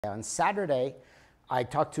On Saturday, I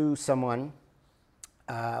talked to someone,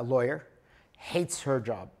 a lawyer, hates her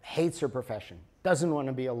job, hates her profession, doesn't want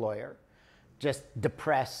to be a lawyer, just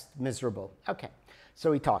depressed, miserable. Okay, so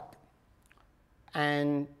we talked.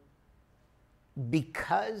 And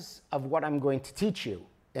because of what I'm going to teach you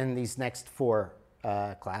in these next four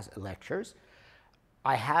lectures,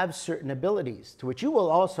 I have certain abilities to which you will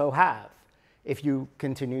also have if you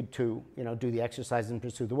continue to do the exercise and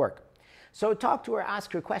pursue the work. So talk to her,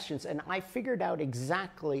 ask her questions, and I figured out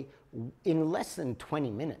exactly in less than 20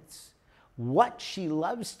 minutes what she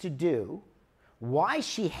loves to do, why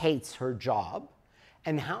she hates her job,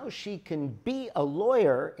 and how she can be a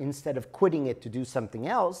lawyer instead of quitting it to do something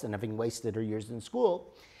else and having wasted her years in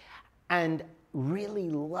school, and really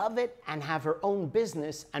love it and have her own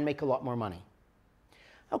business and make a lot more money.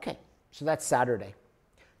 Okay, so that's Saturday.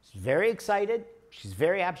 She's very excited. She's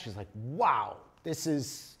very happy. She's like, wow, this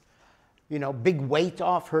is, big weight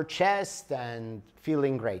off her chest and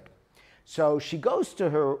feeling great. So she goes to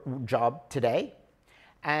her job today,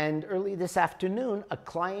 and early this afternoon, a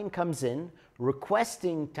client comes in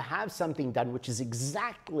requesting to have something done, which is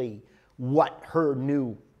exactly what her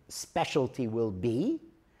new specialty will be.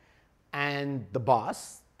 And the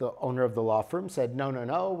boss, the owner of the law firm, said, no, no,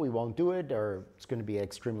 no, we won't do it, or it's going to be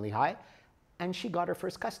extremely high. And she got her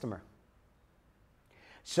first customer.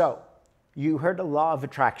 So you heard the law of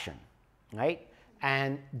attraction, right?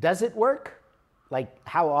 And does it work? Like,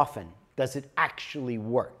 how often does it actually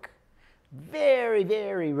work? Very,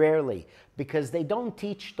 very rarely, because they don't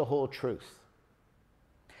teach the whole truth.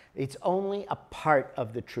 It's only a part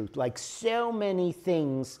of the truth. Like so many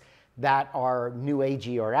things that are new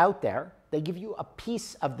agey or out there, they give you a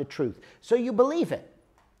piece of the truth. So you believe it,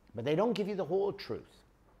 but they don't give you the whole truth.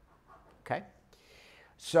 Okay?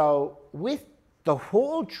 So with the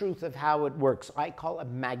whole truth of how it works, I call a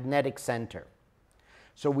magnetic center.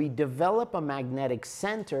 So we develop a magnetic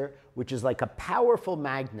center, which is like a powerful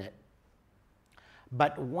magnet.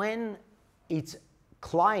 But when it's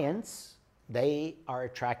clients, they are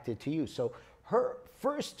attracted to you. So her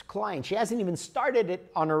first client, she hasn't even started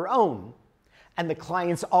it on her own, and the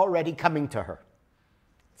client's already coming to her.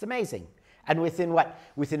 It's amazing. And within what?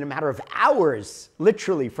 Within a matter of hours,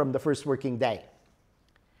 literally from the first working day.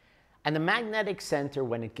 And the magnetic center,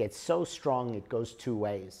 when it gets so strong, it goes two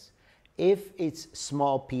ways. If it's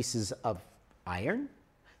small pieces of iron,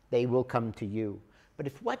 they will come to you. But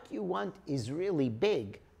if what you want is really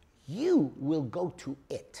big, you will go to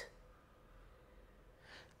it.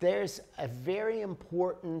 There's a very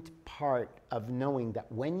important part of knowing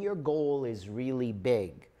that when your goal is really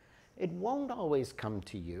big, it won't always come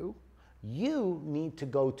to you. You need to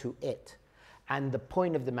go to it. And the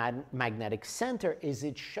point of the magnetic center is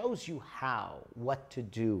it shows you how, what to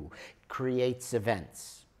do, creates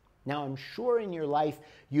events. Now, I'm sure in your life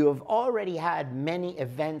you have already had many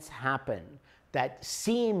events happen that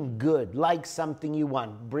seem good, like something you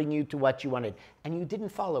want, bring you to what you wanted, and you didn't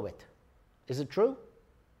follow it. Is it true?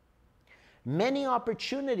 Many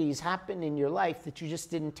opportunities happen in your life that you just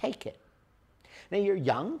didn't take it. Now, you're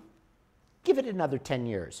young. Give it another 10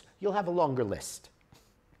 years. You'll have a longer list.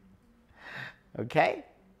 Okay?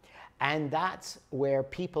 And that's where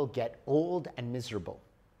people get old and miserable.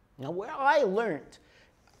 Now, where I learned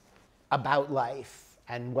about life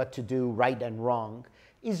and what to do right and wrong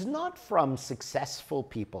is not from successful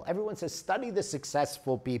people. Everyone says, study the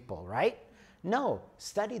successful people, right? No,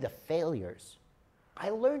 study the failures. I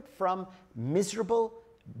learned from miserable,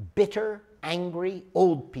 bitter, angry,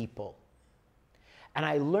 old people. And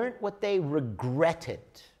I learned what they regretted.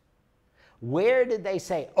 Where did they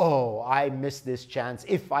say, oh, I missed this chance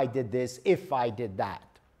if I did this, if I did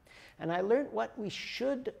that? And I learned what we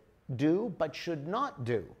should do but should not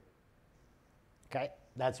do. Okay,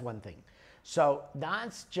 that's one thing. So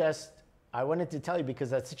that's just, I wanted to tell you because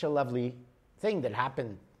that's such a lovely thing that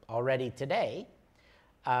happened already today.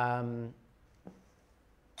 And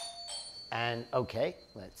okay,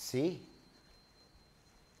 let's see.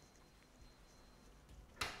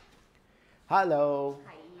 Hello.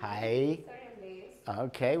 Hi. Hi. Sorry I'm late.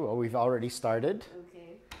 Okay, well, we've already started.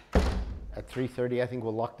 Okay. At 3:30, I think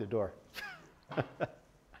we'll lock the door.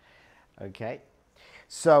 Okay.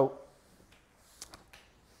 So,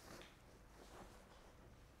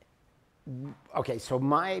 so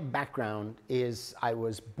my background is I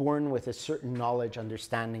was born with a certain knowledge,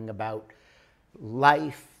 understanding about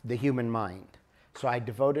life, the human mind. So I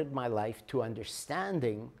devoted my life to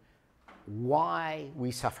understanding why we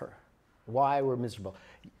suffer, why we're miserable.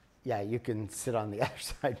 Yeah, you can sit on the other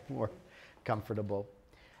side more comfortable.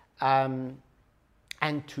 And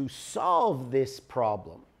to solve this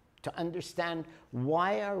problem, to understand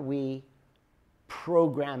why are we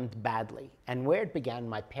programmed badly. And where it began,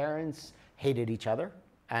 my parents hated each other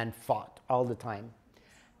and fought all the time.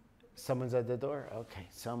 Someone's at the door? Okay,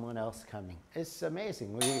 someone else coming. It's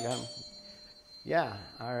amazing. Yeah,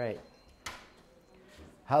 all right.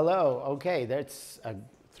 Hello, okay, that's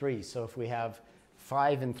 3. So if we have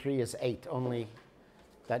 5 and 3 is 8, only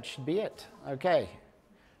that should be it. Okay,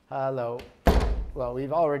 hello. Well,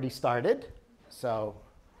 we've already started, so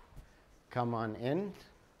come on in.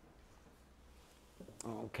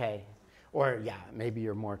 Okay, or yeah, maybe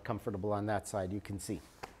you're more comfortable on that side, you can see.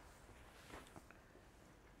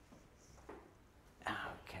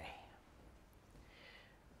 Okay.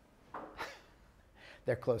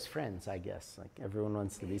 They're close friends, I guess. Like everyone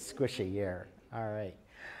wants to be squishy here. All right.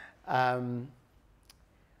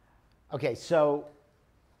 Okay, so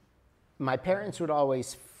my parents would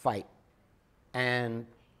always fight. And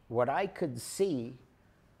what I could see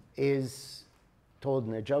is, told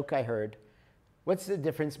in a joke I heard, what's the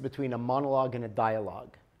difference between a monologue and a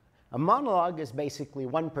dialogue? A monologue is basically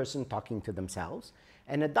one person talking to themselves,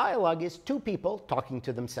 and a dialogue is 2 people talking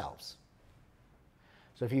to themselves.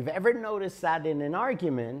 So if you've ever noticed that in an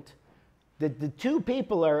argument, that the 2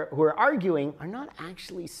 people who are arguing are not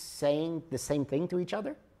actually saying the same thing to each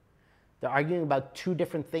other. They're arguing about 2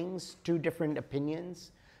 different things, 2 different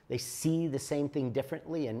opinions. They see the same thing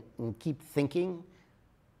differently and keep thinking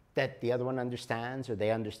that the other one understands or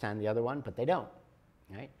they understand the other one, but they don't,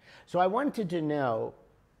 right? So I wanted to know,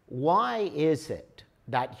 why is it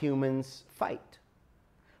that humans fight?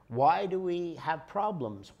 Why do we have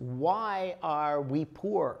problems? Why are we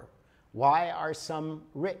poor? Why are some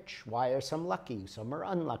rich? Why are some lucky? Some are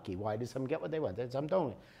unlucky. Why do some get what they want? Some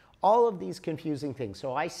don't. All of these confusing things.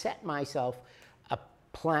 So I set myself a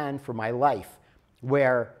plan for my life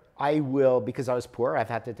where I will, because I was poor, I've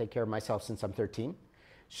had to take care of myself since I'm 13.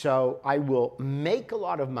 So I will make a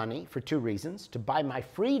lot of money for 2 reasons: to buy my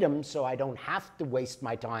freedom so I don't have to waste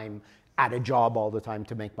my time at a job all the time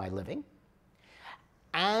to make my living,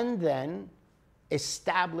 and then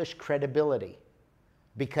establish credibility.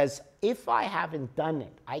 Because if I haven't done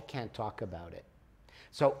it, I can't talk about it.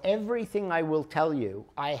 So everything I will tell you,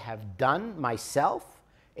 I have done myself,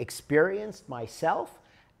 experienced myself,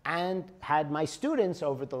 and had my students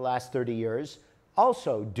over the last 30 years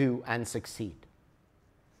also do and succeed.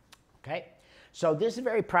 Okay? So this is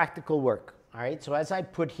very practical work. All right? So as I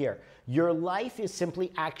put here, your life is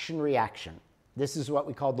simply action-reaction. This is what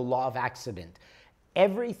we call the law of accident.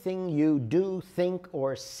 Everything you do, think,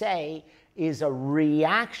 or say is a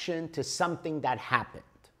reaction to something that happened.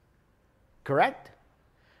 Correct?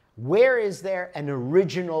 Where is there an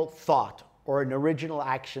original thought or an original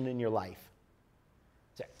action in your life?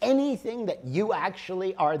 Is there anything that you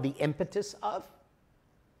actually are the impetus of?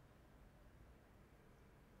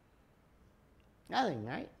 Nothing,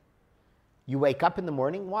 right? You wake up in the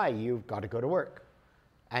morning. Why? You've got to go to work.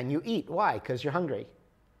 And you eat. Why? Because you're hungry.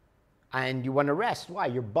 And you want to rest. Why?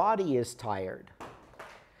 Your body is tired.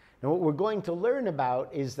 Now, what we're going to learn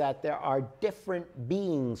about is that there are different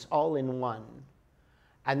beings all in one.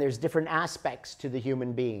 And there's different aspects to the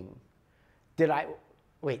human being.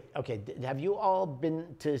 Wait, okay, have you all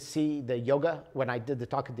been to see the yoga when I did the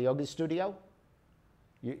talk at the yoga studio?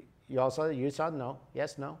 You all saw it? You saw it? No?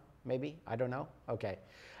 Yes? No? Maybe? I don't know? Okay.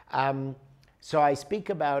 So I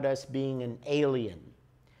speak about us being an alien,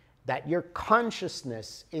 that your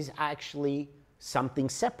consciousness is actually something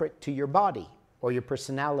separate to your body or your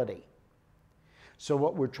personality. So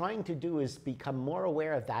what we're trying to do is become more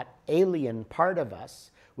aware of that alien part of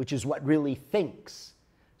us, which is what really thinks,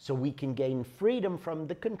 so we can gain freedom from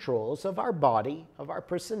the controls of our body, of our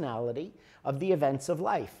personality, of the events of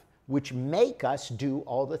life, which make us do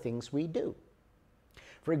all the things we do.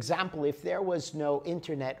 For example, if there was no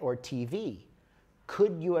internet or TV,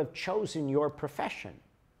 could you have chosen your profession?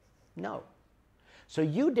 No. So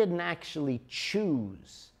you didn't actually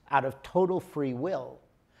choose out of total free will.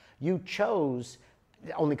 You chose,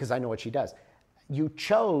 only because I know what she does, you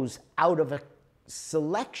chose out of a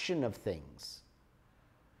selection of things,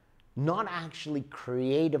 not actually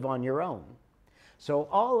creative on your own. So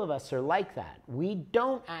all of us are like that. We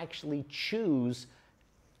don't actually choose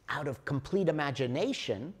out of complete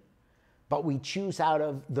imagination, but we choose out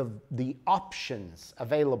of the options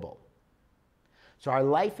available. So our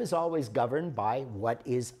life is always governed by what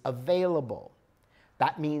is available.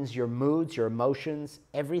 That means your moods, your emotions,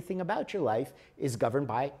 everything about your life is governed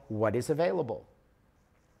by what is available.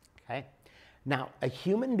 Okay? Now, a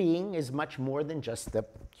human being is much more than just the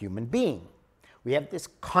human being. We have this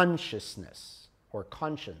consciousness or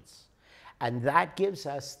conscience, and that gives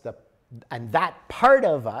us and that part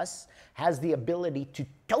of us has the ability to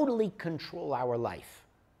totally control our life.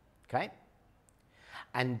 Okay?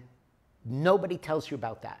 And nobody tells you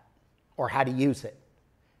about that or how to use it.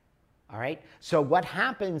 All right? So what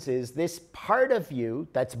happens is this part of you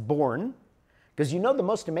that's born, because you know the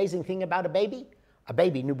most amazing thing about a baby,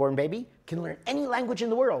 newborn baby, can learn any language in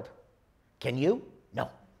the world. Can you? No.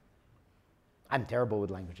 I'm terrible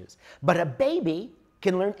with languages. But a baby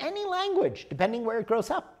can learn any language depending where it grows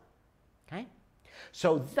up. Okay?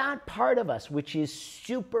 So that part of us, which is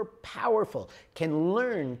super powerful, can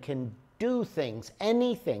learn, can do things,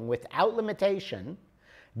 anything without limitation,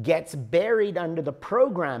 gets buried under the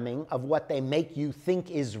programming of what they make you think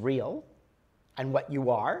is real and what you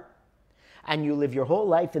are, and you live your whole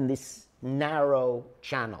life in this narrow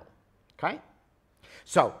channel. Okay?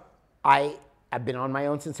 So I have been on my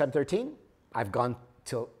own since I'm 13. I've gone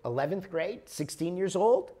till 11th grade, 16 years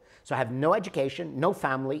old. So I have no education, no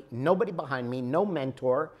family, nobody behind me, no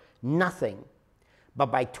mentor, nothing. But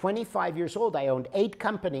by 25 years old, I owned 8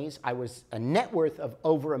 companies. I was a net worth of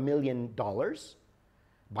over $1 million.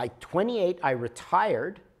 By 28, I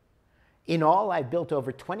retired. In all, I've built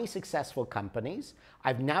over 20 successful companies.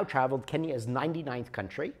 I've now traveled Kenya's 99th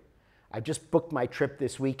country. I've just booked my trip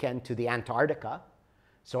this weekend to the Antarctica.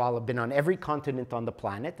 So I'll have been on every continent on the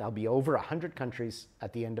planet. I'll be over 100 countries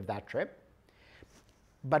at the end of that trip.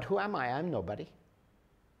 But who am I? I'm nobody.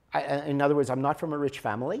 In other words, I'm not from a rich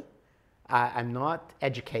family. I'm not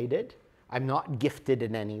educated. I'm not gifted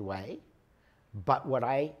in any way. But what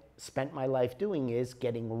I spent my life doing is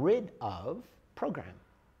getting rid of program,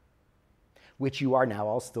 which you are now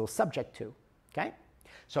all still subject to. Okay?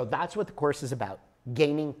 So that's what the course is about,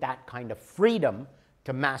 gaining that kind of freedom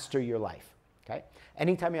to master your life. Okay?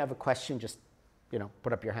 Anytime you have a question, just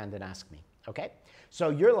put up your hand and ask me. Okay? So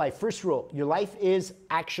your life, first rule, your life is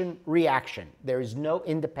action-reaction. There is no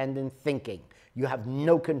independent thinking. You have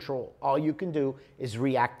no control. All you can do is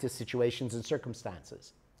react to situations and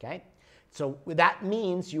circumstances. Okay? So that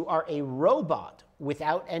means you are a robot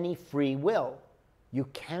without any free will. You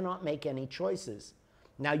cannot make any choices.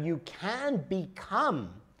 Now you can become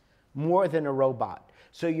more than a robot.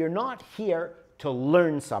 So you're not here to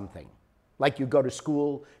learn something. Like you go to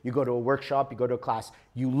school, you go to a workshop, you go to a class,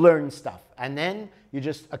 you learn stuff, and then you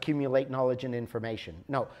just accumulate knowledge and information.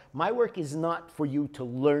 No, my work is not for you to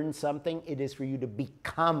learn something, it is for you to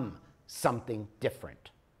become something different.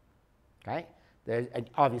 Okay?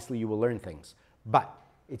 Obviously you will learn things, but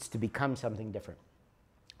it's to become something different.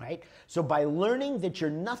 Right? So by learning that you're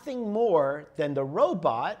nothing more than the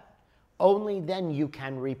robot, only then you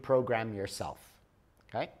can reprogram yourself.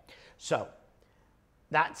 Okay? So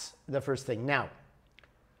that's the first thing. Now,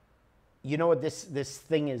 you know what this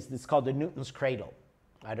thing is? It's called the Newton's cradle.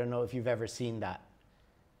 I don't know if you've ever seen that.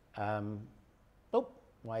 Oh,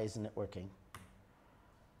 why isn't it working?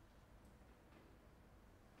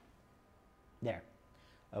 There.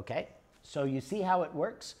 Okay. So you see how it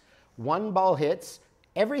works? One ball hits,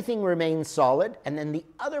 everything remains solid, and then the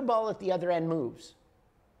other ball at the other end moves.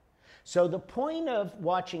 So the point of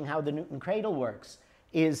watching how the Newton cradle works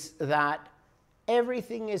is that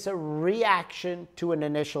everything is a reaction to an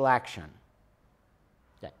initial action.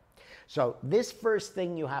 Okay. So this first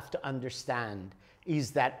thing you have to understand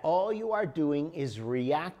is that all you are doing is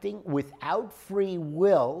reacting without free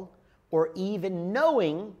will or even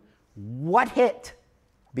knowing what hit,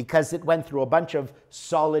 because it went through a bunch of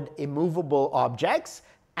solid, immovable objects,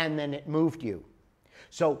 and then it moved you.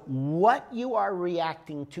 So what you are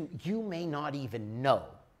reacting to, you may not even know.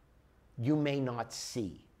 You may not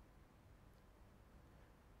see.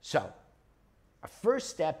 So, our first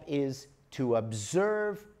step is to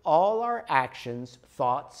observe all our actions,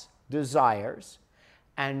 thoughts, desires,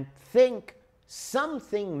 and think,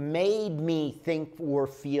 something made me think or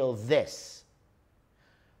feel this.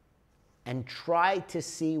 And try to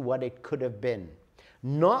see what it could have been.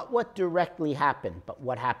 Not what directly happened, but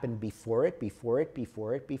what happened before it, before it,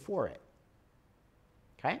 before it, before it.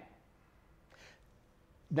 Okay?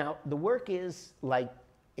 Now, the work is like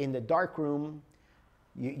in the dark room.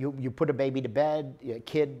 You put a baby to bed, you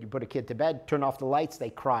put a kid to bed, turn off the lights, they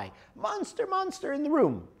cry. Monster, monster in the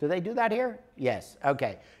room. Do they do that here? Yes.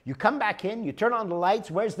 Okay. You come back in, you turn on the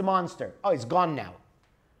lights, where's the monster? Oh, he's gone now.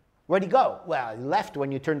 Where'd he go? Well, he left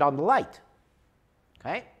when you turned on the light.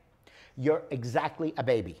 Okay? You're exactly a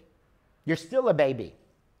baby. You're still a baby.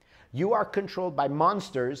 You are controlled by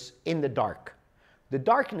monsters in the dark. The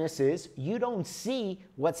darkness is you don't see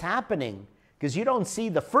what's happening because you don't see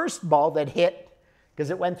the first ball that hit because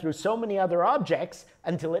it went through so many other objects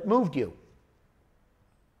until it moved you.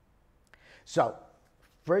 So,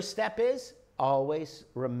 first step is always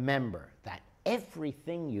remember that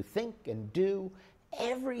everything you think and do,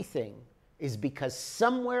 everything is because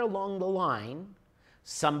somewhere along the line,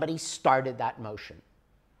 somebody started that motion.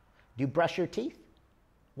 Do you brush your teeth?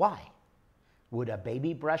 Why? Would a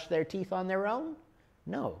baby brush their teeth on their own?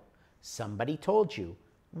 No. Somebody told you.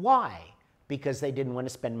 Why? Because they didn't want to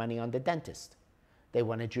spend money on the dentist. They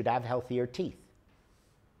wanted you to have healthier teeth.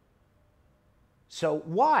 So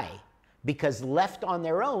why? Because left on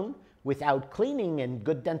their own, without cleaning and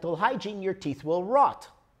good dental hygiene, your teeth will rot.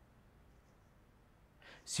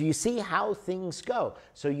 So you see how things go.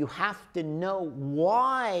 So you have to know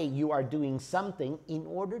why you are doing something in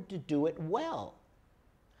order to do it well.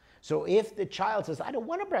 So if the child says, I don't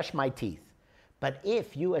want to brush my teeth, but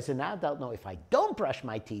if you as an adult know, if I don't brush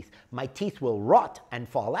my teeth will rot and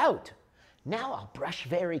fall out. Now I'll brush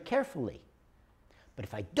very carefully. But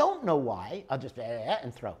if I don't know why, I'll just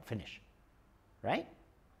and throw, finish, right?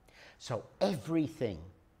 So everything,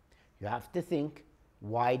 you have to think,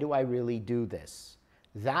 why do I really do this?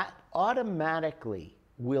 That automatically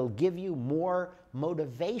will give you more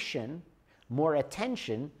motivation, more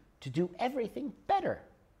attention to do everything better.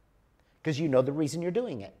 Because you know the reason you're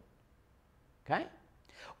doing it, okay?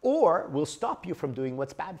 Or will stop you from doing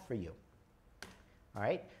what's bad for you, all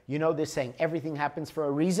right? You know this saying, everything happens for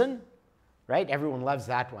a reason, right? Everyone loves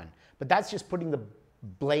that one. But that's just putting the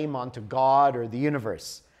blame onto God or the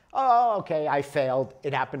universe. Oh, okay, I failed.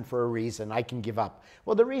 It happened for a reason. I can give up.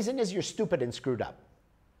 Well, the reason is you're stupid and screwed up,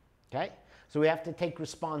 okay? So we have to take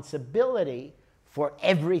responsibility for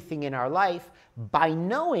everything in our life by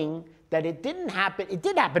knowing that it didn't happen. It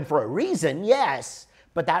did happen for a reason, yes,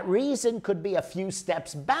 but that reason could be a few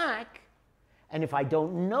steps back. And if I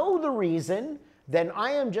don't know the reason, then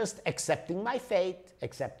I am just accepting my fate,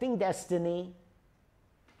 accepting destiny,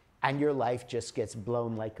 and your life just gets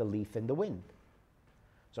blown like a leaf in the wind.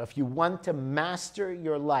 So if you want to master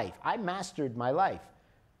your life, I mastered my life.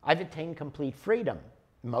 I've attained complete freedom,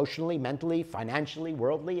 emotionally, mentally, financially,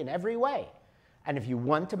 worldly, in every way. And if you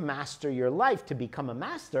want to master your life, to become a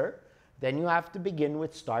master, then you have to begin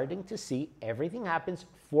with starting to see everything happens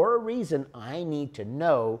for a reason. I need to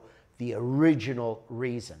know the original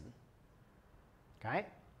reason. Okay?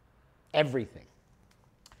 Everything.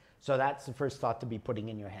 So that's the first thought to be putting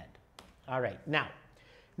in your head. All right. Now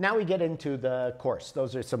we get into the course.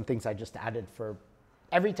 Those are some things I just added for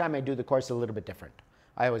every time I do the course a little bit different.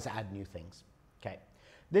 I always add new things. Okay.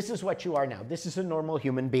 This is what you are now. This is a normal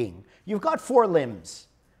human being. You've got 4 limbs,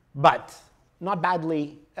 but not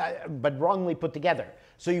badly, but wrongly put together.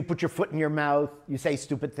 So you put your foot in your mouth, you say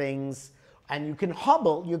stupid things, and you can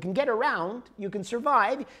hobble, you can get around, you can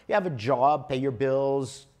survive. You have a job, pay your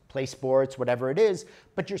bills, play sports, whatever it is,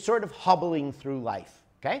 but you're sort of hobbling through life,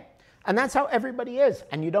 okay? And that's how everybody is,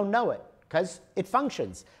 and you don't know it because it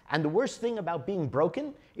functions. And the worst thing about being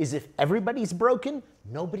broken is if everybody's broken,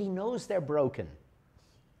 nobody knows they're broken.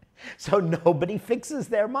 So nobody fixes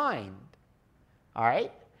their mind, all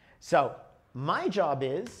right? So my job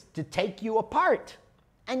is to take you apart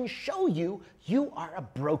and show you you are a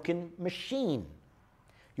broken machine.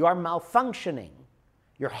 You are malfunctioning.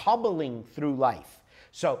 You're hobbling through life.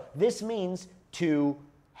 So this means to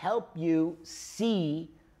help you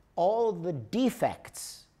see all the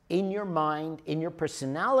defects in your mind, in your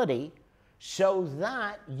personality, so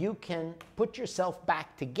that you can put yourself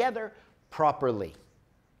back together properly.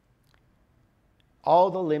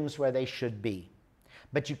 All the limbs where they should be.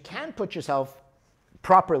 But you can't put yourself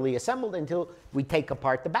properly assembled until we take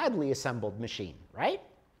apart the badly assembled machine, right?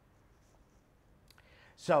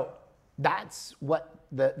 So that's what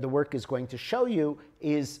the work is going to show you,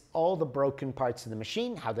 is all the broken parts of the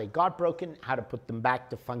machine, how they got broken, how to put them back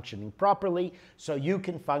to functioning properly so you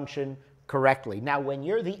can function correctly. Now, when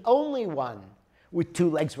you're the only one with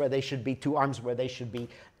 2 legs where they should be, 2 arms where they should be,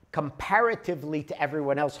 comparatively to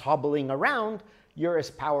everyone else hobbling around, you're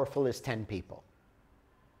as powerful as 10 people.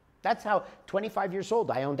 That's how, 25 years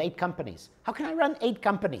old, I owned 8 companies. How can I run 8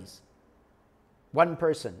 companies? 1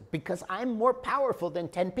 person. Because I'm more powerful than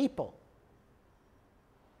 10 people.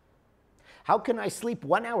 How can I sleep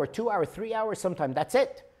 1 hour, 2 hours, 3 hours sometime? That's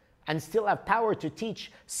it. And still have power to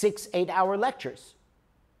teach 6, 8-hour lectures?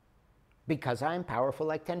 Because I'm powerful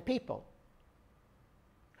like 10 people.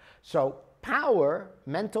 So power,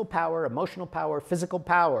 mental power, emotional power, physical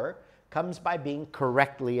power, comes by being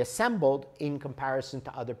correctly assembled in comparison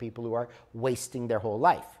to other people who are wasting their whole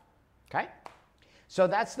life, okay? So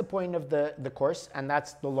that's the point of the course, and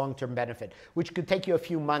that's the long-term benefit, which could take you a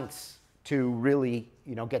few months to really,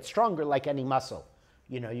 get stronger like any muscle.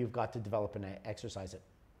 You've got to develop and exercise it,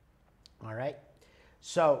 all right?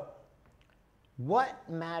 So what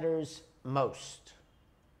matters most?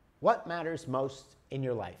 What matters most in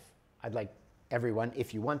your life? I'd like everyone,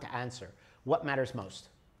 if you want to answer, what matters most?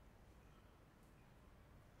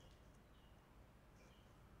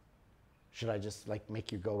 Should I just like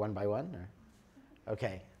make you go one by one? Or?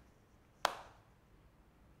 Okay.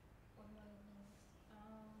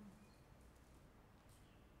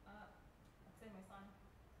 I'd say my son.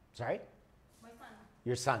 Sorry? My son.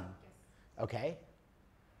 Your son. Yes. Okay.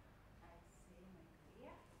 I'd say my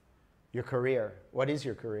career. Your career. What is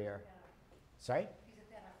your career? Sorry?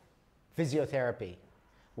 Physiotherapy. Physiotherapy.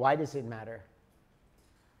 Why does it matter?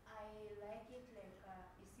 I like it like,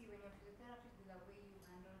 you see, when you're physiotherapist, the way you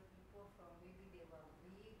handle people from maybe they were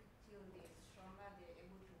weak till they're stronger, they're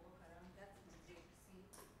able to walk around. That's my dream to see.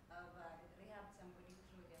 I've rehabbed somebody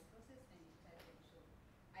through their process and you touch them. So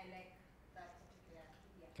I like that particular,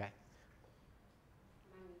 yeah. Okay.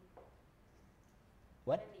 Money.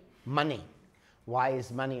 What? Money. Money. Why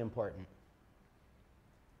is money important?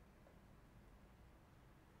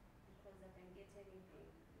 Because I can get anything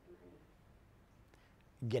with money.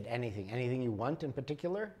 Get anything. Anything you want in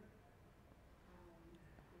particular?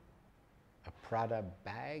 A Prada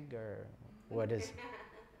bag or what is?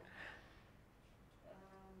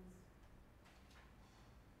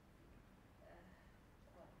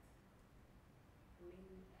 What? I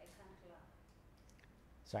mean, I can't laugh.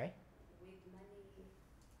 Sorry? With money,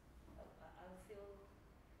 I'll feel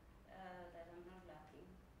that I'm not lacking.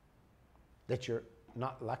 That you're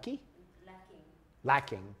not lucky? Lacking.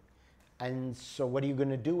 Lacking. And so what are you going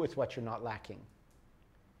to do with what you're not lacking?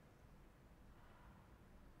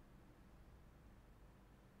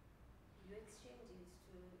 You exchange it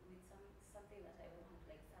with something that I want,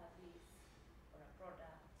 like service or a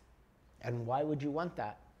product, And why would you want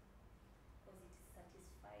that? because it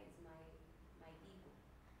satisfies my ego.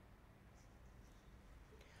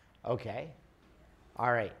 Okay.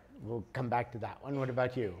 All right. We'll come back to that one. What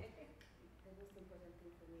about you? The most important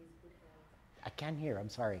thing for me is good health. I can't hear. I'm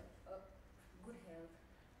sorry. Good health.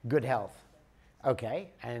 Good health.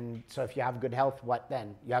 Okay. And so if you have good health, what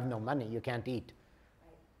then? You have no money. You can't eat.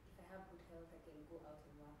 If I have good health, I can go out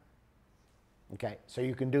and work. Okay. So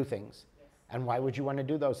you can do things. Yes. And why would you want to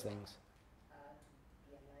do those things? To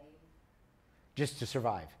be alive. Just to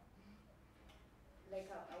survive. Like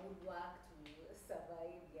I would work to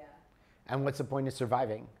survive, yeah. And what's the point of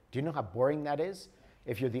surviving? Do you know how boring that is?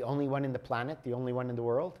 If you're the only one in the planet, the only one in the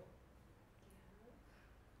world?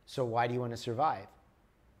 So why do you want to survive?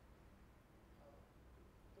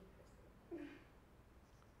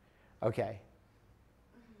 Okay.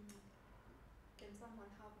 Can someone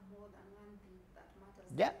have more than one thing that matters?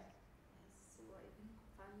 Yeah. Yes, so I think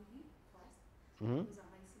family first. Mhm. Those are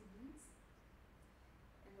my siblings.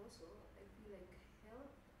 And also, I feel like health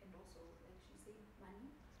and also, like she said,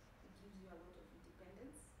 money. It gives you a lot of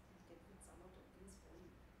independence. It can fix a lot of things for you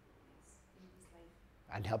in this life.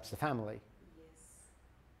 And helps the family. Yes.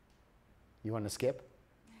 You want to skip?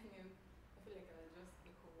 I feel like I'll just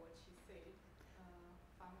echo what she said.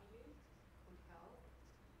 Family, good health,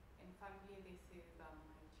 and family, this is my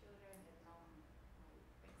children and now my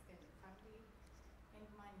extended family, and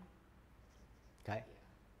money. Okay.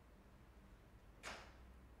 Yeah.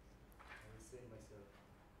 I will say myself.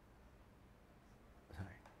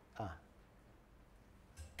 Sorry.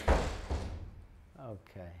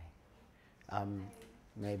 Okay.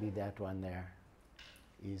 Maybe that one there.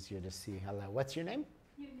 Easier to see. Hello. What's your name?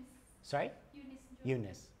 Eunice. Sorry? Eunice.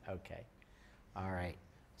 Eunice. Okay. All right.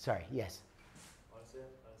 Sorry. Yes. I'll say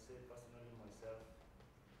personally myself.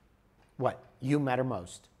 What? You matter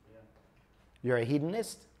most. Yeah. You're a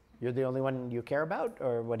hedonist? You're the only one you care about?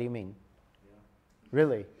 Or what do you mean? Yeah.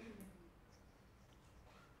 Really?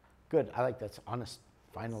 Good. I like that's honest,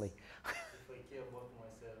 finally. If I care about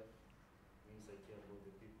myself, means I care about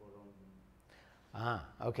the people around me. Ah,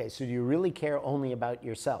 okay. So you really care only about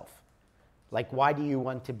yourself? Like, why do you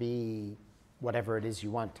want to be whatever it is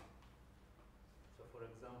you want? So for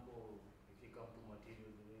example, if you come to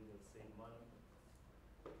material the way of saying money,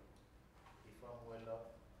 if I'm well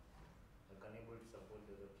off, I can able to support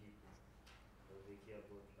the other people. So they care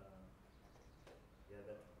about, that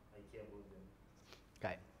I care about them.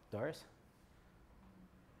 Okay. Doris?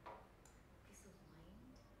 Peace of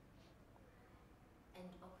mind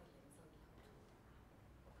and opulence.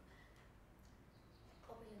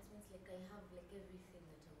 Opulence means like I have like everything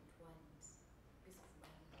that I would want. Peace of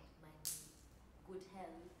mind, money, good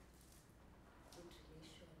health, good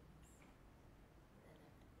relations.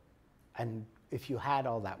 And if you had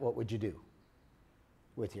all that, what would you do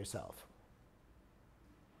with yourself?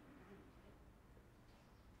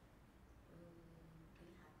 Be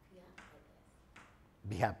happier, I guess.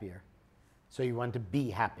 Be happier. So you want to be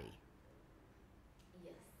happy.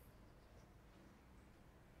 Yes.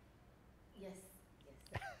 Yes.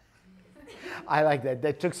 Yes. I like that.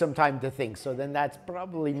 That took some time to think. So then that's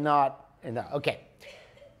probably not enough. Okay.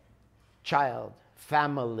 child,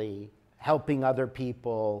 family, helping other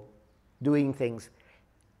people, doing things.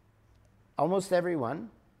 Almost everyone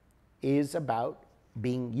is about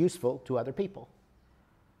being useful to other people.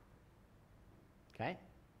 Okay?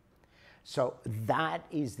 So that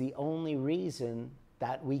is the only reason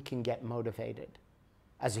that we can get motivated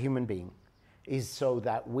as a human being, is so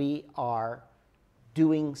that we are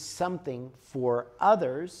doing something for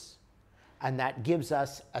others, and that gives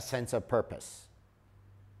us a sense of purpose.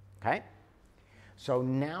 Okay? So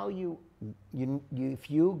now if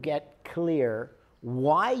you get clear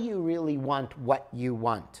why you really want what you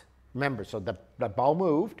want. Remember, so the ball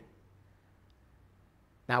moved.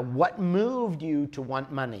 Now, what moved you to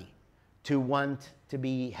want money, to want to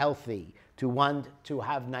be healthy, to want to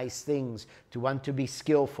have nice things, to want to be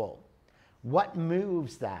skillful? What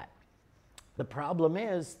moves that? The problem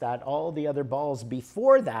is that all the other balls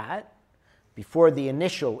before that, before the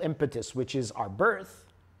initial impetus, which is our birth,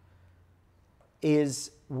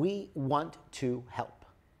 is we want to help.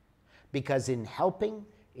 Because in helping,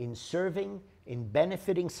 in serving, in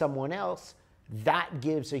benefiting someone else, that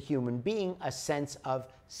gives a human being a sense of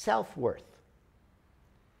self-worth.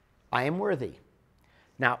 I am worthy.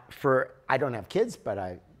 Now, I don't have kids, but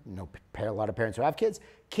I know a lot of parents who have kids.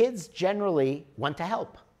 Kids generally want to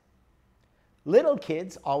help. Little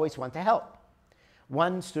kids always want to help.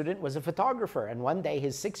 One student was a photographer, and one day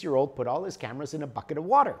his 6-year-old put all his cameras in a bucket of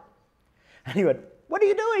water. And he went, "What are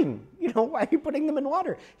you doing? Why are you putting them in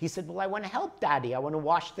water?" He said, "Well, I want to help, Daddy. I want to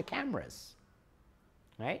wash the cameras."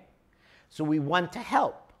 Right? So we want to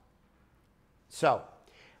help. So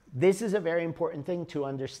this is a very important thing to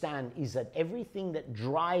understand, is that everything that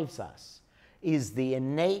drives us is the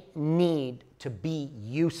innate need to be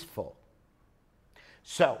useful.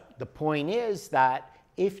 So the point is that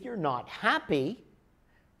if you're not happy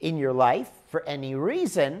in your life for any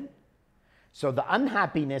reason, so the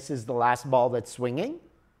unhappiness is the last ball that's swinging,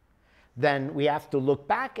 then we have to look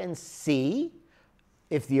back and see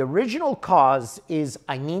if the original cause is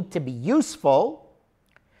I need to be useful.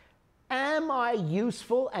 Am I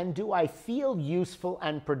useful, and do I feel useful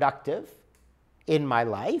and productive in my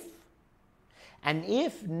life? And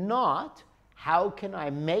if not, how can I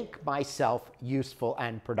make myself useful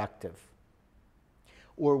and productive?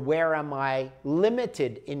 Or where am I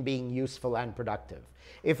limited in being useful and productive?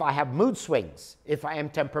 If I have mood swings, if I am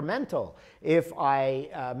temperamental, if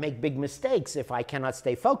I make big mistakes, if I cannot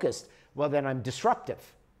stay focused, well, then I'm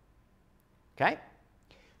disruptive. Okay?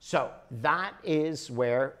 So that is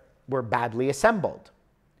where we're badly assembled.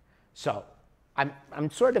 So I'm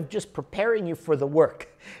sort of just preparing you for the work,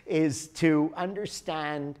 is to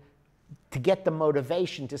understand, to get the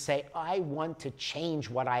motivation to say, I want to change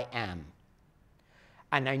what I am.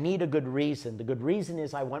 And I need a good reason. The good reason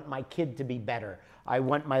is I want my kid to be better. I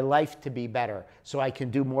want my life to be better so I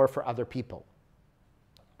can do more for other people.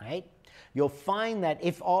 Right? You'll find that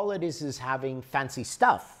if all it is having fancy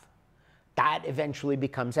stuff, that eventually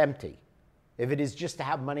becomes empty. If it is just to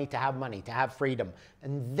have money, to have freedom.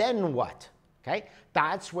 And then what? Okay?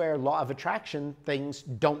 That's where law of attraction things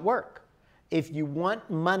don't work. If you want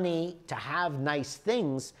money to have nice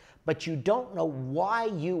things, but you don't know why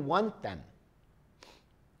you want them,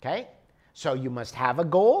 okay? So you must have a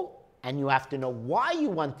goal, and you have to know why you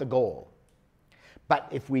want the goal. But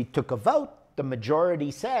if we took a vote, the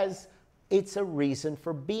majority says it's a reason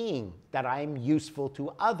for being, that I'm useful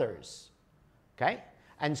to others, okay?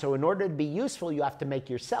 And so in order to be useful, you have to make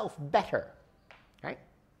yourself better, right?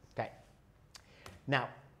 Okay. Now,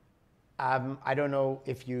 I don't know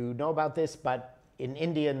if you know about this, but in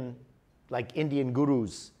Indian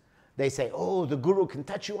gurus, they say, oh, the guru can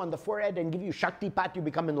touch you on the forehead and give you Shaktipat, you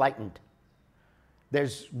become enlightened.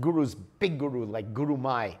 There's gurus, big guru, like Guru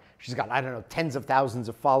Mai. She's got, I don't know, tens of thousands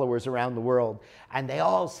of followers around the world. And they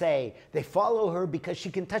all say they follow her because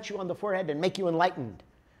she can touch you on the forehead and make you enlightened.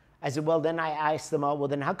 I said, well, then I asked them all, well,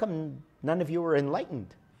 then how come none of you are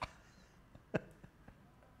enlightened?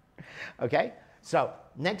 Okay? So,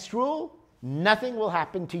 next rule, nothing will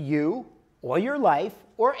happen to you or your life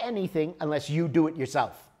or anything unless you do it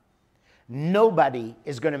yourself. Nobody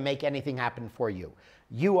is going to make anything happen for you.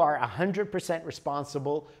 You are 100%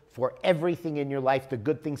 responsible for everything in your life, the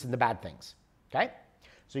good things and the bad things. Okay?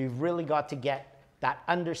 So you've really got to get that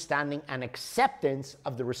understanding and acceptance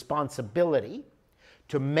of the responsibility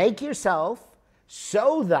to make yourself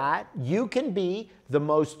so that you can be the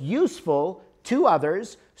most useful to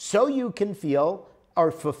others, so you can feel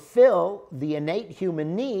or fulfill the innate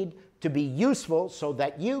human need to be useful so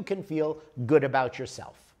that you can feel good about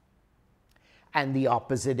yourself. And the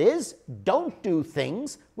opposite is, don't do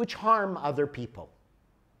things which harm other people.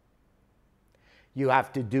 You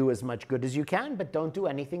have to do as much good as you can, but don't do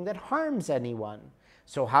anything that harms anyone.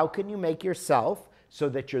 So how can you make yourself so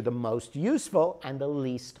that you're the most useful and the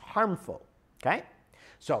least harmful? Okay?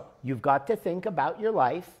 So you've got to think about your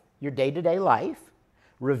life, your day-to-day life,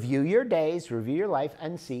 review your days, review your life,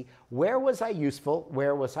 and see, where was I useful,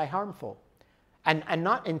 where was I harmful? And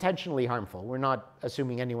not intentionally harmful. We're not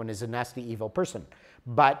assuming anyone is a nasty, evil person,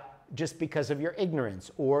 but just because of your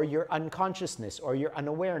ignorance or your unconsciousness or your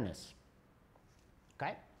unawareness.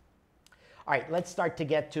 Okay? All right, let's start to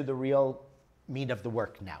get to the real meat of the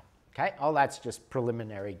work now. Okay? All that's just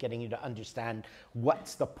preliminary, getting you to understand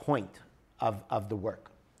what's the point of the work.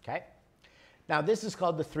 Okay? Now, this is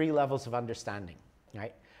called the 3 levels of understanding.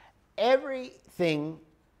 Right? Everything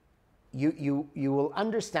you will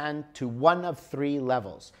understand to one of 3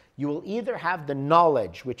 levels. You will either have the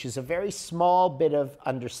knowledge, which is a very small bit of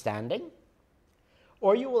understanding,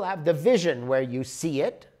 or you will have the vision where you see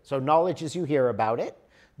it. So knowledge is you hear about it.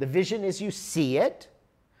 The vision is you see it.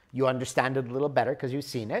 You understand it a little better because you've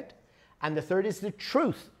seen it. And the third is the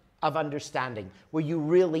truth of understanding, where you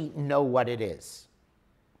really know what it is.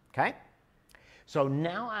 Okay? So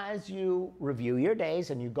now as you review your days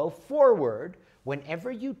and you go forward,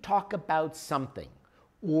 whenever you talk about something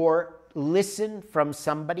or listen from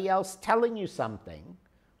somebody else telling you something,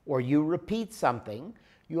 or you repeat something,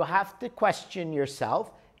 you have to question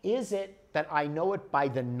yourself, is it that I know it by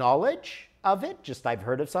the knowledge of it, just I've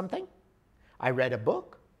heard of something, I read a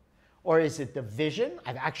book, or is it the vision,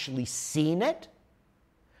 I've actually seen it,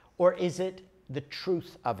 or is it the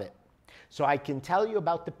truth of it? So I can tell you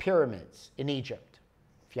about the pyramids in Egypt.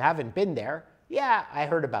 If you haven't been there, yeah, I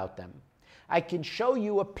heard about them. I can show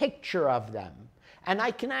you a picture of them, and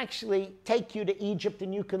I can actually take you to Egypt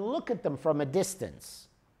and you can look at them from a distance.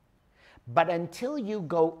 But until you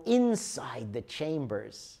go inside the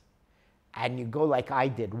chambers, and you go like I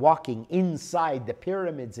did, walking inside the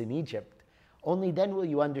pyramids in Egypt, only then will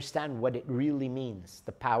you understand what it really means,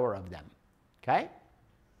 the power of them. Okay?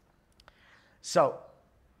 So,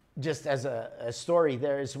 just as a story,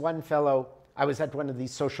 there is one fellow, I was at one of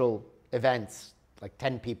these social events, like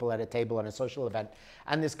 10 people at a table on a social event,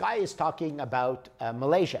 and this guy is talking about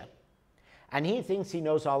Malaysia. And he thinks he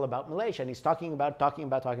knows all about Malaysia, and he's talking about,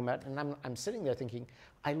 and I'm sitting there thinking,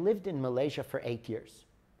 I lived in Malaysia for 8 years.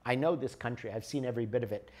 I know this country, I've seen every bit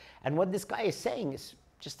of it. And what this guy is saying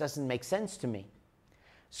just doesn't make sense to me.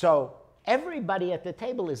 So everybody at the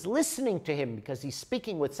table is listening to him because he's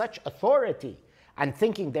speaking with such authority and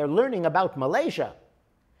thinking they're learning about Malaysia.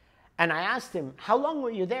 And I asked him, how long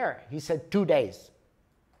were you there? He said, 2 days.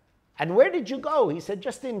 And where did you go? He said,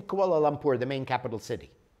 just in Kuala Lumpur, the main capital city.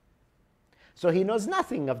 So he knows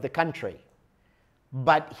nothing of the country.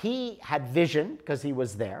 But he had vision because he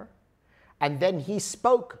was there. And then he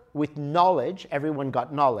spoke with knowledge. Everyone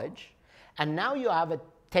got knowledge. And now you have a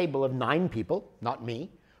table of 9 people, not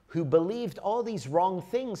me, who believed all these wrong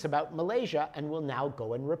things about Malaysia and will now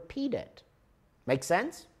go and repeat it. Make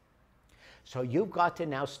sense? So you've got to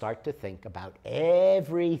now start to think about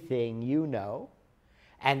everything you know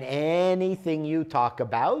and anything you talk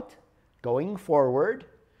about going forward.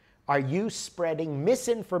 Are you spreading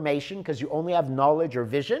misinformation because you only have knowledge or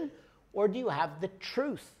vision, or do you have the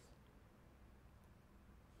truth?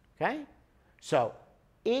 Okay? So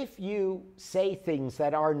if you say things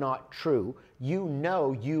that are not true, you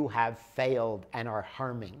know you have failed and are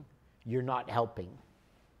harming. You're not helping.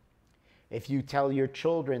 If you tell your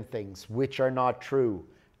children things which are not true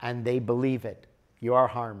and they believe it, you are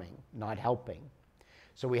harming, not helping.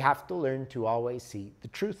 So we have to learn to always see the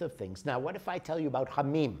truth of things. Now, what if I tell you about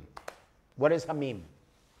Hamim? What is Hamim?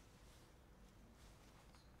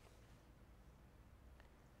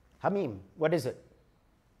 Hamim, what is it?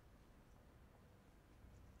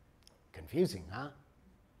 Confusing, huh?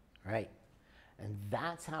 Right. And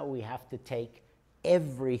that's how we have to take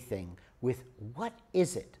everything with what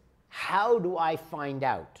is it? How do I find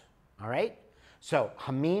out? All right? So,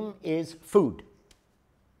 Hamim is food.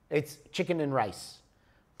 It's chicken and rice,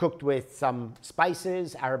 cooked with some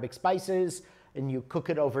spices, Arabic spices, and you cook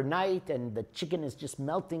it overnight, and the chicken is just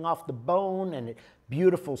melting off the bone, and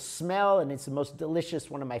beautiful smell, and it's the most delicious,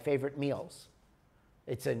 one of my favorite meals.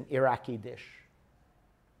 It's an Iraqi dish.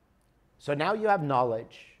 So now you have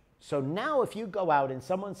knowledge. So now if you go out and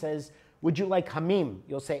someone says, would you like Hamim?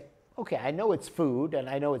 You'll say, okay, I know it's food, and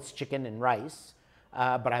I know it's chicken and rice,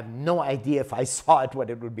 but I have no idea if I saw it what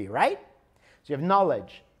it would be, right? So you have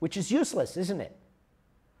knowledge, which is useless, isn't it?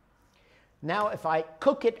 Now if I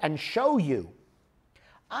cook it and show you,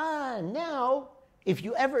 now if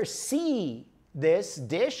you ever see this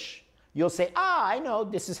dish, you'll say, I know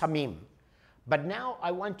this is Hamim. But now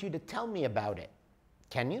I want you to tell me about it.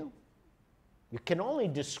 Can you? You can only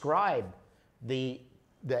describe the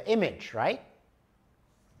image, right?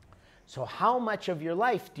 So how much of your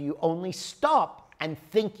life do you only stop and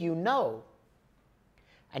think you know?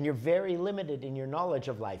 And you're very limited in your knowledge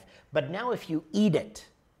of life. But now if you eat it,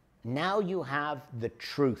 now you have the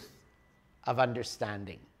truth of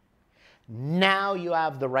understanding. Now you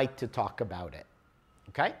have the right to talk about it,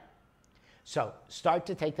 okay? So start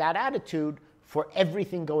to take that attitude for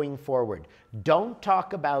everything going forward. Don't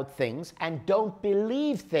talk about things and don't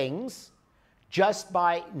believe things just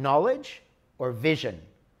by knowledge or vision.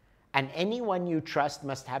 And anyone you trust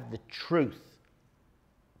must have the truth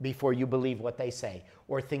before you believe what they say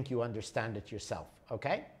or think you understand it yourself,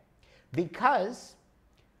 okay? Because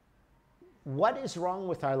what is wrong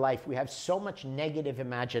with our life? We have so much negative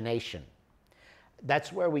imagination.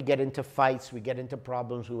 That's where we get into fights, we get into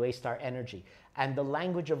problems, we waste our energy. And the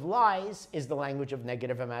language of lies is the language of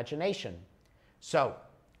negative imagination. So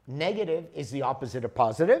negative is the opposite of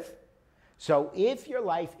positive. So if your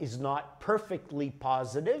life is not perfectly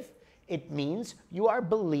positive, it means you are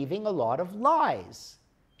believing a lot of lies.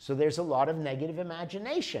 So there's a lot of negative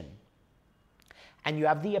imagination. And you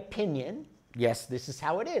have the opinion, yes, this is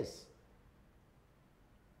how it is.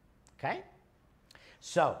 Okay?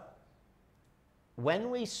 So, when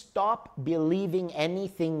we stop believing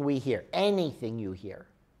anything we hear, anything you hear,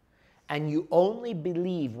 and you only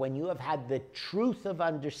believe when you have had the truth of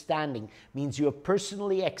understanding, means you have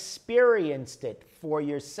personally experienced it for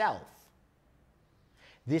yourself.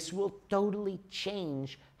 This will totally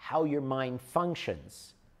change how your mind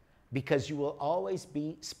functions, because you will always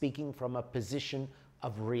be speaking from a position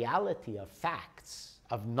of reality, of facts,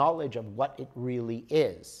 of knowledge of what it really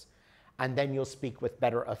is. And then you'll speak with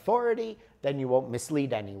better authority, then you won't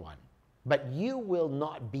mislead anyone. But you will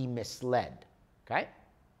not be misled, okay?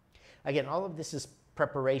 Again, all of this is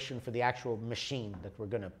preparation for the actual machine that we're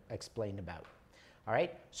going to explain about, all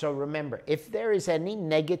right? So remember, if there is any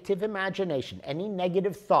negative imagination, any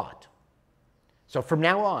negative thought, so from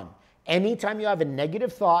now on, anytime you have a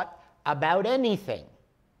negative thought about anything,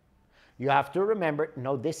 you have to remember,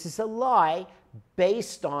 no, this is a lie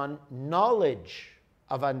based on knowledge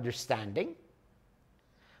of understanding.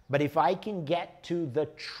 But if I can get to the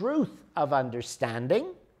truth of understanding,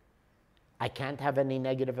 I can't have any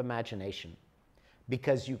negative imagination,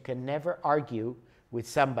 because you can never argue with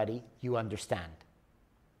somebody you understand.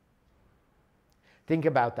 Think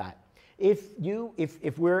about that. If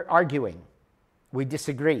we're arguing, we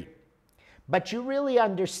disagree, but you really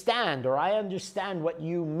understand, or I understand what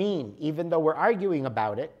you mean, even though we're arguing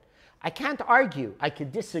about it, I can't argue. I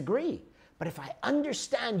could disagree. But if I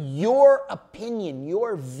understand your opinion,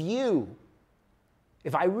 your view,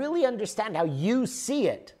 if I really understand how you see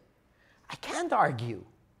it, I can't argue.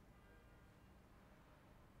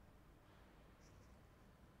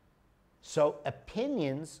 So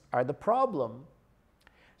opinions are the problem.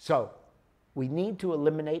 So we need to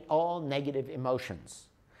eliminate all negative emotions.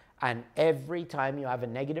 And every time you have a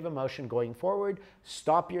negative emotion going forward,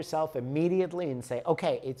 stop yourself immediately and say,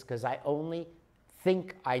 okay, it's because I only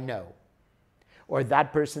think I know. Or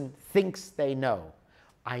that person thinks they know.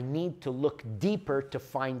 I need to look deeper to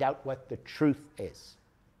find out what the truth is.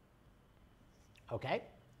 Okay?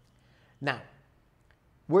 Now,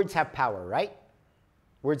 words have power, right?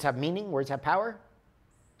 Words have meaning, words have power.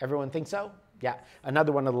 Everyone thinks so? Yeah.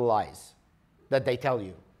 Another one of the lies that they tell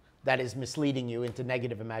you that is misleading you into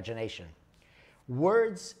negative imagination.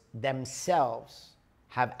 Words themselves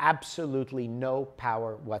have absolutely no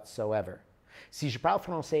power whatsoever. Si je parle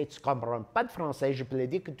français et tu comprends pas de français, je peux le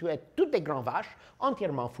dire que tu es toutes des grandes vaches,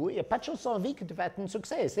 entièrement fou, il n'y a pas de chose sans vie que tu fasses un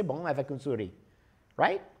succès, c'est bon avec une souris.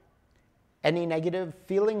 Right? Any negative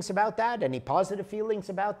feelings about that? Any positive feelings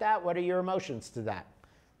about that? What are your emotions to that?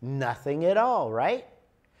 Nothing at all, right?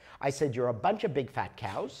 I said, you're a bunch of big fat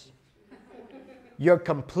cows. You're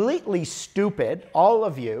completely stupid, all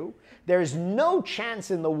of you. There's no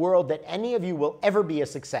chance in the world that any of you will ever be a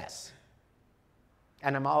success.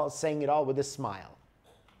 And I'm all saying it all with a smile.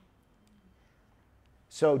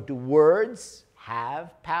 So do words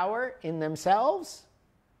have power in themselves?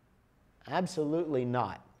 Absolutely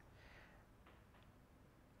not.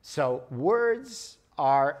 So words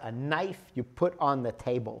are a knife you put on the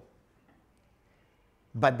table.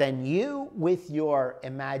 But then you, with your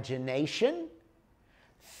imagination,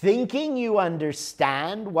 thinking you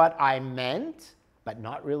understand what I meant, but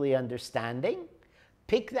not really understanding,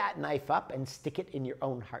 pick that knife up and stick it in your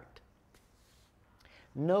own heart.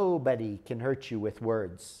 Nobody can hurt you with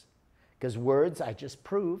words, because words, I just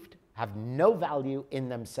proved, have no value in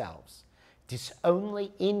themselves. It is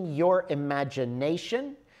only in your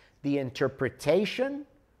imagination, the interpretation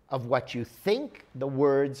of what you think the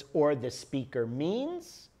words or the speaker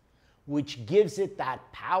means, which gives it that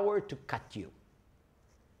power to cut you.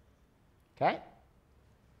 Okay?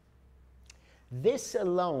 This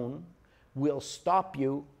alone will stop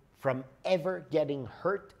you from ever getting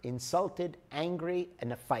hurt, insulted, angry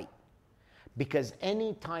in a fight. Because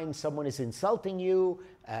anytime someone is insulting you,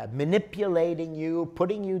 manipulating you,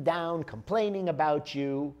 putting you down, complaining about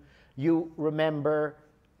you, you remember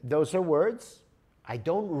those are words. I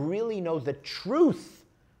don't really know the truth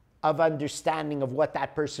of understanding of what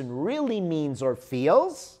that person really means or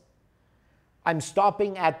feels. I'm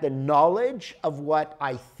stopping at the knowledge of what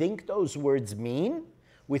I think those words mean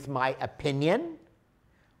with my opinion,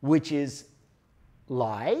 which is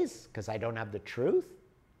lies, because I don't have the truth.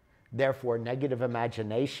 Therefore, negative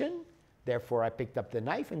imagination. Therefore, I picked up the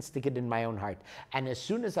knife and stick it in my own heart. And as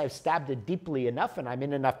soon as I've stabbed it deeply enough and I'm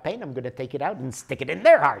in enough pain, I'm going to take it out and stick it in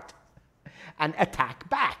their heart and attack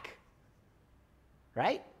back.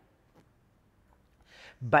 Right?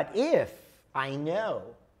 But if I know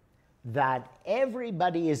that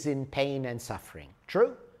everybody is in pain and suffering,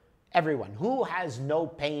 true? Everyone. Who has no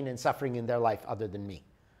pain and suffering in their life other than me?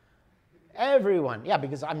 Everyone. Yeah,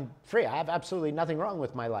 because I'm free. I have absolutely nothing wrong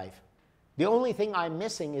with my life. The only thing I'm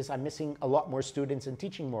missing is I'm missing a lot more students and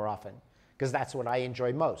teaching more often, because that's what I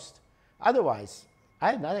enjoy most. Otherwise,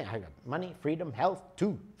 I have nothing. I got money, freedom, health,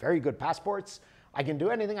 2 very good passports. I can do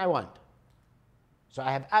anything I want. So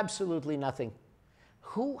I have absolutely nothing.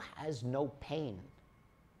 Who has no pain?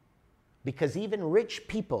 Because even rich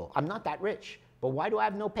people, I'm not that rich, but why do I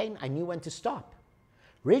have no pain? I knew when to stop.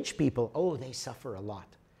 Rich people, oh, they suffer a lot.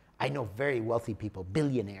 I know very wealthy people,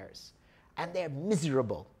 billionaires, and they're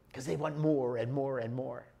miserable because they want more and more and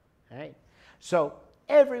more. Right? So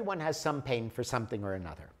everyone has some pain for something or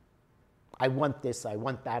another. I want this, I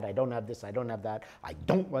want that, I don't have this, I don't have that, I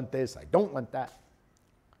don't want this, I don't want that.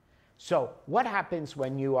 So what happens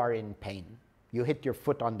when you are in pain? You hit your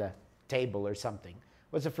foot on the table or something.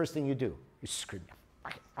 What's the first thing you do? You scream,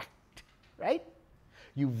 right?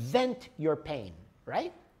 You vent your pain,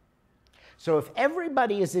 right? So if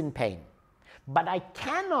everybody is in pain, but I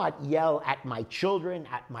cannot yell at my children,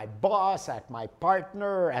 at my boss, at my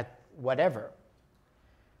partner, at whatever,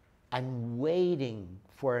 I'm waiting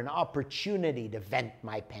for an opportunity to vent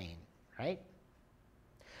my pain, right?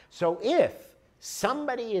 So if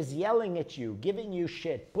somebody is yelling at you, giving you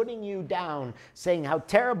shit, putting you down, saying how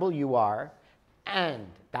terrible you are, and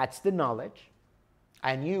that's the knowledge,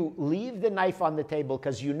 and you leave the knife on the table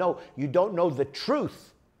because you know you don't know the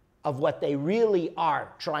truth of what they really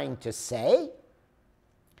are trying to say,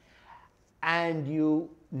 and you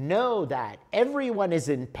know that everyone is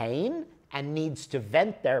in pain and needs to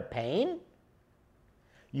vent their pain,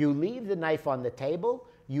 you leave the knife on the table,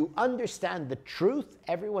 you understand the truth,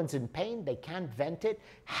 everyone's in pain, they can't vent it,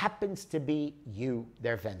 happens to be you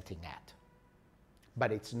they're venting at.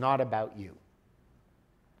 But it's not about you.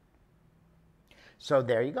 So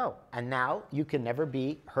there you go. And now you can never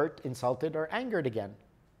be hurt, insulted, or angered again.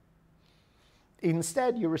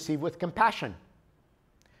 Instead, you receive with compassion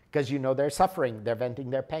because you know they're suffering, they're venting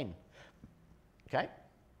their pain. Okay?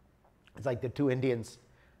 It's like the 2 Indians,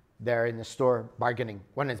 they're in the store bargaining.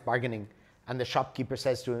 One is bargaining, and the shopkeeper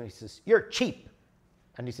says to him, he says, "You're cheap."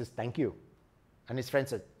 And he says, "Thank you." And his friend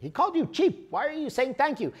said, "He called you cheap. Why are you saying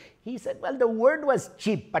thank you?" He said, "Well, the word was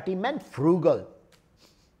cheap, but he meant frugal.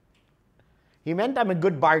 He meant I'm a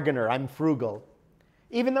good bargainer, I'm frugal.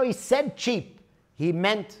 Even though he said cheap, he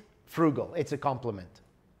meant frugal. It's a compliment."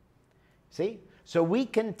 See? So we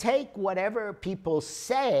can take whatever people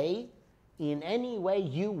say in any way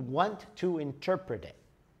you want to interpret it.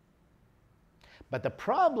 But the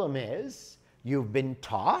problem is you've been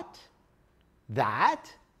taught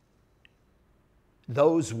that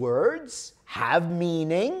those words have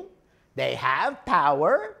meaning, they have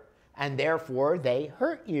power, and therefore they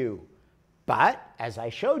hurt you. But, as I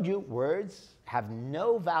showed you, words have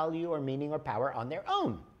no value or meaning or power on their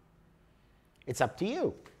own. It's up to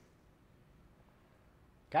you.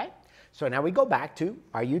 Okay? So now we go back to,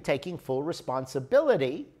 are you taking full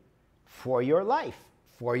responsibility for your life,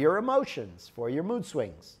 for your emotions, for your mood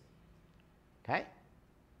swings? Okay?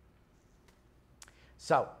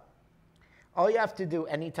 So, all you have to do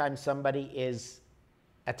anytime somebody is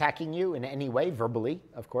attacking you in any way, verbally,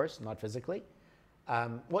 of course, not physically.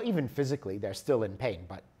 Well, even physically, they're still in pain,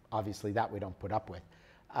 but obviously that we don't put up with.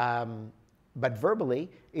 But verbally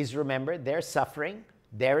is remember, they're suffering,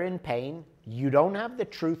 they're in pain, you don't have the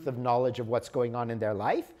truth of knowledge of what's going on in their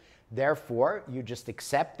life, therefore you just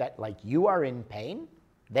accept that like you are in pain,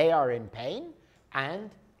 they are in pain, and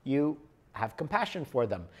you have compassion for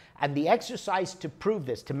them. And the exercise to prove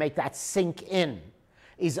this, to make that sink in,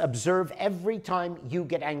 is observe every time you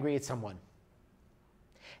get angry at someone.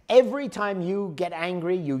 Every time you get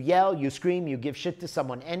angry, you yell, you scream, you give shit to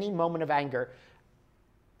someone, any moment of anger,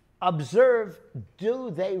 observe,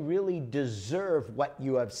 do they really deserve what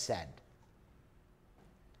you have said?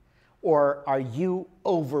 Or are you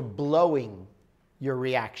overblowing your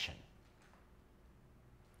reaction?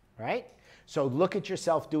 Right? So look at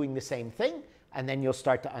yourself doing the same thing, and then you'll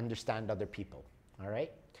start to understand other people. All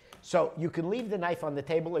right? So you can leave the knife on the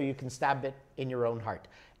table, or you can stab it in your own heart.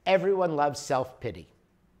 Everyone loves self-pity.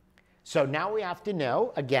 So now we have to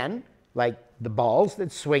know, again, like the balls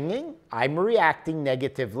that's swinging, I'm reacting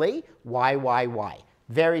negatively. Why?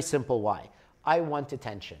 Very simple why. I want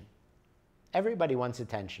attention. Everybody wants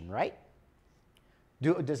attention, right?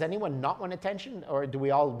 Does anyone not want attention? Or do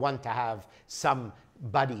we all want to have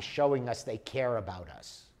somebody showing us they care about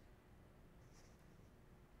us?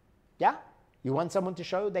 Yeah? You want someone to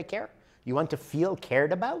show they care? You want to feel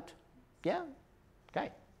cared about? Yeah? Okay.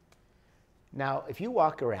 Now, if you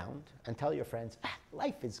walk around and tell your friends,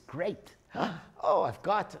 life is great. Oh, I've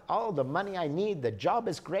got all the money I need. The job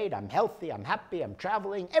is great. I'm healthy. I'm happy. I'm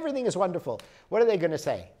traveling. Everything is wonderful. What are they going to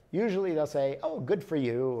say? Usually they'll say, oh, good for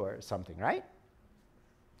you, or something, right?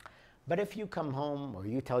 But if you come home or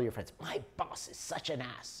you tell your friends, my boss is such an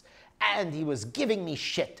ass, and he was giving me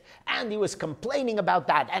shit, and he was complaining about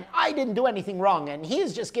that, and I didn't do anything wrong, and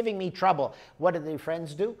he's just giving me trouble. What do the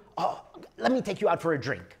friends do? Oh, let me take you out for a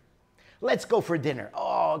drink. Let's go for dinner.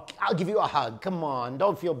 Oh, I'll give you a hug. Come on,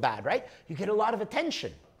 don't feel bad, right? You get a lot of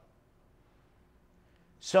attention.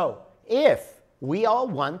 So if we all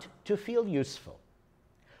want to feel useful,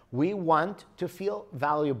 we want to feel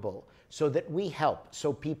valuable so that we help,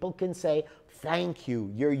 so people can say, thank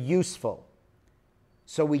you, you're useful.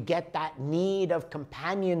 So we get that need of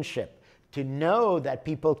companionship to know that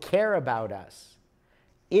people care about us.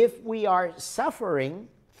 If we are suffering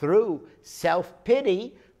through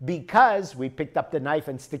self-pity because we picked up the knife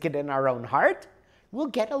and stick it in our own heart, we'll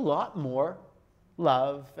get a lot more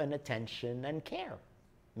love and attention and care,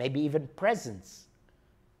 maybe even presence.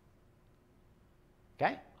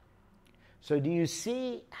 Okay? So do you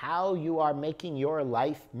see how you are making your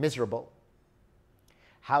life miserable?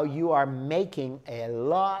 How you are making a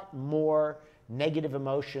lot more negative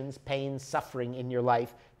emotions, pain, suffering in your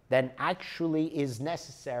life than actually is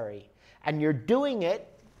necessary. And you're doing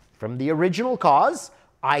it from the original cause.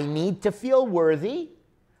 I need to feel worthy,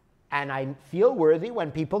 and I feel worthy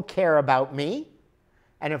when people care about me.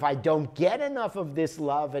 And if I don't get enough of this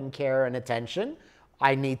love and care and attention,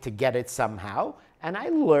 I need to get it somehow. And I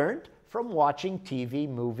learned from watching TV,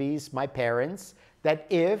 movies, my parents, that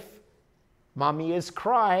if mommy is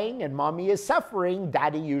crying and mommy is suffering,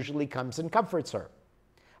 daddy usually comes and comforts her.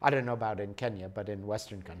 I don't know about in Kenya, but in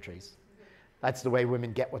Western countries, that's the way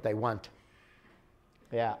women get what they want.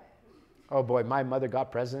 Yeah. Oh boy, my mother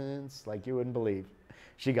got presents like you wouldn't believe.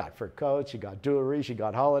 She got fur coats, she got jewelry, she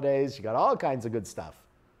got holidays, she got all kinds of good stuff.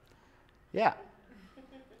 Yeah.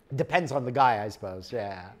 Depends on the guy, I suppose.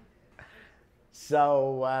 Yeah.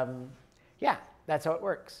 So, yeah, that's how it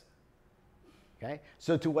works. Okay?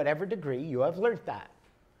 So to whatever degree you have learned that,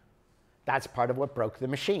 that's part of what broke the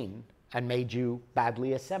machine and made you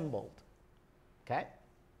badly assembled. Okay?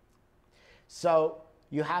 So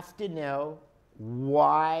you have to know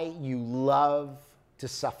why you love to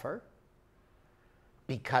suffer,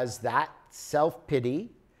 because that self-pity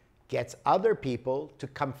gets other people to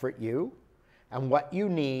comfort you, and what you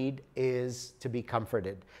need is to be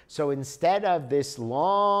comforted. So instead of this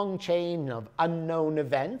long chain of unknown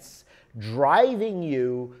events driving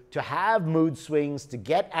you to have mood swings, to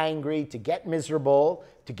get angry, to get miserable,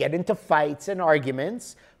 to get into fights and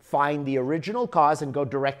arguments, find the original cause and go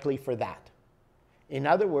directly for that. In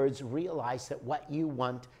other words, realize that what you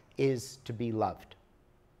want is to be loved,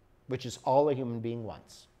 which is all a human being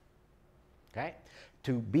wants. Okay?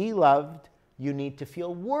 To be loved, you need to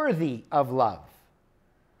feel worthy of love.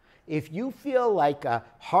 If you feel like a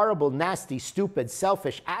horrible, nasty, stupid,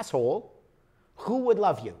 selfish asshole, who would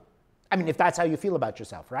love you? I mean, if that's how you feel about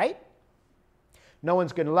yourself, right? No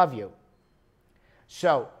one's going to love you.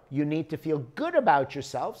 So you need to feel good about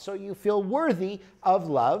yourself so you feel worthy of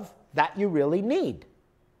love that you really need.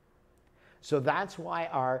 So that's why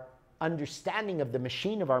our understanding of the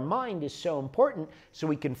machine of our mind is so important, so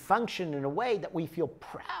we can function in a way that we feel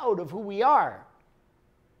proud of who we are.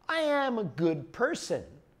 I am a good person.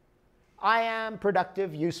 I am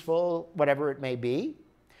productive, useful, whatever it may be.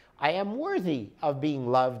 I am worthy of being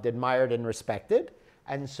loved, admired, and respected,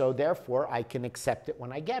 and so therefore I can accept it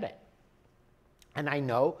when I get it. And I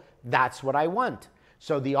know that's what I want.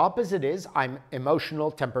 So the opposite is I'm emotional,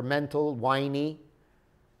 temperamental, whiny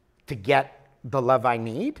to get the love I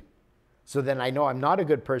need. So then I know I'm not a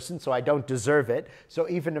good person, so I don't deserve it. So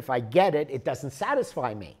even if I get it, it doesn't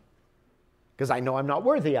satisfy me because I know I'm not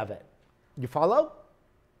worthy of it. You follow?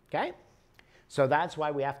 Okay? So that's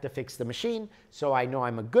why we have to fix the machine. So I know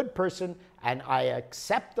I'm a good person and I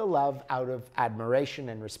accept the love out of admiration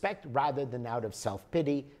and respect rather than out of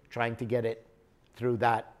self-pity, trying to get it through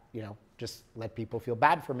that, you know, just let people feel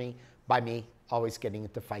bad for me by me always getting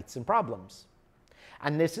into fights and problems.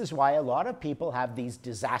 And this is why a lot of people have these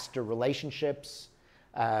disaster relationships,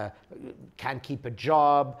 can't keep a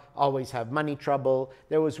job, always have money trouble.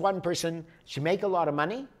 There was one person, she make a lot of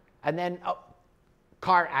money and then, oh,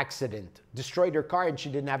 car accident, destroyed her car and she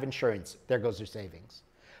didn't have insurance. There goes her savings.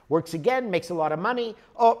 Works again, makes a lot of money.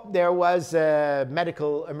 Oh, there was a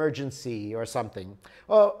medical emergency or something.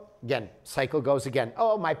 Oh, again, cycle goes again.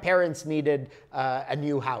 Oh, my parents needed a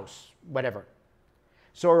new house, whatever.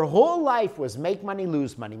 So her whole life was make money,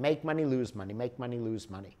 lose money, make money, lose money, make money, lose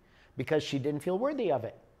money, because she didn't feel worthy of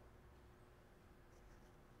it.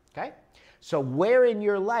 Okay? So where in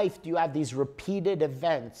your life do you have these repeated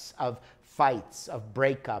events of fights, of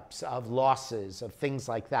breakups, of losses, of things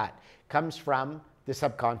like that? Comes from the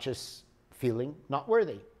subconscious feeling not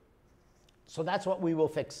worthy. So that's what we will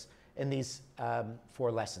fix in these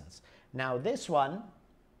 4 lessons. Now this one,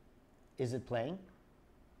 is it playing?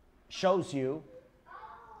 Shows you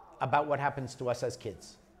about what happens to us as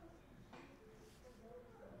kids.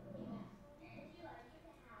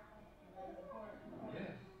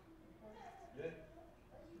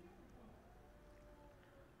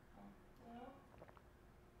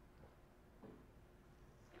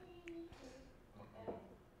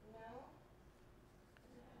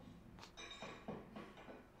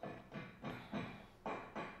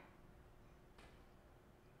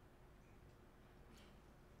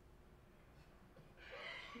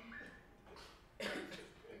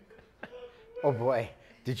 Oh boy,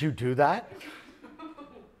 did you do that?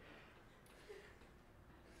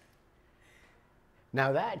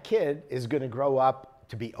 Now that kid is going to grow up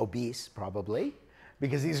to be obese, probably,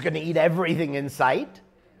 because he's going to eat everything in sight.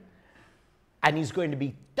 And he's going to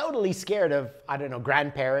be totally scared of, I don't know,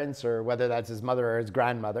 grandparents, or whether that's his mother or his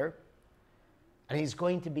grandmother. And he's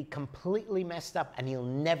going to be completely messed up and he'll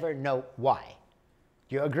never know why.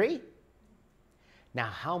 Do you agree? Now,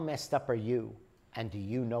 how messed up are you, and do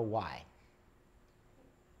you know why?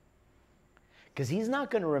 Because he's not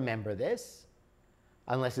going to remember this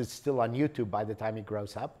unless it's still on YouTube by the time he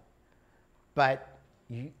grows up. But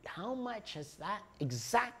how much has that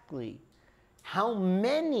exactly, how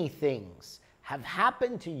many things have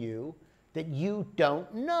happened to you that you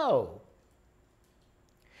don't know?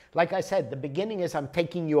 Like I said, the beginning is I'm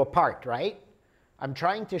taking you apart, right? I'm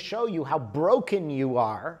trying to show you how broken you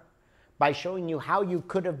are by showing you how you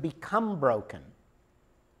could have become broken.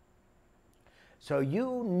 So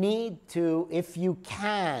you need to, if you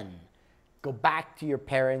can, go back to your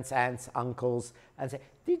parents, aunts, uncles, and say,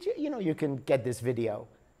 did you, you know, you can get this video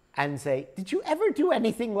and say, did you ever do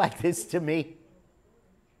anything like this to me?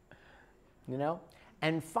 You know?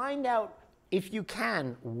 And find out, if you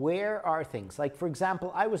can, where are things? Like, for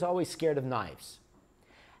example, I was always scared of knives.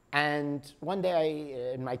 And one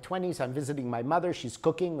day in my 20s, I'm visiting my mother. She's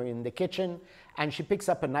cooking, we're in the kitchen, and she picks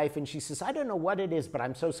up a knife and she says, I don't know what it is, but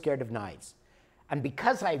I'm so scared of knives. And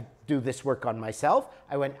because I do this work on myself,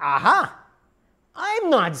 I went, aha, I'm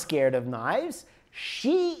not scared of knives.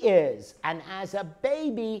 She is. And as a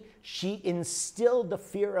baby, she instilled the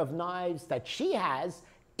fear of knives that she has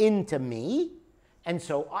into me. And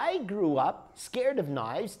so I grew up scared of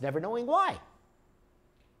knives, never knowing why.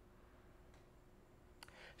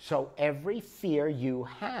 So every fear you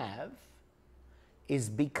have is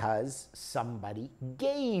because somebody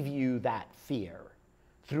gave you that fear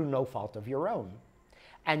through no fault of your own.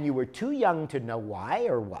 And you were too young to know why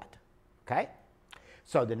or what, okay?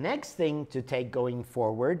 So the next thing to take going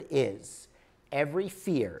forward is every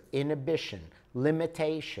fear, inhibition,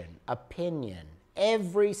 limitation, opinion,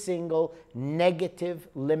 every single negative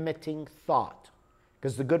limiting thought,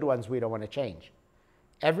 because the good ones we don't want to change.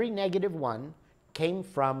 Every negative one came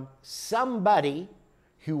from somebody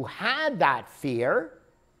who had that fear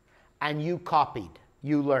and you copied,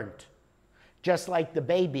 you learned. Just like the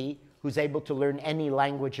baby who's able to learn any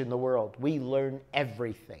language in the world. We learn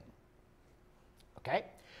everything. Okay?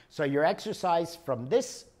 So your exercise from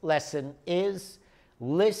this lesson is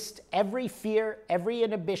list every fear, every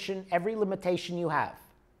inhibition, every limitation you have.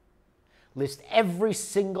 List every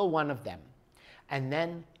single one of them. And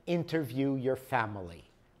then interview your family.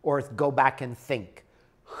 Or go back and think,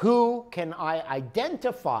 who can I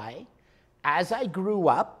identify as I grew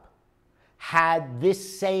up had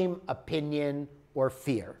this same opinion or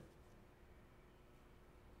fear?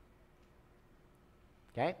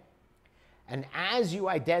 okay? And as you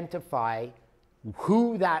identify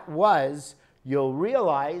who that was, you'll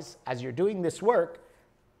realize as you're doing this work,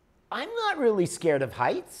 I'm not really scared of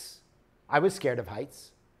heights. I was scared of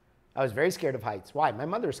heights. I was very scared of heights. Why? My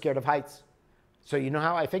mother was scared of heights. So you know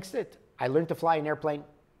how I fixed it? I learned to fly an airplane.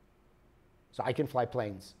 So I can fly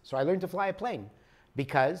planes. So I learned to fly a plane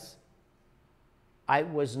because I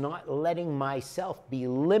was not letting myself be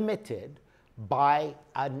limited by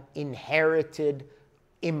an inherited,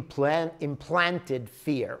 implanted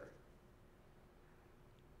fear.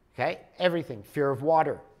 Okay? Everything. Fear of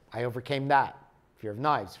water. I overcame that. Fear of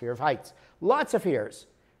knives, fear of heights. Lots of fears.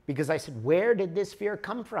 Because I said, where did this fear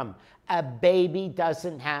come from? A baby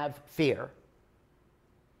doesn't have fear.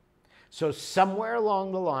 So somewhere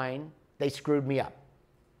along the line, they screwed me up.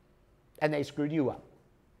 And they screwed you up.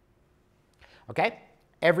 Okay?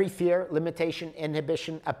 Every fear, limitation,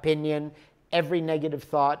 inhibition, opinion, every negative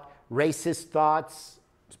thought, racist thoughts,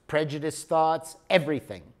 prejudiced thoughts,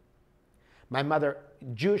 everything. My mother,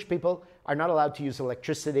 Jewish people are not allowed to use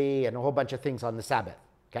electricity and a whole bunch of things on the Sabbath.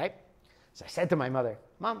 Okay? So I said to my mother,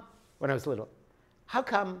 Mom, when I was little, how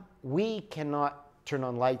come we cannot turn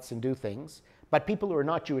on lights and do things, but people who are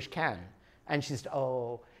not Jewish can? And she said,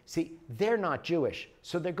 oh, see, they're not Jewish,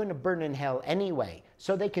 so they're going to burn in hell anyway,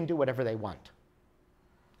 so they can do whatever they want.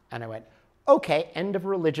 And I went, okay, end of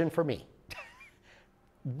religion for me.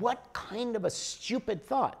 What kind of a stupid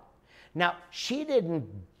thought? Now, she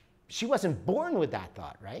wasn't born with that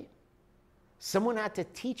thought, right? Someone had to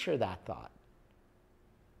teach her that thought.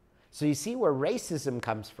 So you see where racism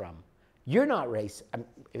comes from. You're not racist,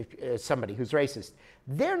 somebody who's racist.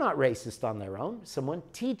 They're not racist on their own. Someone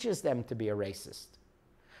teaches them to be a racist.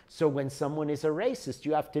 So when someone is a racist,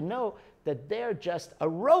 you have to know that they're just a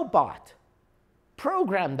robot,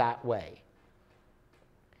 programmed that way.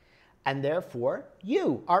 And therefore,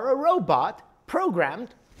 you are a robot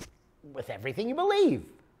programmed with everything you believe.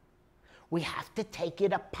 We have to take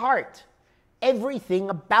it apart. Everything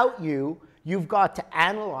about you, you've got to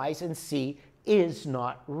analyze and see is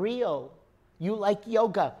not real. You like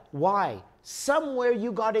yoga. Why? Somewhere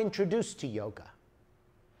you got introduced to yoga.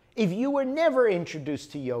 If you were never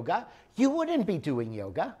introduced to yoga, you wouldn't be doing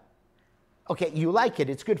yoga. Okay, you like it,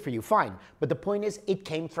 it's good for you, fine. But the point is, it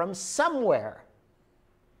came from somewhere.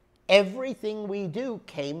 Everything we do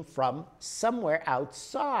came from somewhere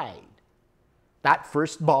outside. That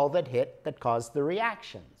first ball that hit that caused the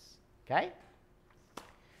reactions, okay?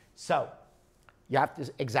 So, you have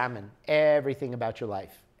to examine everything about your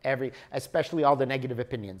life, especially all the negative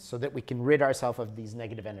opinions, so that we can rid ourselves of these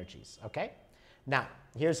negative energies, okay? Now,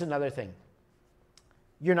 here's another thing.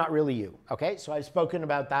 You're not really you, okay? So I've spoken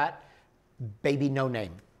about that. Baby no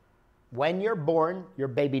name. When you're born, you're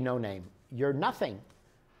baby no name. You're nothing.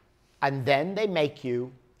 And then they make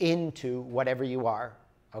you into whatever you are,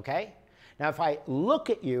 okay? Now, if I look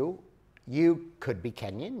at you, you could be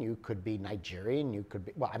Kenyan, you could be Nigerian, you could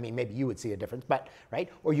be, well, I mean, maybe you would see a difference, but, right?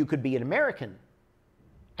 Or you could be an American,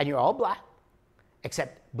 and you're all black.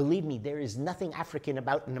 Except, believe me, there is nothing African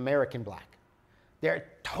about an American black. They're a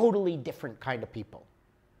totally different kind of people,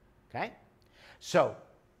 okay? So,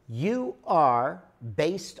 you are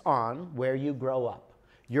based on where you grow up.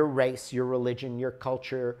 Your race, your religion, your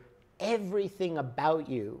culture, everything about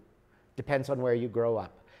you depends on where you grow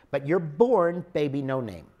up. But you're born baby no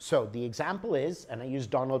name. So the example is, and I use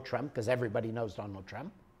Donald Trump because everybody knows Donald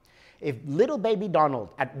Trump. If little baby Donald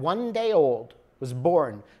at 1 day old was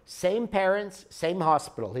born, same parents, same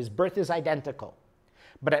hospital, his birth is identical.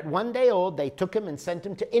 But at 1 day old, they took him and sent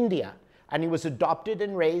him to India. And he was adopted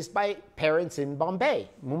and raised by parents in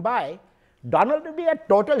Mumbai. Donald would be a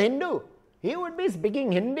total Hindu. He would be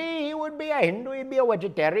speaking Hindi, he would be a Hindu, he'd be a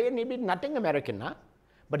vegetarian, he'd be nothing American, huh?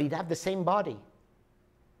 But he'd have the same body.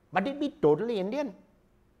 But he'd be totally Indian.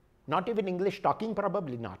 Not even English talking,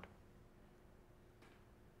 probably not.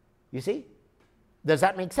 You see? Does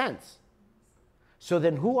that make sense? So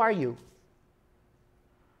then who are you?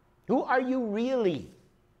 Who are you really?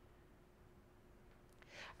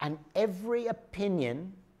 And every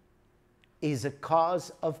opinion is a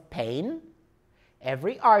cause of pain.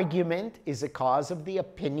 Every argument is a cause of the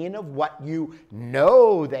opinion of what you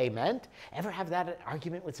know they meant. Ever have that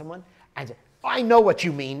argument with someone and say, I know what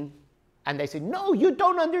you mean. And they say, no, you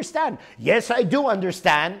don't understand. Yes, I do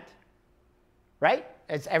understand. Right?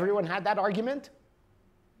 Has everyone had that argument?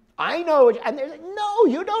 I know. And they're like, no,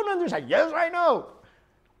 you don't understand. Yes, I know.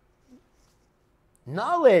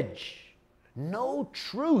 Knowledge. No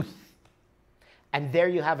truth. And there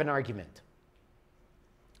you have an argument.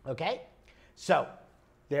 Okay? So,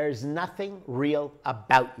 there's nothing real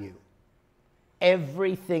about you.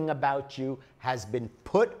 Everything about you has been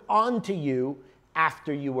put onto you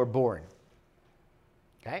after you were born.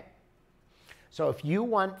 Okay? So if you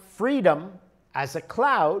want freedom as a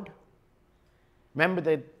cloud, remember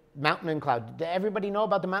the mountain and cloud. Did everybody know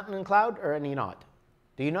about the mountain and cloud, or any not?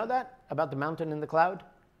 Do you know that, about the mountain and the cloud?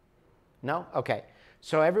 No? Okay.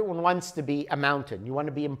 So everyone wants to be a mountain. You want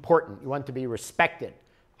to be important. You want to be respected.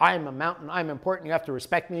 I am a mountain. I'm important. You have to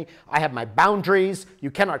respect me. I have my boundaries. You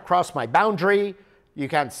cannot cross my boundary. You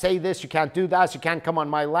can't say this. You can't do that. You can't come on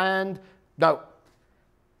my land. No.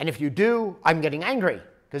 And if you do, I'm getting angry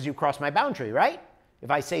because you crossed my boundary, right? If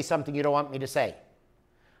I say something you don't want me to say.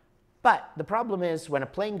 But the problem is when a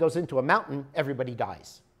plane goes into a mountain, everybody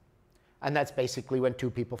dies. And that's basically when two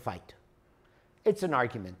people fight. It's an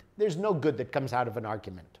argument. There's no good that comes out of an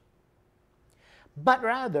argument. But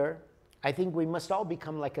rather, I think we must all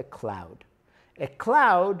become like a cloud. A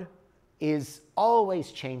cloud is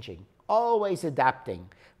always changing, always adapting.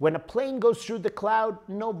 When a plane goes through the cloud,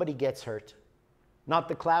 nobody gets hurt. Not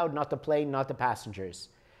the cloud, not the plane, not the passengers.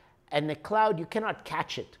 And the cloud, you cannot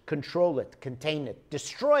catch it, control it, contain it,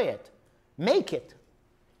 destroy it, make it.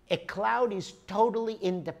 A cloud is totally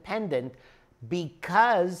independent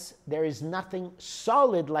because there is nothing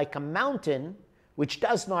solid like a mountain, which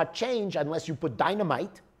does not change unless you put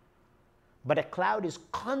dynamite. But a cloud is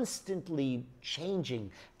constantly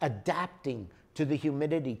changing, adapting to the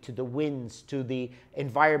humidity, to the winds, to the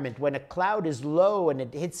environment. When a cloud is low and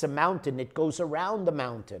it hits a mountain, it goes around the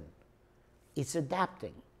mountain. It's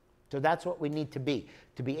adapting. So that's what we need to be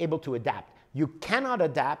able to adapt. You cannot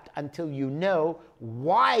adapt until you know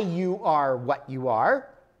why you are what you are,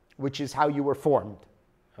 which is how you were formed,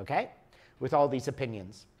 okay? With all these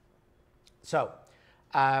opinions. So,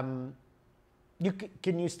 can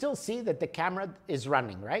you still see that the camera is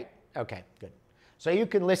running, right? Okay, good. So you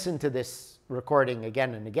can listen to this recording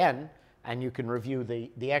again and again, and you can review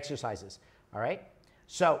the exercises, all right?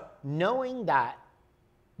 So knowing that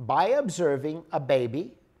by observing a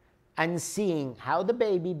baby and seeing how the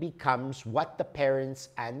baby becomes what the parents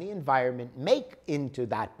and the environment make into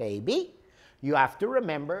that baby, you have to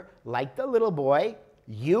remember, like the little boy,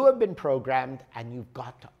 you have been programmed and you've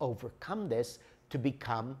got to overcome this to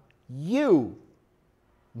become you,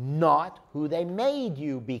 not who they made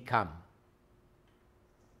you become.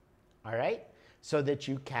 All right? So that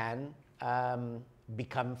you can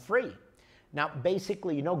become free. Now,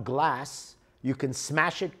 basically, you know glass, you can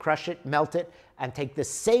smash it, crush it, melt it, and take the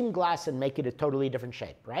same glass and make it a totally different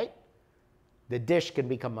shape, right? The dish can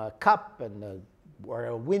become a cup or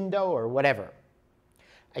a window or whatever.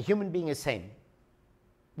 A human being is the same.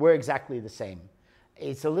 We're exactly the same.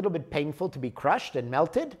 It's a little bit painful to be crushed and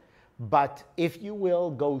melted, but if you will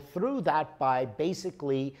go through that by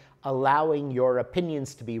basically allowing your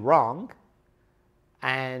opinions to be wrong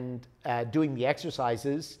and doing the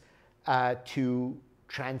exercises to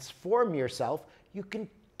transform yourself, you can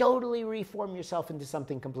totally reform yourself into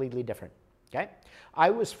something completely different, okay? I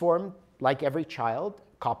was formed like every child,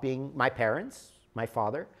 copying my parents, my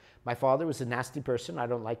father. My father was a nasty person. I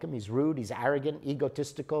don't like him. He's rude, he's arrogant,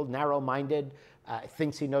 egotistical, narrow-minded,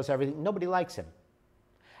 thinks he knows everything. Nobody likes him.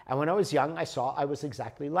 And when I was young, I saw I was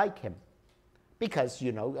exactly like him. Because,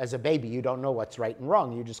 you know, as a baby, you don't know what's right and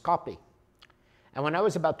wrong. You just copy. And when I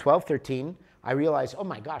was about 12, 13, I realized, oh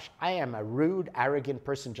my gosh, I am a rude, arrogant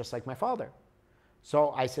person just like my father.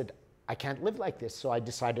 So I said, I can't live like this. So I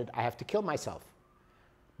decided I have to kill myself.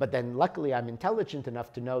 But then luckily I'm intelligent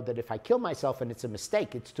enough to know that if I kill myself and it's a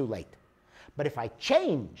mistake, it's too late. But if I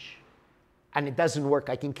change and it doesn't work,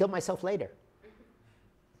 I can kill myself later.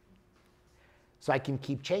 So I can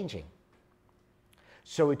keep changing.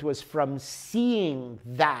 So it was from seeing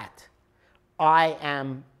that I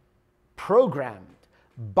am programmed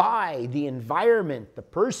by the environment, the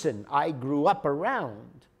person I grew up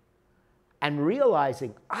around, and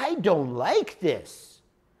realizing I don't like this.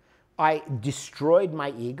 I destroyed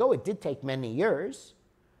my ego. It did take many years,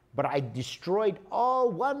 but I destroyed all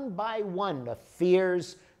one by one, the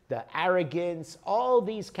fears, the arrogance, all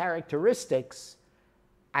these characteristics,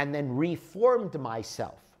 and then reformed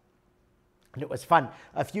myself. And it was fun.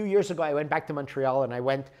 A few years ago, I went back to Montreal and I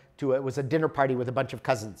went to, it was a dinner party with a bunch of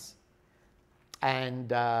cousins.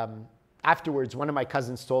 And afterwards, one of my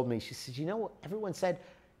cousins told me, she said, you know what everyone said,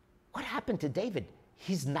 what happened to David?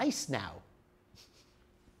 He's nice now.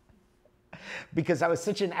 Because I was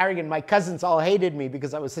such an arrogant, my cousins all hated me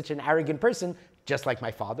because I was such an arrogant person, just like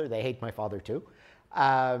my father. They hate my father too.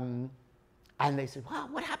 And they said, wow,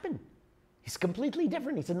 what happened? He's completely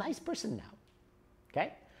different. He's a nice person now.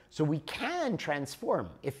 Okay? So we can transform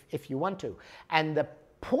if you want to. And the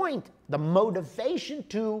point, the motivation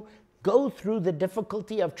to go through the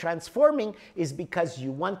difficulty of transforming is because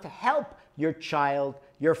you want to help your child,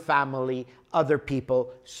 your family, other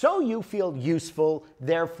people, so you feel useful,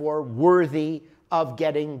 therefore worthy of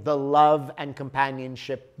getting the love and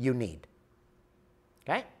companionship you need.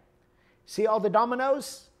 Okay? See all the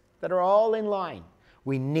dominoes that are all in line?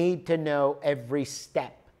 We need to know every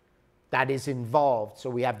step that is involved so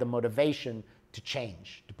we have the motivation to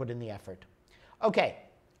change, to put in the effort. Okay,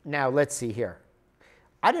 now let's see here.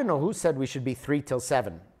 I don't know who said we should be 3 till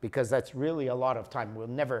 7, because that's really a lot of time. We'll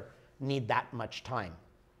never need that much time.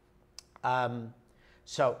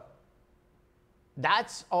 So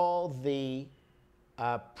that's all the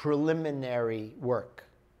preliminary work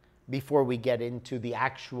before we get into the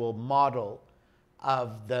actual model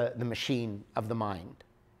of the machine of the mind.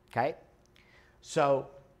 Okay? So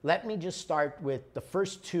let me just start with the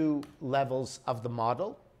first 2 levels of the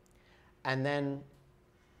model, and then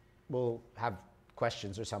we'll have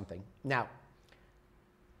questions or something. Now,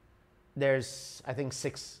 there's, I think,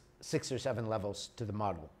 six or 7 levels to the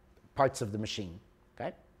model, parts of the machine.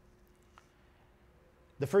 Okay?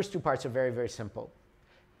 The first 2 parts are very, very simple.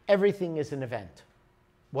 Everything is an event.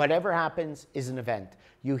 Whatever happens is an event.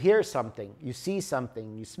 You hear something, you see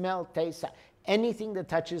something, you smell, taste, anything that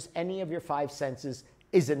touches any of your 5 senses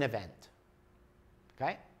is an event.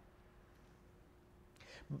 Okay?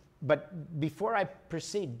 But before I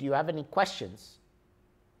proceed, do you have any questions?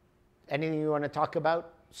 Anything you want to talk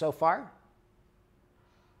about so far?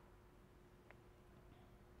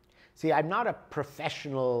 See, I'm not a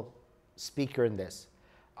professional speaker in this.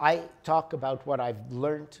 I talk about what I've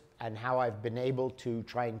learned and how I've been able to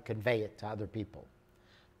try and convey it to other people.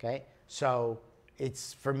 Okay? So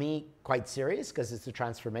it's, for me, quite serious because it's the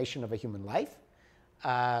transformation of a human life.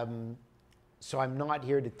 So I'm not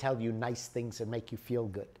here to tell you nice things and make you feel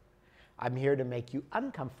good. I'm here to make you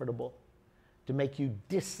uncomfortable, to make you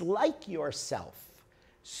dislike yourself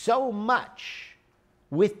so much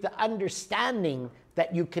with the understanding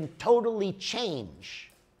that you can totally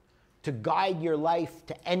change to guide your life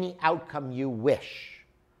to any outcome you wish.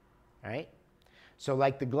 Right? So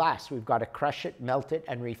like the glass, we've got to crush it, melt it,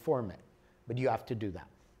 and reform it. But you have to do that.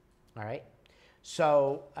 All right?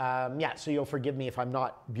 So, yeah, so you'll forgive me if I'm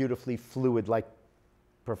not beautifully fluid like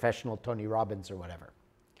professional Tony Robbins or whatever.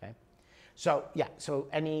 Okay? So, yeah, so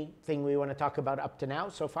anything we want to talk about up to now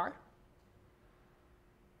so far?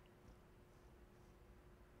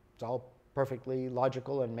 It's all perfectly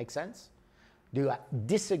logical and makes sense? Do you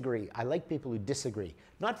disagree? I like people who disagree.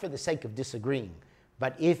 Not for the sake of disagreeing,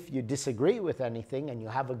 but if you disagree with anything and you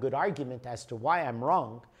have a good argument as to why I'm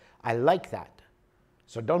wrong, I like that.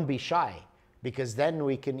 So don't be shy, because then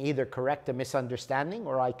we can either correct a misunderstanding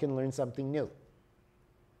or I can learn something new.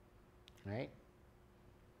 Right?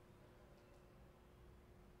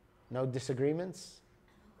 No disagreements?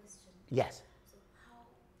 I have a question. Yes. So how,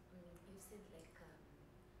 you said like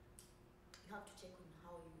you have to check on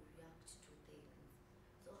how you react to things.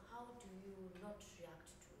 So how do you not react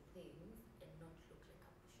to things and not look like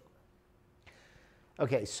a pushover?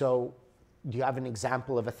 Okay, so do you have an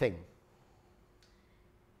example of a thing?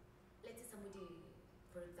 Let's say somebody,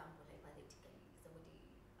 for example, hypothetically, somebody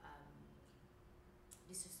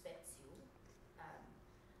disrespects you.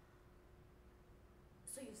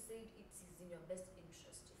 So you said it is in your best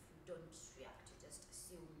interest if you don't react, you just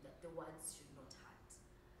assume that the words should not hurt.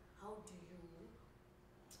 How do you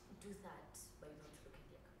do that by not looking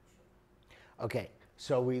like a pushover? Okay,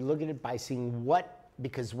 so we look at it by seeing what,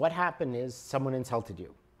 because what happened is someone insulted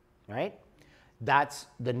you, right? That's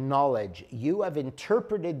the knowledge. You have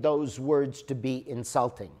interpreted those words to be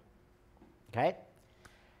insulting, okay?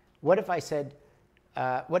 What if I said,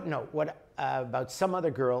 about some other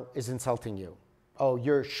girl is insulting you? Oh,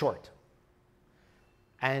 you're short.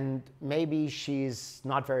 And maybe she's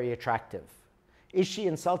not very attractive. Is she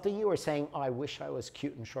insulting you or saying, oh, I wish I was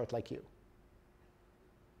cute and short like you?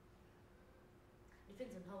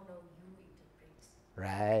 Depends on how now you interpret.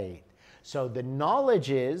 Right. So the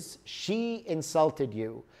knowledge is she insulted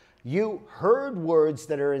you. You heard words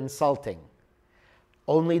that are insulting.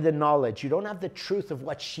 Only the knowledge. You don't have the truth of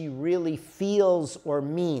what she really feels or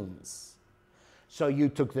means. So you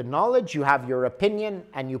took the knowledge, you have your opinion,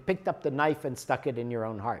 and you picked up the knife and stuck it in your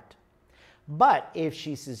own heart. But if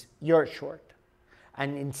she says, you're short,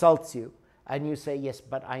 and insults you, and you say, yes,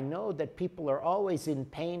 but I know that people are always in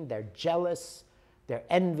pain, they're jealous, they're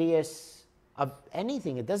envious of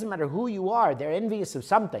anything. It doesn't matter who you are, they're envious of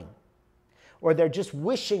something. Or they're just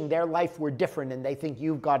wishing their life were different and they think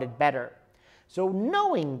you've got it better. So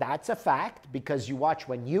knowing that's a fact, because you watch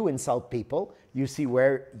when you insult people, you see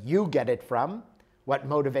where you get it from, what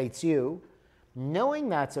motivates you. Knowing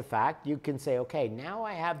that's a fact, you can say, okay, now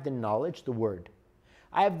I have the knowledge, the word.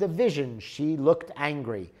 I have the vision, she looked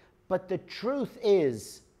angry, But the truth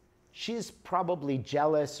is, she's probably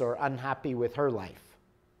jealous or unhappy with her life.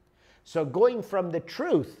 So going from the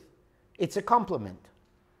truth, it's a compliment.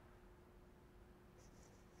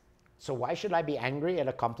 So why should I be angry at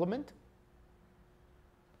a compliment?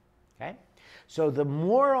 Okay? So the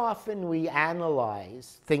more often we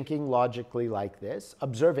analyze, thinking logically like this,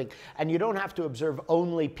 observing, and you don't have to observe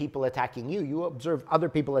only people attacking you, you observe other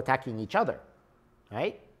people attacking each other,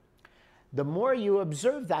 right? The more you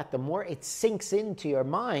observe that, the more it sinks into your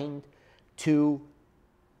mind to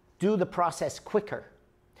do the process quicker.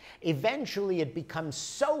 Eventually it becomes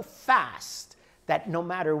so fast that no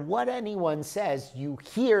matter what anyone says, you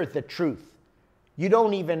hear the truth. You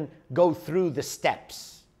don't even go through the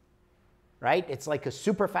steps, right? It's like a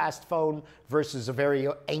super fast phone versus a very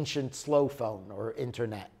ancient slow phone or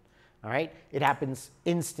internet, all right? It happens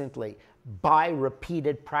instantly by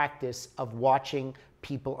repeated practice of watching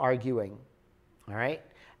people arguing, all right?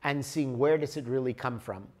 And seeing where does it really come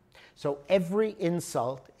from. So every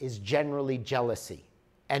insult is generally jealousy,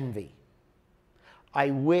 envy. I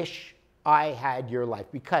wish I had your life.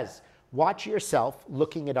 Because watch yourself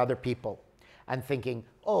looking at other people and thinking,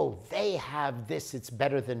 oh, they have this, it's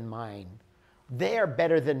better than mine. They're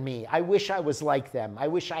better than me. I wish I was like them. I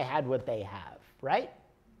wish I had what they have, right?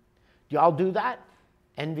 Do y'all do that?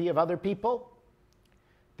 Envy of other people?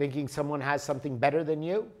 Thinking someone has something better than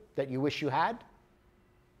you that you wish you had?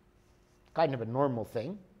 Kind of a normal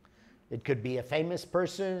thing. It could be a famous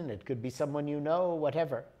person. It could be someone you know,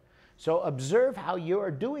 whatever. So observe how you're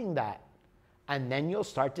doing that. And then you'll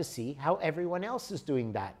start to see how everyone else is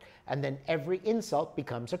doing that. And then every insult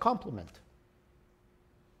becomes a compliment.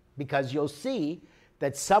 Because you'll see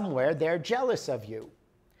that somewhere they're jealous of you.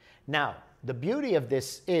 Now, the beauty of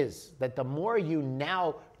this is that the more you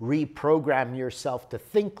now reprogram yourself to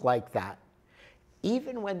think like that,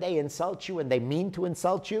 even when they insult you and they mean to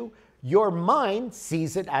insult you, your mind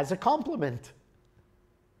sees it as a compliment.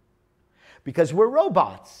 Because we're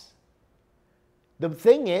robots. The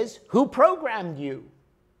thing is, who programmed you?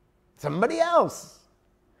 Somebody else.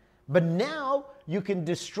 But now you can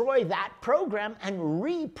destroy that program and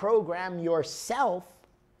reprogram yourself.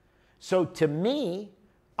 So to me,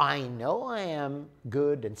 I know I am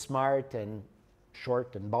good and smart and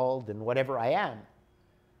short and bald and whatever I am.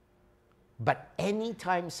 But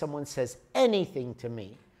anytime someone says anything to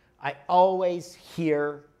me, I always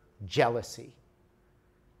hear jealousy,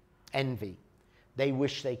 envy. They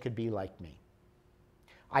wish they could be like me.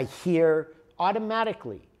 I hear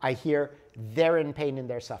automatically, I hear they're in pain and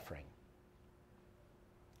they're suffering.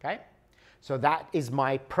 Okay? So that is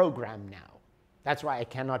my program now. That's why I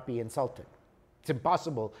cannot be insulted. It's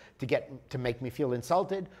impossible to make me feel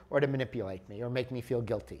insulted or to manipulate me or make me feel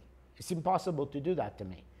guilty. It's impossible to do that to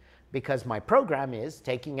me because my program is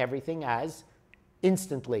taking everything as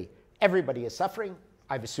instantly. Everybody is suffering.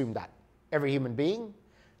 I've assumed that. Every human being.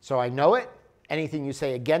 So I know it. Anything you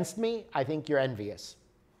say against me, I think you're envious.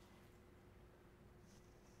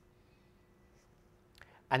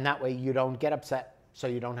 And that way you don't get upset, so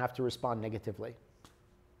you don't have to respond negatively.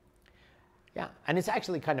 Yeah, and it's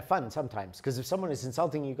actually kind of fun sometimes, because if someone is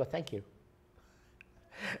insulting you, you go, thank you.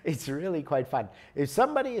 It's really quite fun. If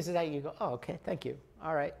somebody is insulting you, go, oh, okay, thank you.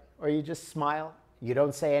 All right. Or you just smile. You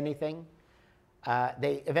don't say anything.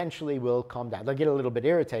 They eventually will calm down. They'll get a little bit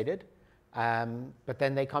irritated, but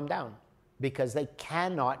then they calm down because they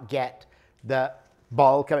cannot get the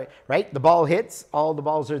ball coming, right? The ball hits, all the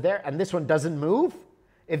balls are there, and this one doesn't move.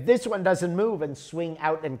 If this one doesn't move and swing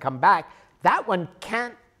out and come back, that one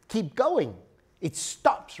can't keep going. It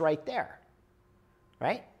stops right there,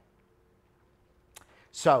 right?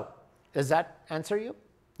 So does that answer you?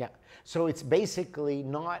 Yeah. So it's basically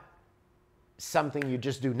not something you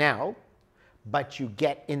just do now, but you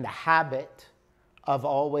get in the habit of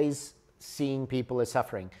always seeing people as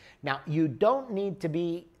suffering. Now, you don't need to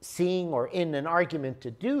be seeing or in an argument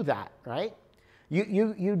to do that, right?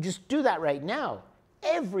 You just do that right now.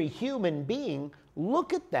 Every human being,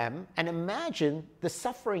 look at them and imagine the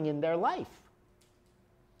suffering in their life.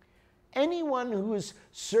 Anyone who's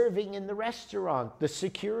serving in the restaurant, the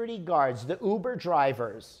security guards, the Uber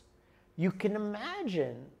drivers, you can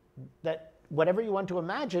imagine that whatever you want to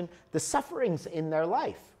imagine, the sufferings in their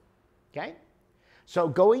life, okay? So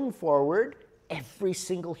going forward, every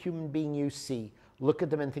single human being you see, look at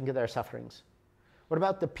them and think of their sufferings. What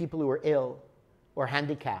about the people who are ill or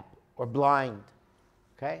handicapped or blind,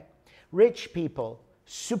 okay? Rich people,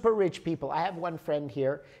 super rich people. I have one friend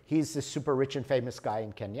here. He's a super rich and famous guy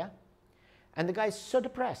in Kenya. And the guy's so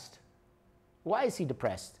depressed. Why is he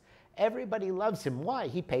depressed? Everybody loves him. Why?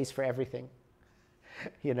 He pays for everything.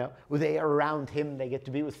 You know, they are around him. They get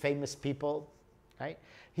to be with famous people. right?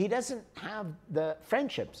 He doesn't have the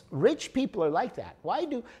friendships. Rich people are like that. Why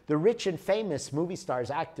do the rich and famous movie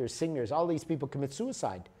stars, actors, singers, all these people commit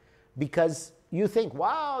suicide? Because you think,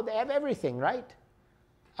 wow, they have everything, right?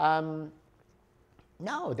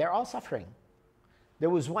 No, they're all suffering. There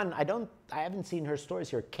was one, I haven't seen her stories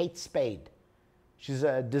here, Kate Spade. She's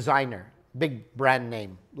a designer, big brand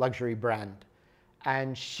name, luxury brand.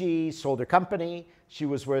 And she sold her company. She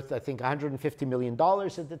was worth, I think, $150 million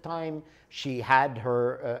at the time. She had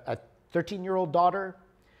her a 13-year-old daughter,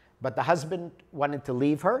 but the husband wanted to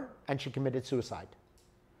leave her, and she committed suicide.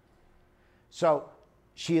 So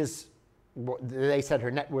she is, they said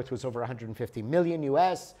her net worth was over 150 million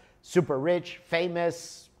US, super rich,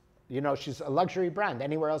 famous. You know, she's a luxury brand.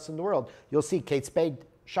 Anywhere else in the world, you'll see Kate Spade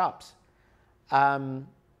shops.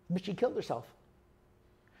 But she killed herself.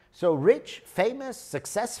 So rich, famous,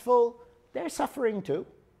 successful, they're suffering too.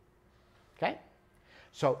 Okay?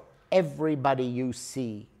 So everybody you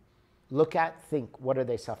see, look at, think, what are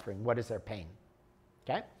they suffering? What is their pain?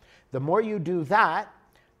 Okay? The more you do that,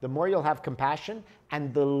 the more you'll have compassion,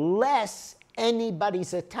 and the less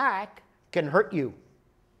anybody's attack can hurt you.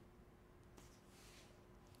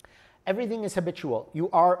 Everything is habitual. You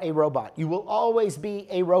are a robot. You will always be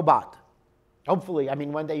a robot. Hopefully, I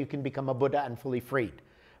mean, one day you can become a Buddha and fully freed.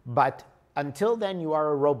 But until then, you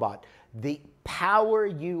are a robot. The power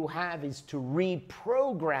you have is to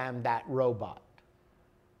reprogram that robot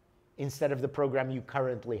instead of the program you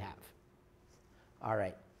currently have. All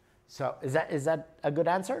right. So is that a good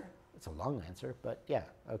answer? It's a long answer, but yeah,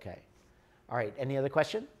 okay. All right, any other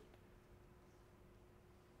question?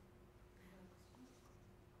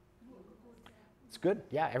 It's good.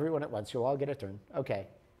 Yeah, everyone at once. You'll all get a turn. Okay.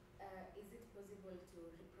 Is it possible to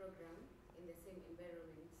reprogram in the same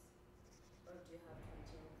environment, or do you have to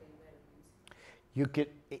change the environment? You could,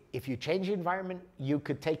 if you change the environment, you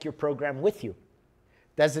could take your program with you.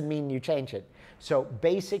 Doesn't mean you change it. So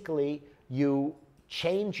basically, you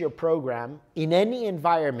change your program in any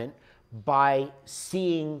environment by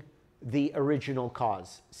seeing the original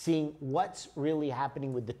cause, seeing what's really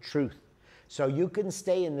happening with the truth. So you can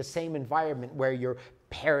stay in the same environment where your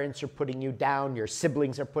parents are putting you down, your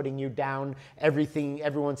siblings are putting you down,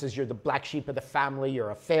 everyone says you're the black sheep of the family,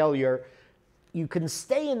 you're a failure. You can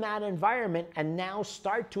stay in that environment and now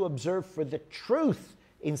start to observe for the truth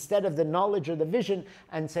instead of the knowledge or the vision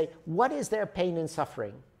and say, what is their pain and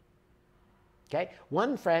suffering? Okay,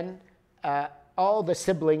 one friend, all the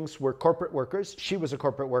siblings were corporate workers. She was a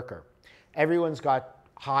corporate worker. Everyone's got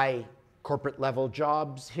high corporate level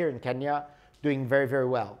jobs here in Kenya, doing very, very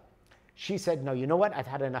well. She said, no, you know what? I've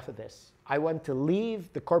had enough of this. I want to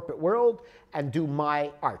leave the corporate world and do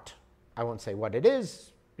my art. I won't say what it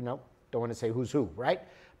is, you know, don't want to say who's who, right?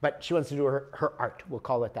 But she wants to do her art, we'll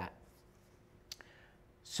call it that.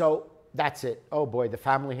 So that's it. Oh boy, the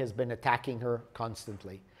family has been attacking her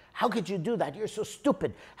constantly. How could you do that? You're so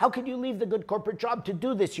stupid. How could you leave the good corporate job to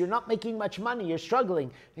do this? You're not making much money. You're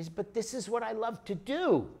struggling. He said, but this is what I love to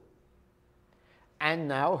do. And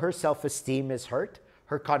now her self-esteem is hurt.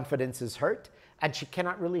 Her confidence is hurt. And she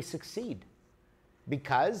cannot really succeed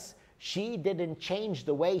because she didn't change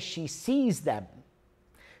the way she sees them.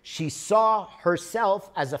 She saw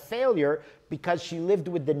herself as a failure because she lived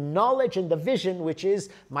with the knowledge and the vision, which is,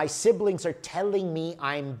 my siblings are telling me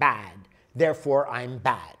I'm bad, therefore I'm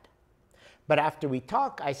bad. But after we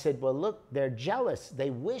talked, I said, well, look, they're jealous. They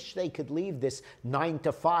wish they could leave this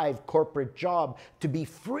 9-to-5 corporate job to be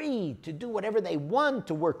free, to do whatever they want,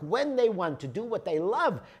 to work when they want, to do what they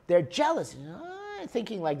love. They're jealous.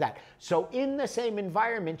 Thinking like that. So in the same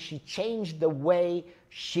environment, she changed the way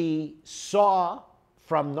she saw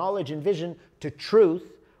from knowledge and vision to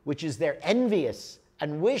truth, which is they're envious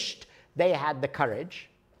and wished they had the courage,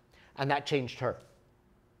 and that changed her.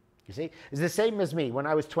 You see, it's the same as me when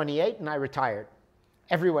I was 28 and I retired.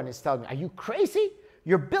 Everyone is telling me, are you crazy?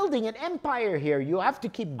 You're building an empire here. You have to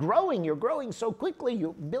keep growing. You're growing so quickly.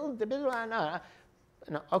 You build the business.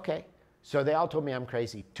 No, okay. So they all told me I'm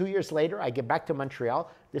crazy. 2 years later, I get back to Montreal.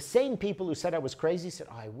 The same people who said I was crazy said,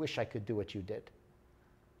 oh, I wish I could do what you did.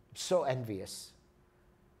 I'm so envious.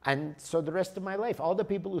 And so the rest of my life, all the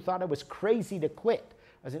people who thought I was crazy to quit,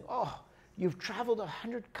 I was like, oh, you've traveled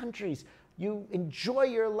 100 countries. You enjoy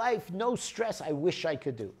your life, no stress. I wish I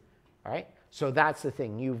could do. All right? So that's the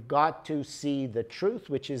thing. You've got to see the truth,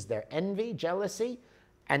 which is their envy, jealousy,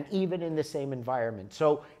 and even in the same environment.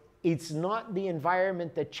 So it's not the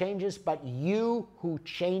environment that changes, but you who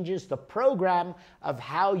changes the program of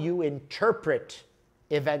how you interpret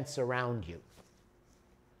events around you.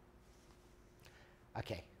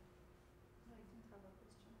 Okay. I didn't have a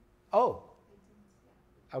question. Oh, I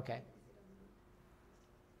didn't, yeah. okay.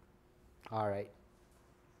 All right.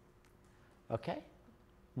 Okay?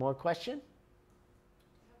 More question?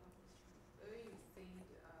 I have a question. Earlier you said,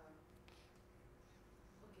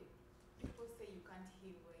 okay, people say you can't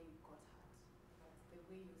heal where you got hurt, but the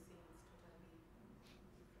way you say it's totally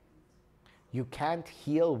different. You can't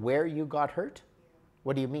heal where you got hurt? Yeah.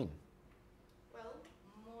 What do you mean? Well,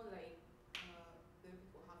 more like the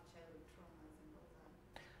people have childhood traumas and all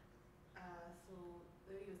that.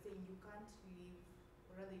 So you're saying you can't live,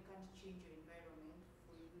 or rather you can't change your environment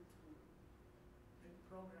for you to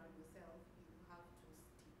reprogram yourself. You have to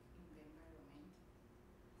stick in the environment.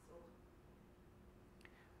 So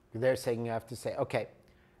They're saying you have to say, okay.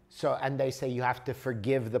 So, and they say you have to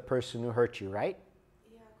forgive the person who hurt you, right?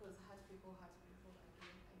 yeah, because hurt people again.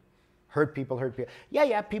 Hurt people hurt people. Yeah,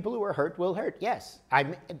 yeah, people who are hurt will hurt, yes.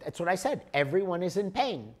 That's what I said. Everyone is in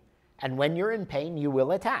pain. And when you're in pain, you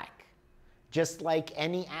will attack. Just like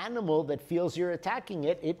any animal that feels you're attacking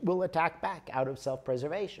it, it will attack back out of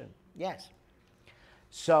self-preservation. Yes.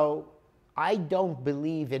 So I don't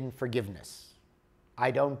believe in forgiveness.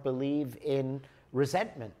 I don't believe in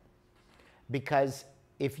resentment. Because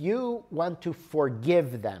if you want to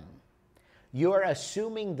forgive them, you're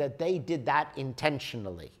assuming that they did that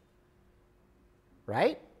intentionally.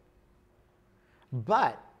 Right?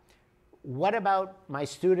 But what about my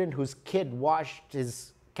student whose kid washed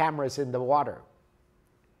his cameras in the water?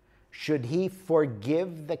 Should he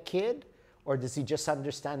forgive the kid, or does he just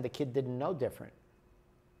understand the kid didn't know different?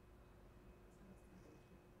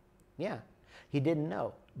 Yeah, he didn't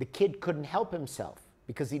know. The kid couldn't help himself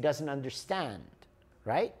because he doesn't understand,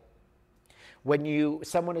 right? When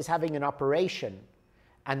someone is having an operation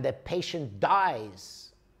and the patient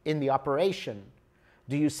dies in the operation,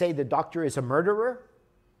 do you say the doctor is a murderer?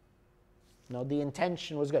 No, the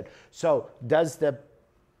intention was good. So does the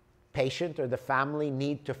patient or the family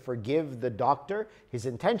need to forgive the doctor? His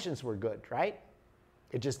intentions were good, right?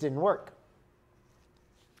 It just didn't work.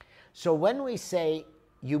 So when we say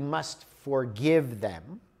you must forgive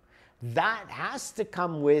them, that has to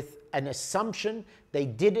come with an assumption they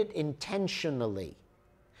did it intentionally.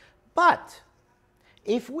 But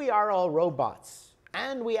if we are all robots,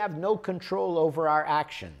 and we have no control over our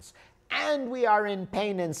actions, and we are in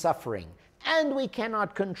pain and suffering, and we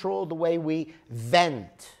cannot control the way we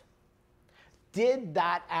vent, did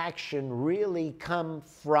that action really come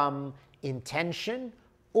from intention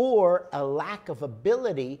or a lack of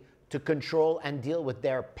ability to control and deal with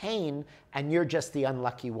their pain, and you're just the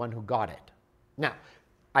unlucky one who got it? Now,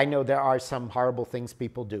 I know there are some horrible things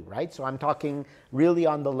people do, right? So I'm talking really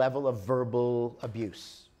on the level of verbal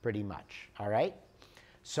abuse, pretty much, all right?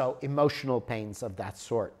 So emotional pains of that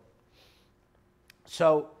sort.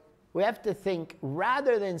 So we have to think,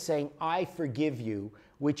 rather than saying, I forgive you,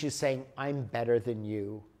 which is saying, I'm better than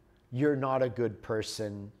you, you're not a good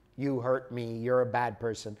person, you hurt me, you're a bad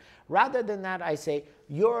person. Rather than that, I say,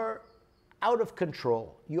 you're out of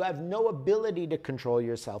control. You have no ability to control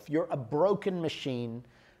yourself. You're a broken machine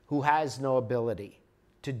who has no ability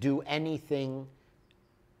to do anything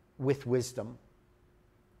with wisdom.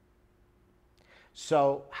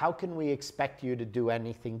 So how can we expect you to do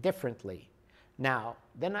anything differently? Now,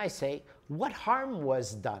 then I say, what harm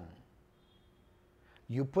was done?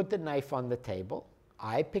 You put the knife on the table.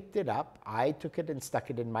 I picked it up. I took it and stuck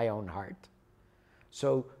it in my own heart.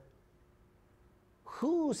 So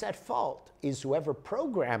who's at fault is whoever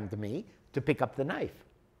programmed me to pick up the knife,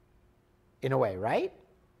 in a way, right?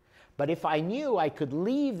 But if I knew I could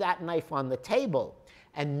leave that knife on the table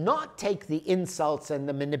and not take the insults and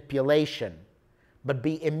the manipulation, but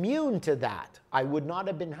be immune to that, I would not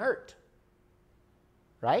have been hurt,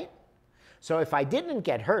 right? So if I didn't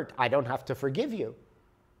get hurt, I don't have to forgive you.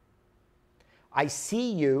 I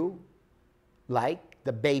see you like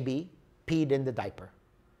the baby peed in the diaper.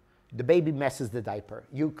 The baby messes the diaper.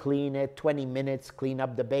 You clean it, 20 minutes, clean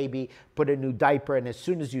up the baby, put a new diaper, and as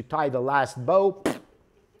soon as you tie the last bow,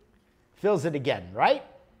 fills it again, right?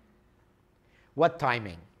 What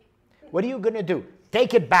timing? What are you going to do?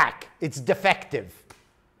 Take it back. It's defective.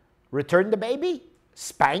 Return the baby?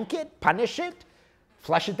 Spank it? Punish it?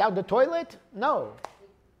 Flush it down the toilet? No.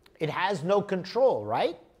 It has no control,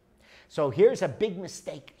 right? So here's a big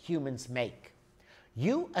mistake humans make.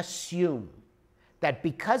 You assume that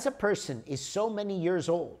because a person is so many years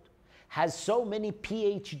old, has so many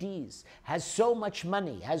PhDs, has so much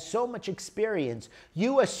money, has so much experience,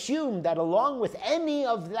 you assume that along with any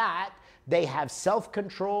of that, they have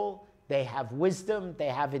self-control, they have wisdom, they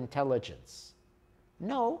have intelligence.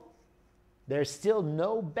 No, they're still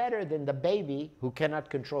no better than the baby who cannot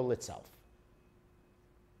control itself.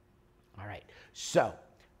 All right, so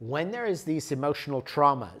when there is these emotional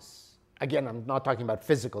traumas, again, I'm not talking about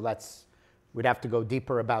physical, we'd have to go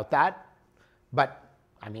deeper about that. But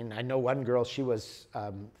I mean, I know one girl, she was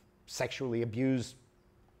sexually abused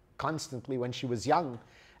constantly when she was young,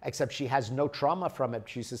 except she has no trauma from it.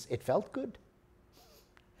 She says, it felt good.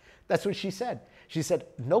 That's what she said. She said,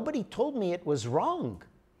 nobody told me it was wrong,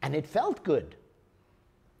 and it felt good.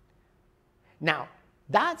 Now,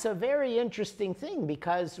 that's a very interesting thing,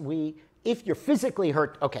 because if you're physically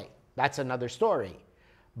hurt, okay, that's another story.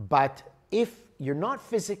 But if you're not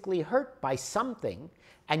physically hurt by something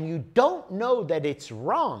and you don't know that it's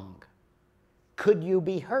wrong, could you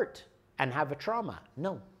be hurt and have a trauma?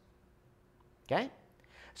 No. Okay?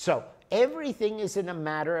 So everything is in a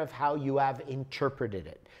matter of how you have interpreted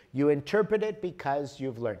it. You interpret it because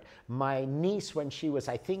you've learned. My niece, when she was,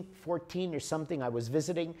 I think, 14 or something, I was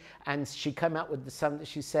visiting, and she came out with something.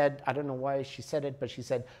 She said, I don't know why she said it, but she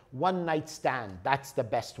said, one night stand, that's the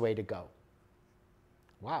best way to go.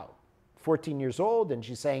 Wow. 14 years old, and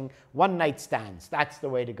she's saying, one night stands, that's the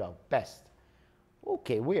way to go, best.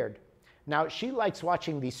 Okay, weird. Now, she likes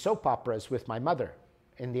watching these soap operas with my mother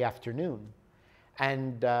in the afternoon.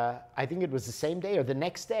 And I think it was the same day or the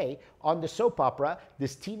next day, on the soap opera,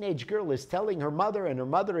 this teenage girl is telling her mother, and her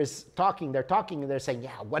mother is talking, and they're saying,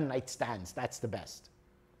 yeah, one night stands, that's the best.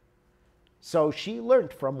 So she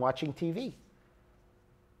learned from watching TV.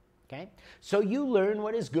 Okay? So you learn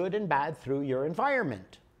what is good and bad through your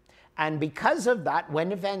environment. And because of that,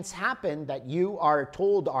 when events happen that you are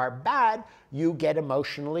told are bad, you get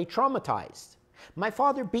emotionally traumatized. My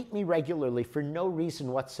father beat me regularly for no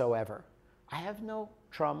reason whatsoever. I have no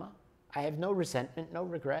trauma. I have no resentment, no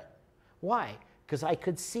regret. Why? Because I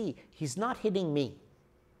could see he's not hitting me.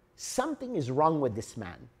 Something is wrong with this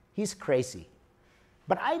man. He's crazy.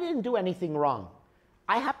 But I didn't do anything wrong.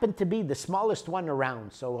 I happen to be the smallest one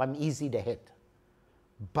around, so I'm easy to hit.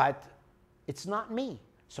 But it's not me,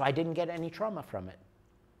 so I didn't get any trauma from it.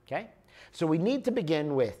 Okay? So we need to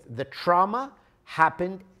begin with the trauma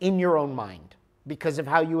happened in your own mind because of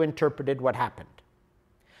how you interpreted what happened.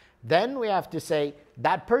 Then we have to say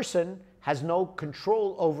that person has no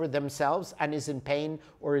control over themselves and is in pain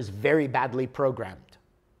or is very badly programmed.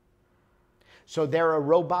 So they're a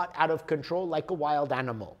robot out of control like a wild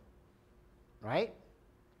animal, right?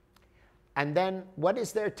 And then what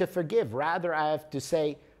is there to forgive? Rather, I have to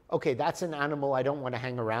say, okay, that's an animal I don't want to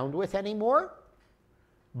hang around with anymore,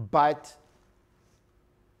 but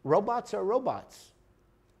robots are robots.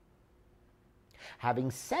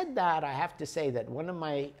 Having said that, I have to say that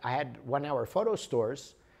I had 1 hour photo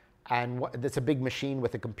stores, and that's a big machine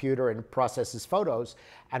with a computer and processes photos,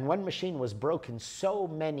 and one machine was broken so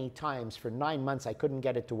many times for 9 months I couldn't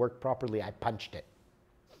get it to work properly. I punched it.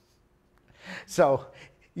 So,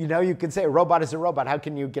 you know, you can say a robot is a robot. How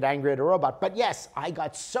can you get angry at a robot? But yes, I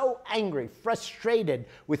got so angry, frustrated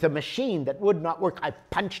with a machine that would not work, I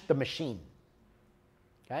punched the machine.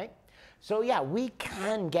 Okay? So yeah, we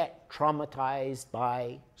can get traumatized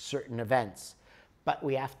by certain events, but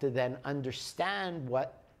we have to then understand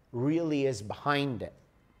what really is behind it.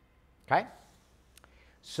 Okay?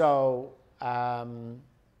 So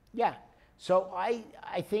yeah, so I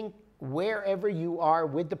think wherever you are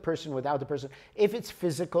with the person, without the person, if it's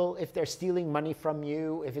physical, if they're stealing money from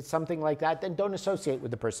you, if it's something like that, then don't associate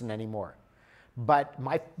with the person anymore. But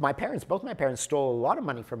my parents, both my parents stole a lot of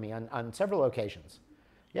money from me on several occasions.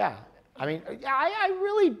 Yeah. I mean, I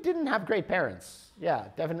really didn't have great parents. Yeah,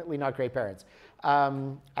 definitely not great parents.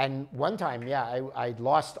 And one time, yeah, I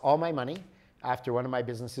lost all my money after one of my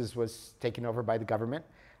businesses was taken over by the government.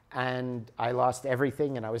 And I lost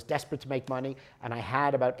everything, and I was desperate to make money. And I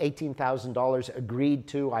had about $18,000 agreed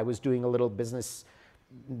to. I was doing a little business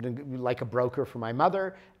like a broker for my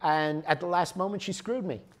mother. And at the last moment, she screwed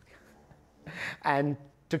me and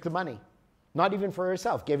took the money. Not even for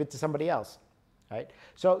herself, gave it to somebody else. Right?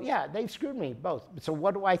 So yeah, they've screwed me both. So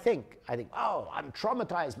what do I think? I think, oh, I'm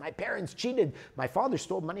traumatized. My parents cheated. My father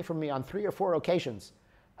stole money from me on 3 or 4 occasions.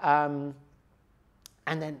 And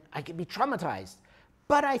then I could be traumatized.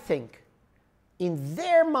 But I think in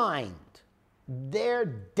their mind, they're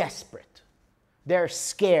desperate. They're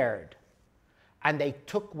scared. And they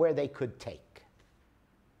took where they could take.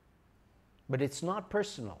 But it's not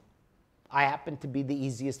personal. I happen to be the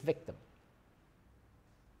easiest victim.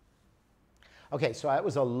 Okay, so that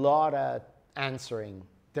was a lot of answering.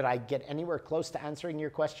 Did I get anywhere close to answering your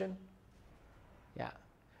question? Yeah.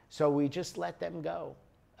 So we just let them go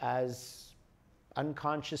as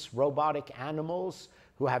unconscious robotic animals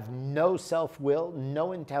who have no self-will,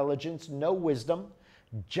 no intelligence, no wisdom,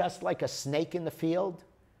 just like a snake in the field.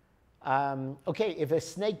 Okay, if a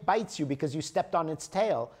snake bites you because you stepped on its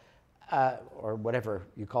tail, or whatever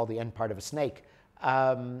you call the end part of a snake,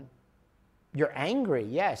 You're angry,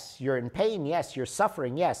 yes. You're in pain, yes. You're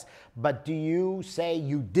suffering, yes. But do you say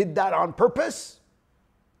you did that on purpose?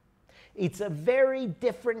 It's a very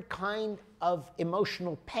different kind of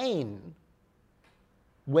emotional pain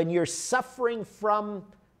when you're suffering from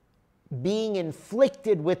being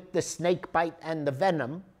inflicted with the snake bite and the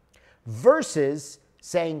venom versus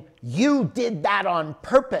saying, you did that on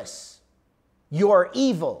purpose. You're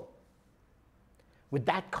evil. With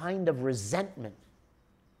that kind of resentment.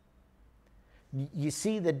 You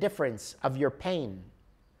see the difference of your pain.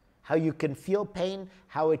 How you can feel pain,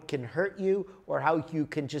 how it can hurt you, or how you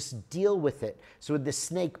can just deal with it. So when the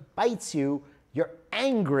snake bites you, you're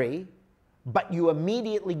angry, but you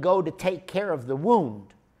immediately go to take care of the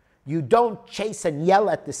wound. You don't chase and yell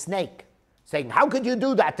at the snake, saying, how could you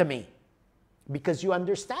do that to me? Because you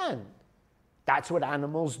understand. That's what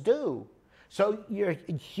animals do. So your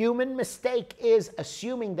human mistake is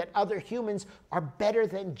assuming that other humans are better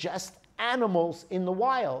than just animals in the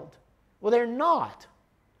wild. Well, they're not.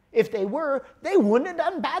 If they were, they wouldn't have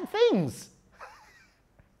done bad things.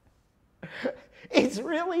 It's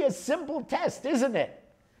really a simple test, isn't it?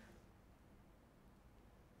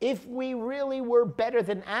 If we really were better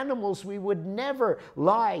than animals, we would never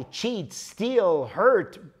lie, cheat, steal,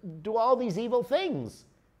 hurt, do all these evil things.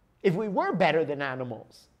 If we were better than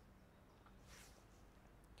animals.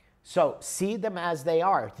 So see them as they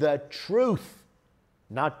are, the truth,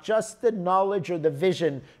 not just the knowledge or the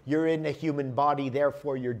vision. You're in a human body,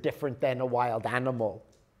 therefore you're different than a wild animal.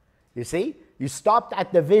 You see? You stopped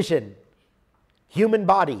at the vision. Human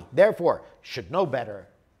body, therefore, should know better.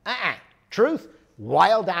 Truth,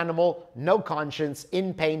 wild animal, no conscience,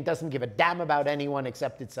 in pain, doesn't give a damn about anyone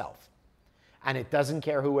except itself. And it doesn't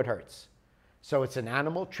care who it hurts. So it's an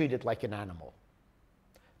animal, treat it like an animal.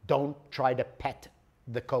 Don't try to pet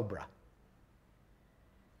the cobra.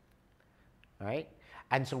 All right?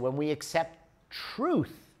 And so when we accept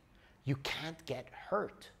truth, you can't get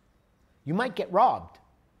hurt. You might get robbed,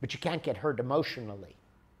 but you can't get hurt emotionally.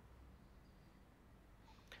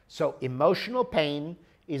 So emotional pain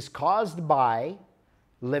is caused by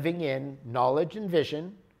living in knowledge and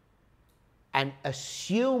vision and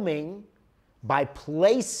assuming by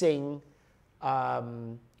placing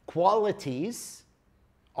qualities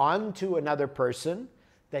onto another person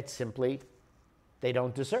that simply they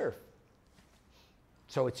don't deserve.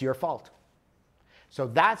 So it's your fault. So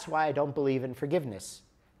that's why I don't believe in forgiveness,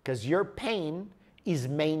 because your pain is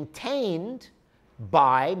maintained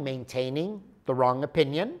by maintaining the wrong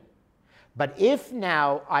opinion. But if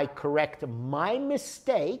now I correct my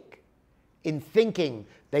mistake in thinking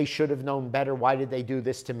they should have known better, why did they do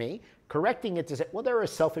this to me? Correcting it to say, well, they're a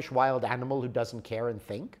selfish wild animal who doesn't care and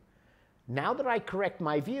think. Now that I correct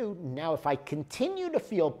my view, now if I continue to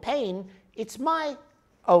feel pain, it's my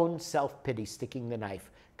own self-pity sticking the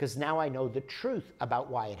knife, because now I know the truth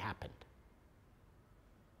about why it happened.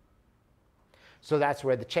 So that's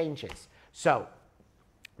where the change is. So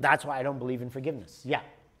that's why I don't believe in forgiveness. Yeah.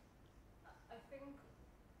 I think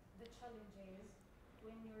the challenge is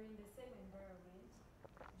when you're in the same environment,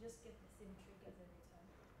 you just get the same triggers every time.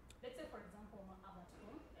 Let's say, for example, I'm at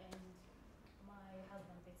home and my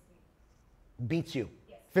husband beats me. Beats you?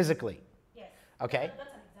 Yes. Physically? Yes. Okay.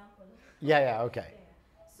 That's an example. Yeah, okay. Yeah.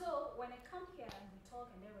 So when I come here and we talk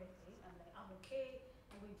and everything, I'm like, I'm okay,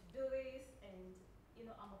 I'm going to do this, and you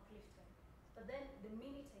know, I'm uplifted. But then the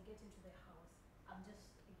minute I get into the house, I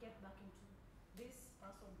get back into this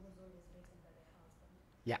person who's always beaten by the husband.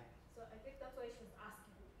 Yeah. So I think that's why she was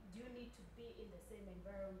asking, do you need to be in the same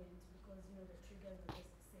environment because you know the triggers are just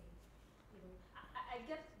the same? You know, I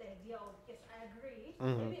get the idea of, yes, I agree.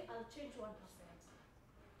 Maybe I'll change 1%,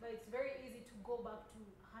 but it's very easy to go back to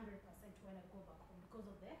 100% when I go back home because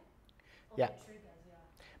of the triggers. Yeah.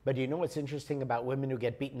 But you know what's interesting about women who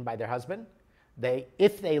get beaten by their husband?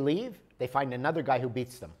 If they leave, they find another guy who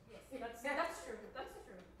beats them. Yes, that's true. That's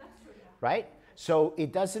true. That's true. Yeah. Right? So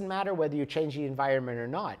it doesn't matter whether you change the environment or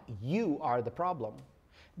not. You are the problem.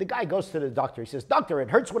 The guy goes to the doctor. He says, doctor, it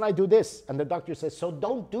hurts when I do this. And the doctor says, so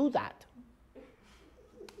don't do that.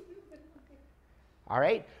 All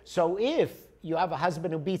right? So if you have a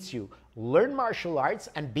husband who beats you, learn martial arts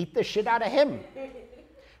and beat the shit out of him.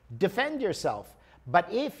 Defend yourself.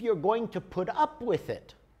 But if you're going to put up with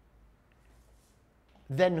it,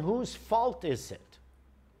 then whose fault is it?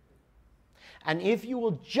 And if you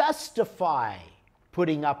will justify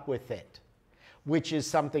putting up with it, which is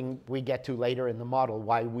something we get to later in the model,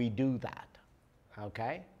 why we do that,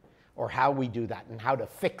 okay? Or how we do that and how to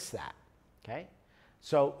fix that, okay?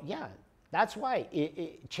 So yeah, that's why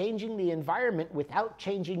changing the environment without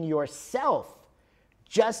changing yourself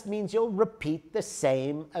just means you'll repeat the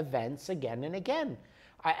same events again and again.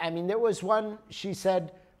 I mean, there was one, she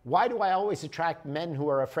said, why do I always attract men who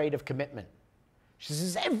are afraid of commitment? She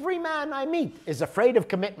says, every man I meet is afraid of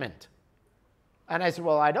commitment. And I said,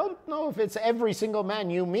 well, I don't know if it's every single man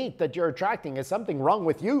you meet that you're attracting. Is something wrong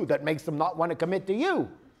with you that makes them not want to commit to you?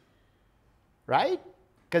 Right?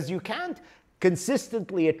 Because you can't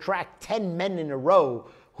consistently attract 10 men in a row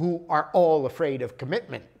who are all afraid of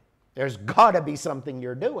commitment. There's got to be something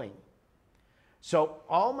you're doing. So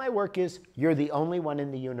all my work is, you're the only one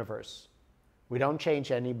in the universe. We don't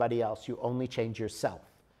change anybody else. You only change yourself.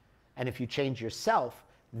 And if you change yourself,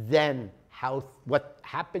 then what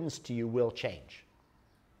happens to you will change.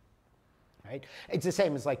 Right? It's the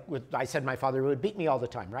same as like I said my father would beat me all the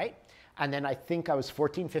time, right? And then I think I was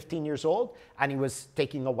 14, 15 years old, and he was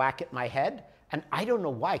taking a whack at my head. And I don't know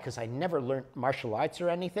why, because I never learned martial arts or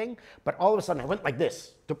anything, but all of a sudden I went like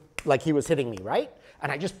this, like he was hitting me, right?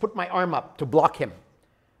 And I just put my arm up to block him.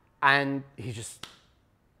 And he's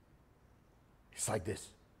like this.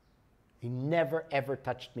 He never, ever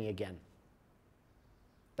touched me again.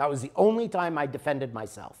 That was the only time I defended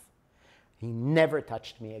myself. He never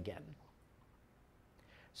touched me again.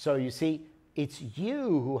 So you see, it's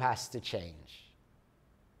you who has to change.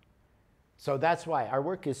 So that's why our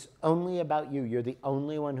work is only about you. You're the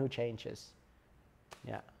only one who changes.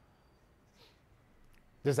 Yeah.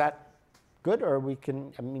 Is that good, or we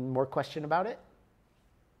can, I mean, more question about it?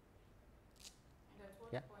 And at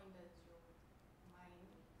what Yeah. point does your mind,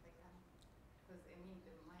 like, because I mean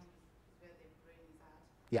the mind is where the brain is at,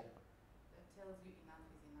 Yeah. that tells you enough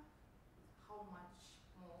is enough. How much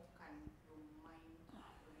more can your mind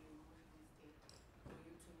or your emotional state for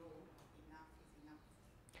you to know enough is enough?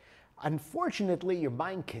 Unfortunately, your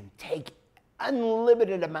mind can take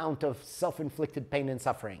unlimited amount of self-inflicted pain and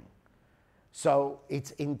suffering. So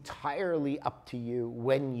it's entirely up to you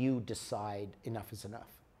when you decide enough is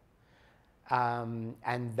enough.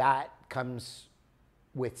 And that comes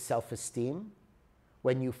with self-esteem.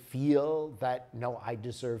 When you feel that, no, I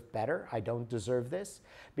deserve better, I don't deserve this.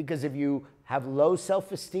 Because if you have low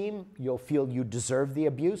self-esteem, you'll feel you deserve the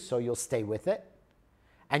abuse, so you'll stay with it.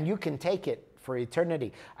 And you can take it for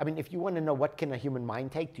eternity. I mean, if you want to know what can a human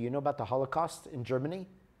mind take, do you know about the Holocaust in Germany?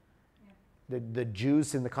 Yeah. The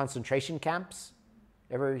Jews in the concentration camps?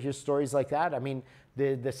 Ever hear stories like that? I mean,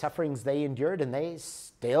 the sufferings they endured, and they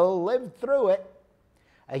still lived through it.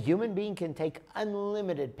 A human being can take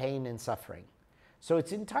unlimited pain and suffering. So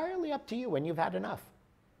it's entirely up to you when you've had enough.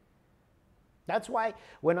 That's why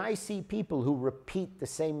when I see people who repeat the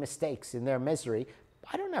same mistakes in their misery,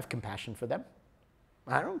 I don't have compassion for them.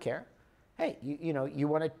 I don't care. Hey, you know, you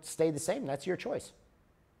want to stay the same, that's your choice.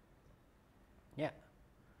 Yeah.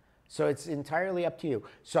 So it's entirely up to you.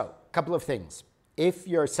 So, a couple of things. If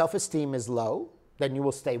your self-esteem is low, then you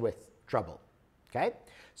will stay with trouble. Okay?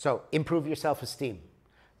 So, improve your self-esteem.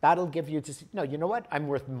 That'll give you to, no, you know what? I'm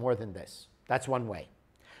worth more than this. That's one way.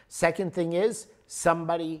 Second thing is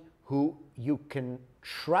somebody who you can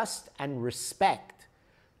trust and respect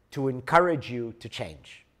to encourage you to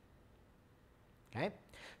change. Okay?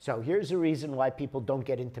 So here's a reason why people don't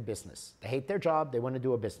get into business. They hate their job, they want to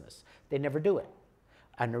do a business. They never do it.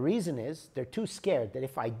 And the reason is they're too scared that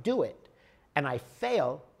if I do it and I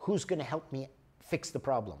fail, who's going to help me fix the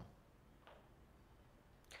problem?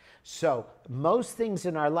 So most things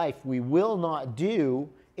in our life we will not do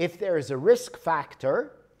if there is a risk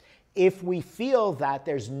factor, if we feel that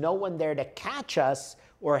there's no one there to catch us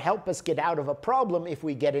or help us get out of a problem if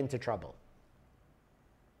we get into trouble.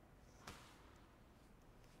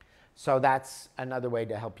 So that's another way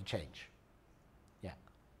to help you change. Yeah.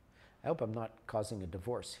 I hope I'm not causing a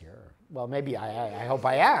divorce here. Well, maybe I hope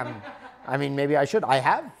I am. I mean, maybe I should. I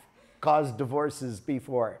have caused divorces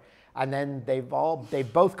before. And then they've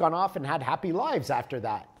both gone off and had happy lives after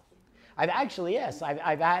that. I've actually, yes,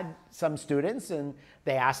 I've had some students and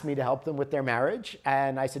they asked me to help them with their marriage.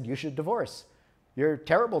 And I said, you should divorce. You're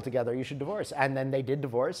terrible together. You should divorce. And then they did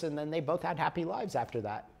divorce, and then they both had happy lives after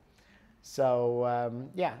that. So,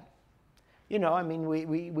 yeah. You know, I mean,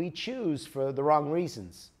 we choose for the wrong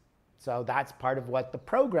reasons. So that's part of what the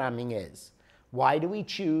programming is. Why do we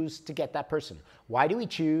choose to get that person? Why do we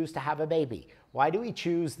choose to have a baby? Why do we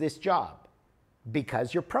choose this job?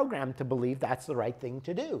 Because you're programmed to believe that's the right thing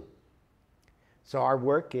to do. So our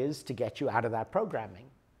work is to get you out of that programming.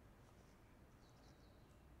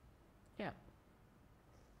 Yeah.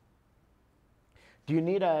 Do you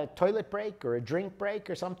need a toilet break or a drink break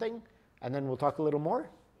or something? And then we'll talk a little more?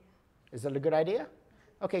 Is that a good idea?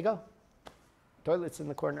 Okay, go. Toilet's in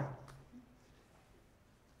the corner.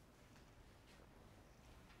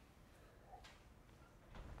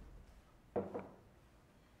 5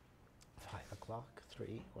 o'clock,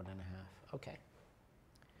 3, 1.5. Okay.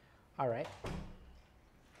 All right.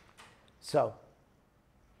 So,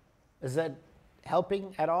 is that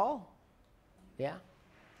helping at all? Yeah?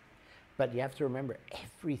 But you have to remember,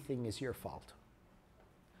 everything is your fault.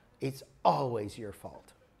 It's always your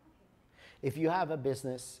fault. If you have a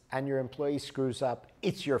business and your employee screws up,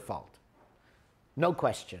 it's your fault. No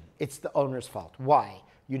question. It's the owner's fault. Why?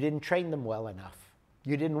 You didn't train them well enough.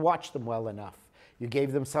 You didn't watch them well enough. You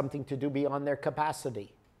gave them something to do beyond their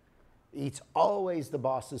capacity. It's always the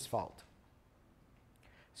boss's fault.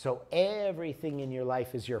 So everything in your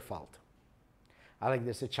life is your fault. I like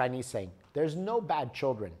this, a Chinese saying, there's no bad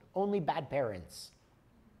children, only bad parents.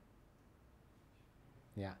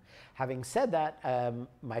 Yeah. Having said that,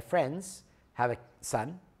 my friends have a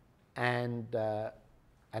son, and the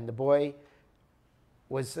boy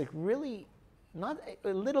was like really not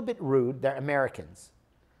a little bit rude. They're Americans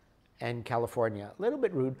in California, a little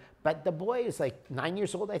bit rude, but the boy is like 9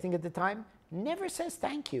 years old, I think at the time, never says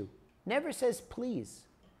thank you, never says please.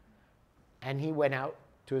 And he went out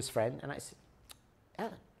to his friend, and I said,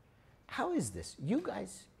 Alan, how is this? You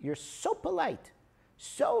guys, you're so polite,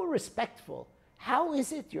 so respectful. How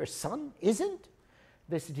is it your son isn't?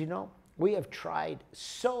 They said, you know, we have tried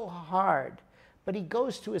so hard, but he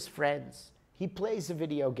goes to his friends, he plays the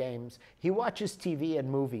video games, he watches TV and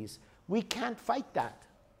movies. We can't fight that.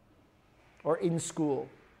 Or in school.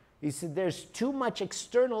 He said, there's too much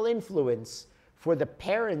external influence for the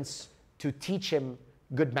parents to teach him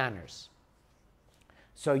good manners.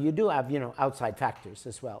 So you do have, you know, outside factors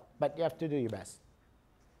as well, but you have to do your best.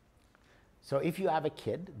 So if you have a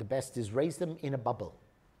kid, the best is raise them in a bubble.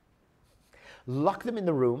 Lock them in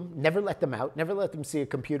the room, never let them out, never let them see a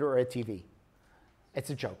computer or a TV. It's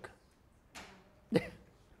a joke.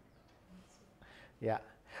 Yeah.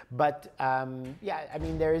 But, yeah, I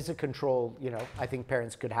mean, there is a control, you know, I think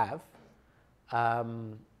parents could have,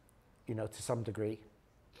 you know, to some degree.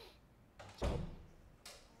 So.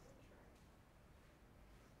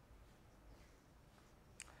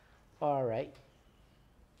 All right.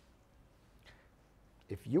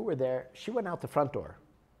 If you were there, she went out the front door.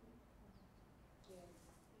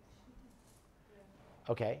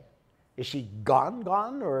 Okay. Is she gone,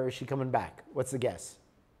 or is she coming back? What's the guess?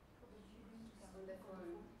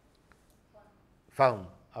 Phone.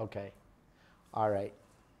 Okay. All right.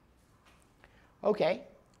 Okay.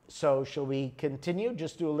 So shall we continue?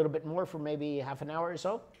 Just do a little bit more for maybe half an hour or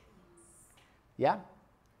so? Yeah?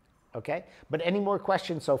 Okay. But any more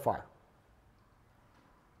questions so far?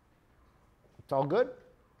 It's all good?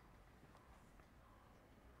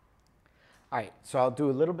 All right, so I'll do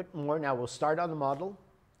a little bit more. Now we'll start on the model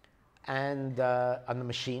and on the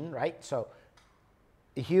machine, right? So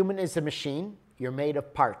a human is a machine. You're made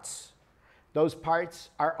of parts. Those parts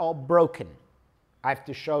are all broken. I have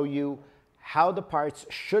to show you how the parts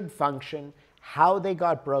should function, how they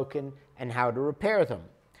got broken, and how to repair them.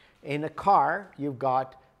 In a car, you've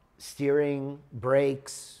got steering,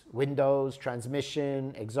 brakes, windows,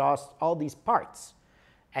 transmission, exhaust, all these parts.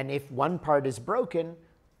 And if one part is broken,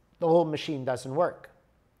 the whole machine doesn't work.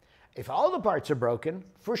 If all the parts are broken,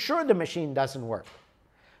 for sure the machine doesn't work.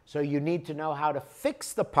 So you need to know how to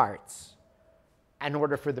fix the parts in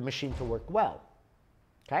order for the machine to work well.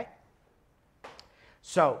 Okay?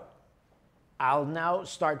 So I'll now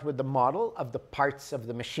start with the model of the parts of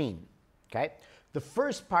the machine. Okay? The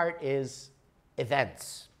first part is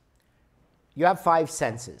events. You have 5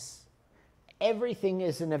 senses. Everything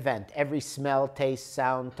is an event. Every smell, taste,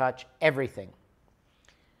 sound, touch, everything.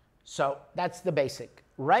 So that's the basic.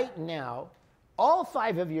 Right now, all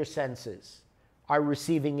 5 of your senses are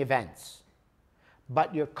receiving events.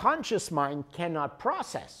 But your conscious mind cannot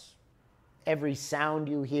process every sound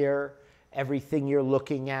you hear, everything you're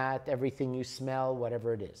looking at, everything you smell,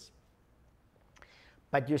 whatever it is.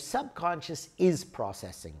 But your subconscious is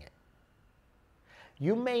processing it.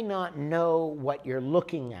 You may not know what you're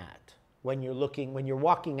looking at when you're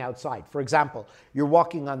walking outside. For example, you're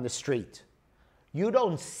walking on the street. You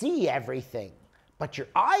don't see everything, but your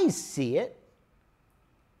eyes see it,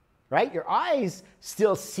 right? Your eyes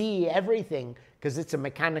still see everything because it's a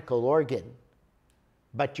mechanical organ,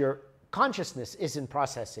 but your consciousness isn't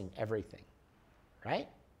processing everything, right?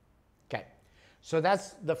 Okay, so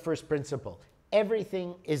that's the first principle.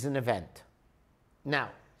 Everything is an event. Now,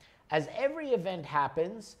 as every event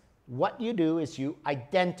happens, what you do is you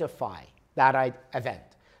identify that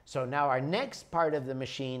event. So now our next part of the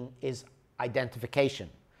machine is identification.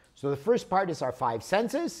 So the first part is our 5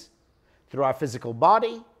 senses through our physical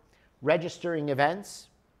body, registering events.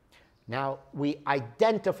 Now we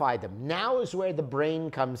identify them. Now is where the brain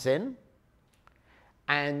comes in,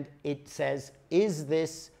 and it says, is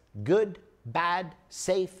this good, bad,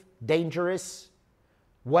 safe, dangerous?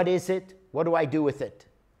 What is it? What do I do with it?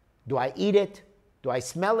 Do I eat it? Do I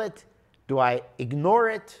smell it? Do I ignore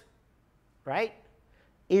it? Right?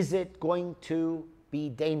 Is it going to be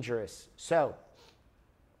dangerous? So,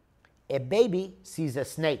 a baby sees a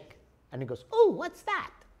snake and he goes, oh, what's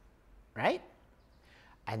that? Right?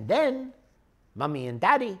 And then mommy and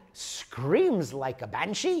daddy screams like a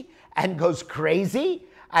banshee and goes crazy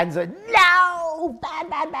and says, no, bad,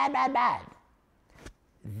 bad, bad, bad, bad.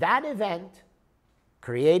 That event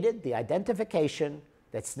created the identification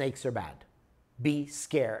that snakes are bad. Be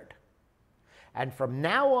scared. And from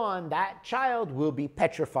now on, that child will be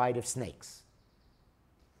petrified of snakes.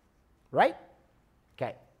 Right?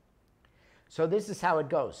 Okay. So this is how it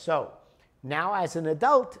goes. So now as an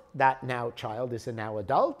adult, that now child is a now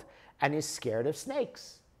adult and is scared of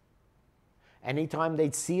snakes. Anytime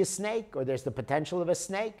they see a snake or there's the potential of a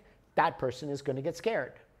snake, that person is going to get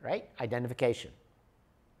scared, right? Identification.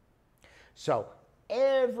 So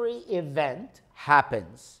every event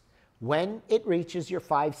happens when it reaches your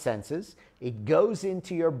five senses. It goes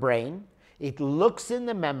into your brain. It looks in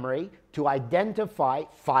the memory to identify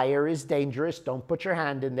fire is dangerous. Don't put your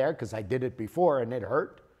hand in there because I did it before and it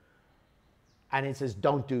hurt. And it says,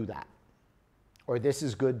 don't do that. Or this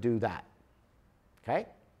is good, do that. Okay?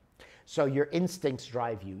 So your instincts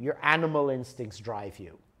drive you. Your animal instincts drive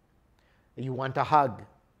you. You want a hug.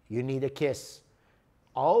 You need a kiss.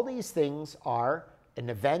 All these things are an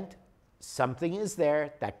event. Something is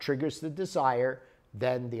there that triggers the desire.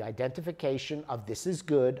 Then the identification of this is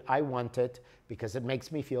good, I want it because it makes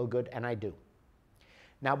me feel good, and I do.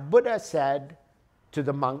 Now, Buddha said to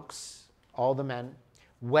the monks, all the men,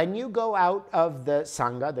 when you go out of the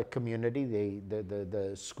Sangha, the community,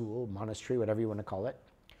 the school, monastery, whatever you want to call it,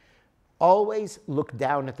 always look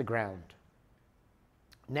down at the ground.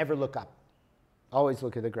 Never look up. Always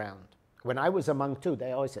look at the ground. When I was a monk too,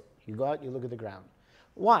 they always said, you go out, you look at the ground.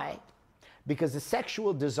 Why? Because the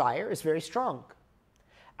sexual desire is very strong.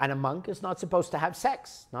 And a monk is not supposed to have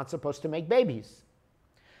sex, not supposed to make babies.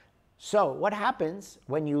 So what happens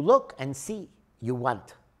when you look and see, you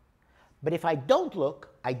want. But if I don't look,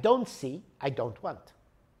 I don't see, I don't want.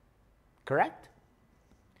 Correct?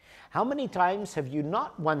 How many times have you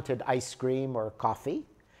not wanted ice cream or coffee,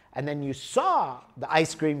 and then you saw the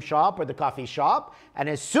ice cream shop or the coffee shop, and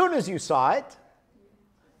as soon as you saw it,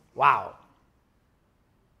 wow.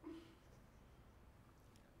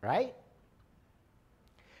 Right?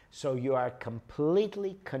 So you are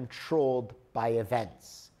completely controlled by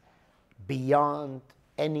events beyond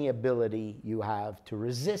any ability you have to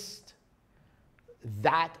resist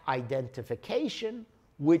that identification,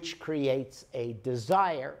 which creates a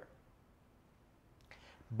desire.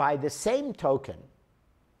 By the same token,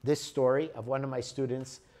 this story of one of my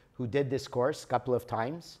students who did this course a couple of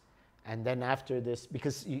times, and then after this,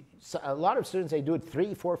 because a lot of students, they do it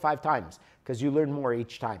 3, 4, 5 times, because you learn more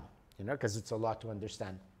each time, you know, because it's a lot to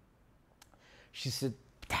understand. She said,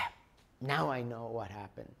 damn, now I know what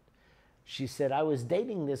happened. She said, I was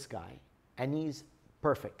dating this guy, and he's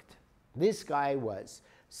perfect. This guy was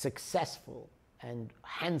successful and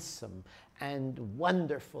handsome and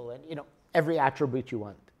wonderful and, you know, every attribute you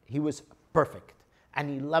want. He was perfect, and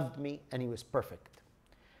he loved me, and he was perfect.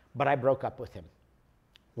 But I broke up with him.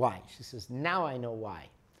 Why? She says, now I know why.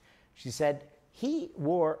 She said, he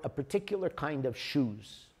wore a particular kind of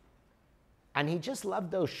shoes. And he just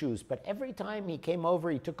loved those shoes. But every time he came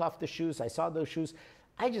over, he took off the shoes, I saw those shoes,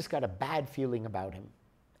 I just got a bad feeling about him.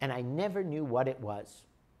 And I never knew what it was.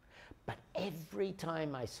 But every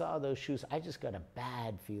time I saw those shoes, I just got a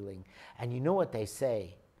bad feeling. And you know what they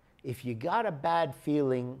say? If you got a bad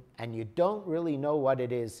feeling and you don't really know what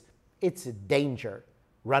it is, it's a danger.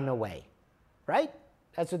 Run away. Right?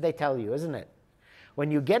 That's what they tell you, isn't it?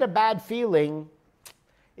 When you get a bad feeling,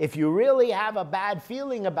 if you really have a bad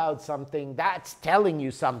feeling about something, that's telling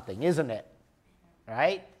you something, isn't it?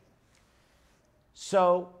 Right?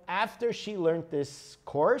 So after she learned this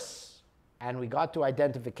course and we got to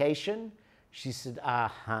identification, she said,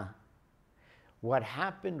 what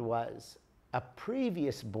happened was a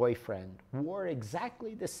previous boyfriend wore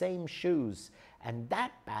exactly the same shoes, and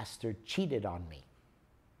that bastard cheated on me.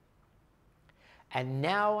 And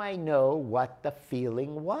now I know what the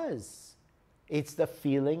feeling was. It's the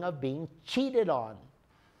feeling of being cheated on.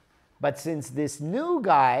 But since this new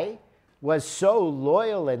guy was so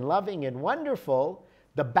loyal and loving and wonderful,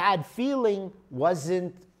 the bad feeling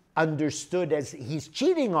wasn't understood as he's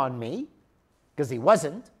cheating on me, because he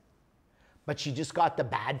wasn't. But she just got the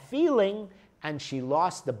bad feeling, and she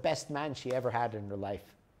lost the best man she ever had in her life.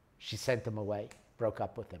 She sent him away, broke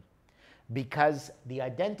up with him. Because the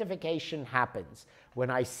identification happens. When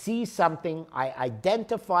I see something, I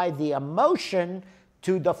identify the emotion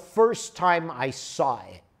to the first time I saw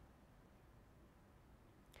it.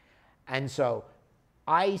 And so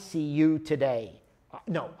I see you today.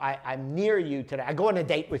 No, I'm near you today. I go on a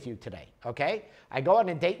date with you today, okay? I go on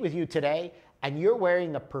a date with you today, and you're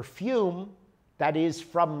wearing a perfume that is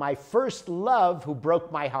from my first love who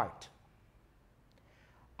broke my heart.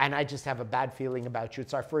 And I just have a bad feeling about you.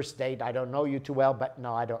 It's our first date. I don't know you too well, but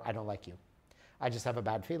no, I don't like you. I just have a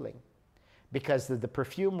bad feeling. Because the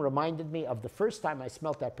perfume reminded me of the first time I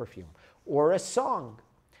smelt that perfume. Or a song.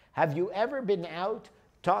 Have you ever been out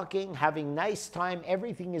talking, having nice time,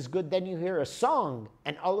 everything is good, then you hear a song,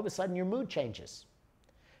 and all of a sudden your mood changes?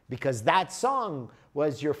 Because that song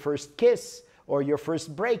was your first kiss, or your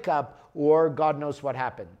first breakup, or God knows what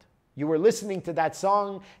happened. You were listening to that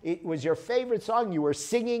song, it was your favorite song, you were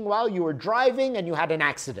singing while you were driving, and you had an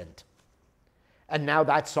accident. And now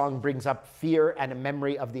that song brings up fear and a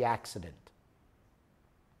memory of the accident.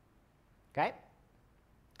 Okay?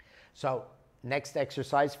 So, next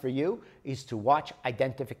exercise for you is to watch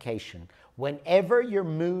identification. Whenever your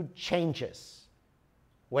mood changes,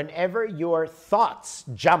 whenever your thoughts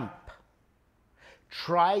jump,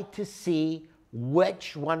 try to see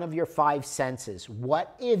which one of your 5 senses,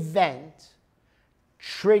 what event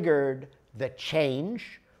triggered the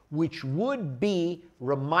change, which would be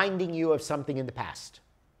reminding you of something in the past.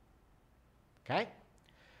 Okay?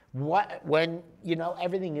 When, you know,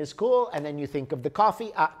 everything is cool, and then you think of the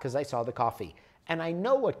coffee, because I saw the coffee. And I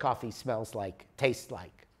know what coffee smells like, tastes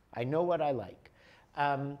like. I know what I like.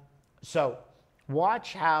 So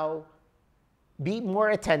watch how, be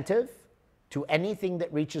more attentive to anything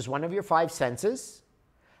that reaches one of your 5 senses,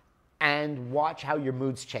 and watch how your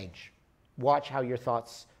moods change. Watch how your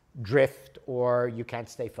thoughts drift or you can't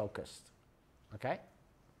stay focused. Okay?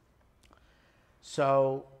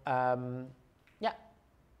 So, yeah.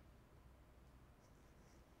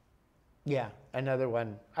 Yeah, another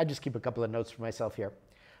one. I just keep a couple of notes for myself here.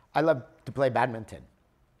 I love to play badminton.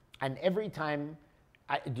 And every time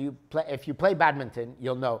if you play badminton,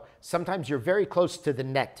 you'll know sometimes you're very close to the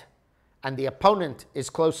net and the opponent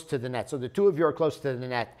is close to the net. So the two of you are close to the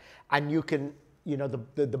net, and you can, you know,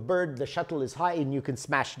 the shuttle is high and you can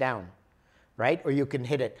smash down, right? Or you can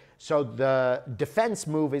hit it. So the defense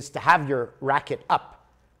move is to have your racket up.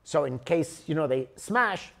 So in case, you know, they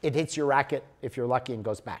smash, it hits your racket if you're lucky and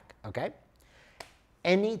goes back, okay?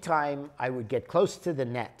 Anytime I would get close to the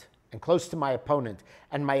net and close to my opponent,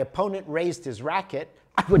 and my opponent raised his racket,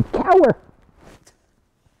 I would cower.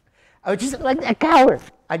 I would just like a cower.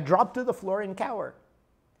 I'd drop to the floor and cower.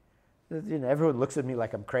 You know, everyone looks at me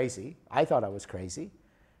like I'm crazy. I thought I was crazy.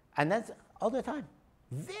 And that's all the time.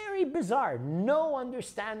 Very bizarre. No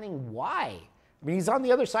understanding why. I mean, he's on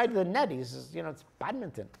the other side of the net. He says, you know, it's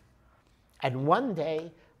badminton. And one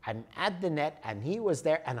day, I'm at the net, and he was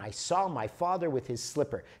there, and I saw my father with his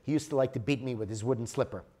slipper. He used to like to beat me with his wooden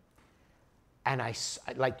slipper. And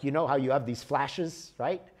like, you know how you have these flashes,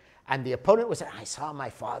 right? And the opponent was there. I saw my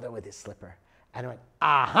father with his slipper. And I went,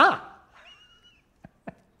 aha!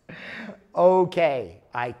 Okay,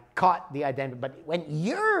 I caught the identity. But it went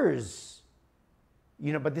years.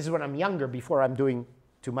 You know, but this is when I'm younger, before I'm doing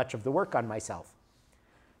too much of the work on myself.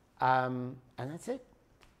 And that's it.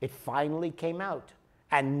 It finally came out.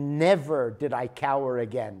 And never did I cower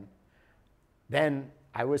again. Then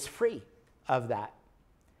I was free of that.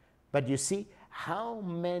 But you see how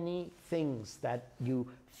many things that you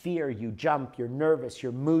fear, you jump, you're nervous,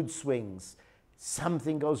 your mood swings,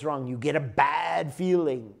 something goes wrong, you get a bad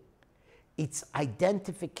feeling. It's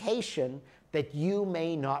identification that you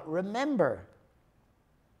may not remember.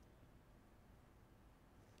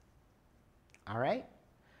 All right?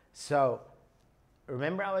 So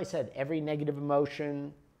remember how I said every negative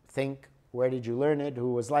emotion, think, where did you learn it,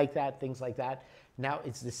 who was like that, things like that. Now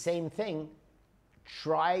it's the same thing.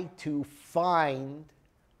 Try to find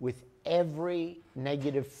with every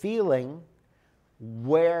negative feeling,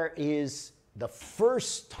 where is the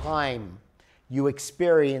first time you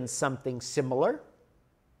experience something similar,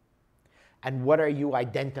 and what are you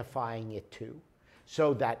identifying it to?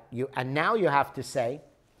 So that you, and now you have to say,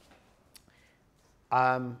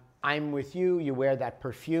 I'm with you, you wear that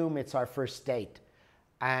perfume, it's our first date.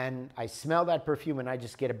 And I smell that perfume and I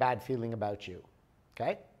just get a bad feeling about you,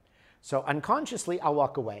 okay? So unconsciously, I'll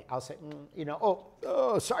walk away. I'll say, you know,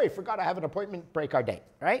 oh, sorry, forgot I have an appointment, break our date,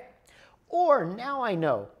 right? Or now I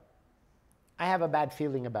know I have a bad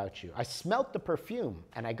feeling about you. I smelt the perfume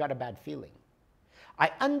and I got a bad feeling.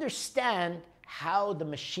 I understand how the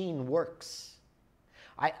machine works.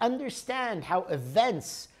 I understand how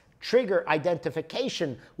events trigger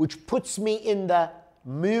identification, which puts me in the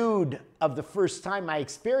mood of the first time I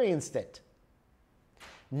experienced it.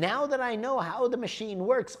 Now that I know how the machine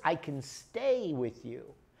works, I can stay with you.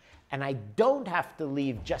 And I don't have to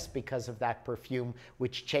leave just because of that perfume,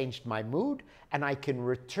 which changed my mood. And I can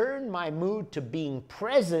return my mood to being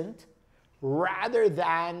present rather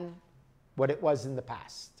than what it was in the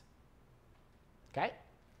past. Okay?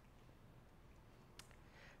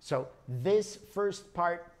 So this first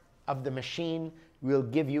part of the machine will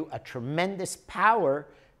give you a tremendous power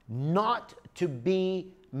not to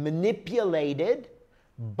be manipulated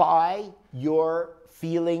by your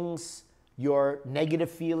feelings, your negative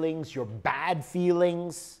feelings, your bad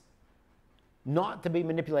feelings, not to be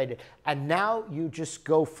manipulated. And now you just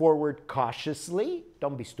go forward cautiously.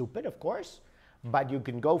 Don't be stupid, of course, but you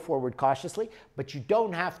can go forward cautiously, but you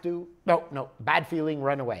don't have to, no, bad feeling,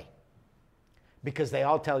 run away. Because they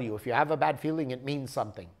all tell you, if you have a bad feeling, it means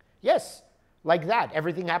something. Yes, like that.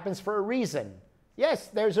 Everything happens for a reason. Yes,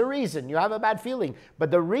 there's a reason. You have a bad feeling. But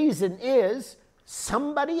the reason is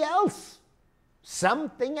somebody else.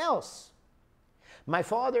 Something else. My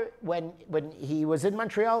father, when he was in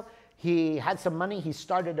Montreal, he had some money. He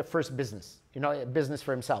started a first business, a business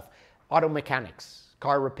for himself. Auto mechanics,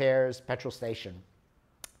 car repairs, petrol station.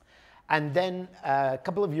 And then a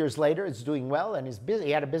couple of years later, it's doing well, and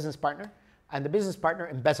he had a business partner. And the business partner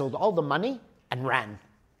embezzled all the money and ran,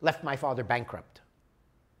 left my father bankrupt.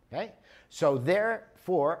 Okay? So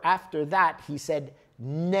therefore, after that, he said,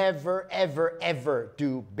 never, ever, ever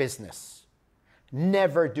do business.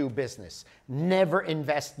 Never do business. Never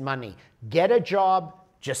invest money. Get a job,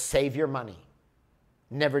 just save your money.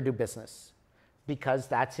 Never do business. Because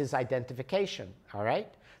that's his identification, all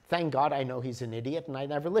right? Thank God I know he's an idiot and I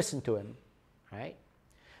never listened to him, right?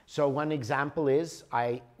 So one example is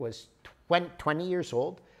I was 20 years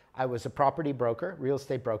old. I was a property broker, real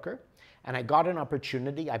estate broker, and I got an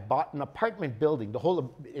opportunity. I bought an apartment building.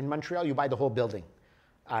 In Montreal, you buy the whole building.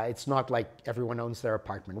 It's not like everyone owns their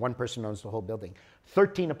apartment. One person owns the whole building.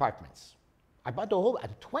 13 apartments. I bought the whole,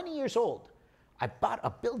 I'm 20 years old. I bought a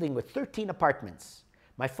building with 13 apartments.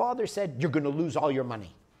 My father said, you're going to lose all your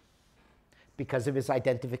money because of his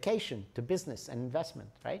identification to business and investment,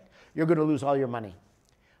 right? You're going to lose all your money.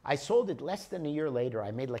 I sold it less than a year later.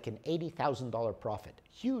 I made like an $80,000 profit,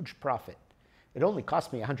 huge profit. It only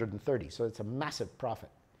cost me $130,000, so it's a massive profit.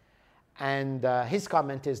 And his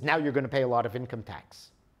comment is, now you're going to pay a lot of income tax.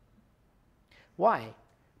 Why?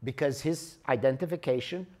 Because his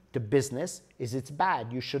identification to business is it's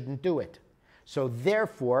bad. You shouldn't do it. So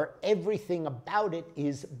therefore, everything about it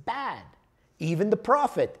is bad. Even the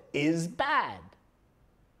profit is bad.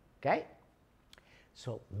 Okay?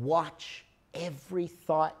 So watch every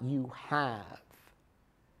thought you have,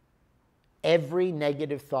 every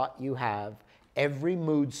negative thought you have, every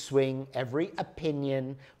mood swing, every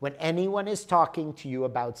opinion, when anyone is talking to you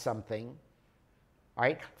about something, all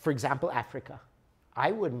right? For example, Africa.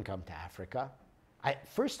 I wouldn't come to Africa.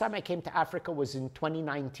 First time I came to Africa was in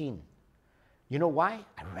 2019. You know why?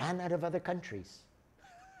 I ran out of other countries.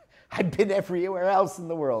 I'd been everywhere else in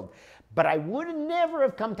the world. But I would never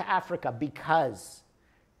have come to Africa because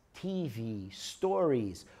TV,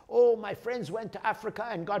 stories. Oh, my friends went to Africa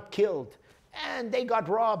and got killed. And they got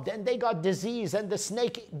robbed, and they got disease, and the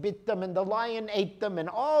snake bit them, and the lion ate them, and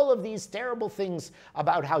all of these terrible things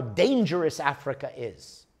about how dangerous Africa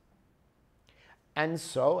is. And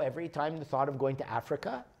so every time the thought of going to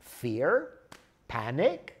Africa, fear,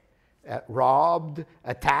 panic, robbed,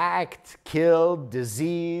 attacked, killed,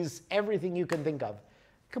 disease, everything you can think of.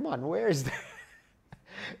 Come on, where is that?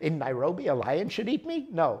 In Nairobi, a lion should eat me?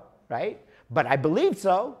 No, right? But I believed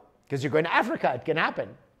so, because you're going to Africa, it can happen.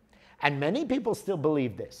 And many people still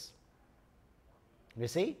believe this. You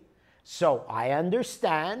see? So I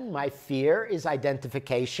understand my fear is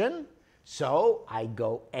identification. So I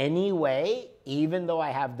go anyway, even though I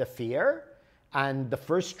have the fear. And the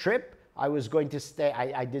first trip, I was going to stay,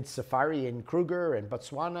 I did safari in Kruger and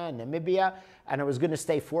Botswana and Namibia, and I was going to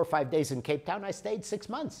stay 4 or 5 days in Cape Town. I stayed 6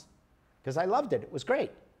 months because I loved it. It was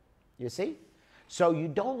great. You see? So you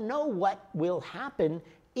don't know what will happen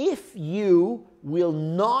if you will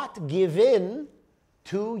not give in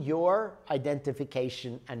to your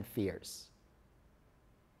identification and fears.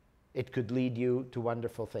 It could lead you to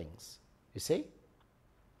wonderful things. You see?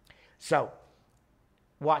 So,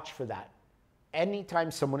 watch for that.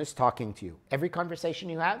 Anytime someone is talking to you, every conversation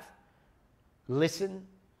you have, listen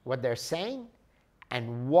what they're saying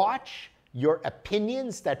and watch your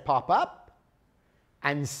opinions that pop up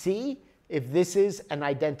and see if this is an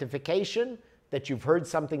identification that you've heard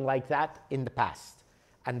something like that in the past,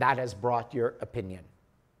 and that has brought your opinion.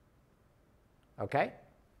 Okay?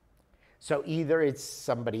 So either it's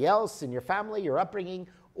somebody else in your family, your upbringing,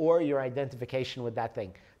 or your identification with that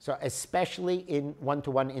thing. So especially in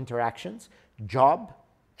one-to-one interactions, job,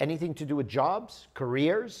 anything to do with jobs,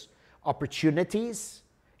 careers, opportunities,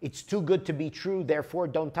 it's too good to be true, therefore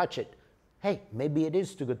don't touch it. Hey, maybe it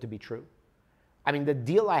is too good to be true. I mean, the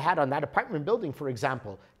deal I had on that apartment building, for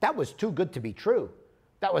example, that was too good to be true.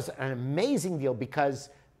 That was an amazing deal because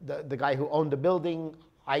the guy who owned the building,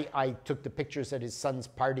 I took the pictures at his son's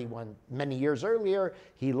party many years earlier.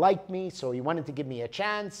 He liked me, so he wanted to give me a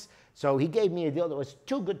chance. So he gave me a deal that was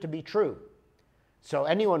too good to be true. So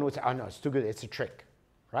anyone would say, oh no, it's too good, it's a trick,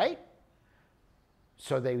 right?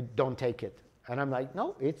 So they don't take it. And I'm like,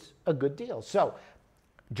 no, it's a good deal. So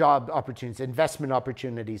job opportunities, investment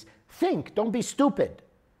opportunities, think, don't be stupid.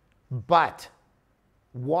 But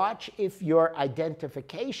watch if your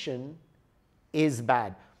identification is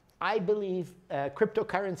bad. I believe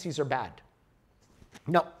cryptocurrencies are bad.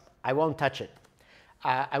 No, I won't touch it.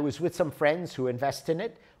 I was with some friends who invest in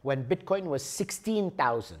it when Bitcoin was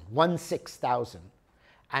 16,000, 16,000.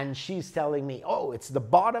 And she's telling me, oh, it's the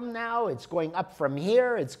bottom now, it's going up from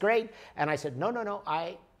here, it's great. And I said, no,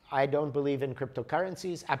 I don't believe in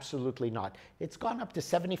cryptocurrencies, absolutely not. It's gone up to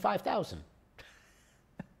 75,000.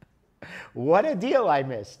 What a deal I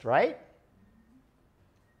missed, right?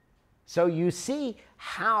 So you see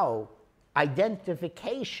how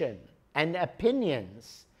identification and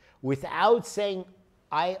opinions, without saying,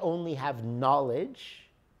 I only have knowledge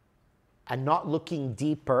and not looking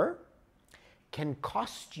deeper, can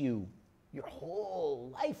cost you your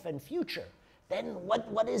whole life and future. Then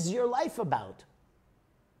what is your life about?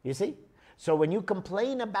 You see? So when you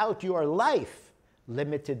complain about your life,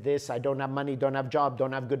 limited this, I don't have money, don't have job,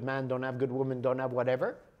 don't have good man, don't have good woman, don't have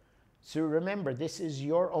whatever. So remember, this is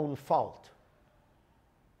your own fault.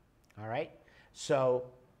 All right? So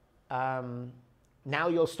now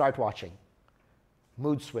you'll start watching.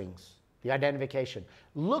 Mood swings, the identification.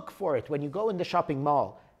 Look for it when you go in the shopping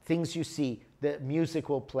mall. Things you see, the music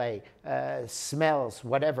will play, smells,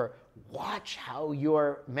 whatever. Watch how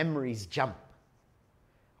your memories jump.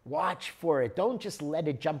 Watch for it. Don't just let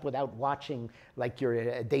it jump without watching like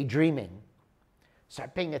you're daydreaming.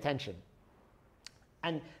 Start paying attention.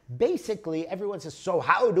 And basically, everyone says, so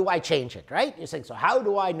how do I change it, right? You're saying, so how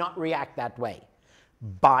do I not react that way?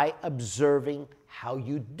 By observing how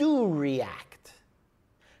you do react.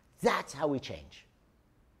 That's how we change.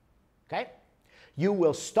 Okay? You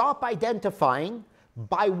will stop identifying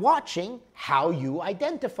by watching how you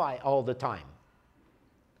identify all the time.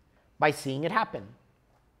 By seeing it happen.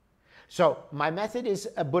 So my method is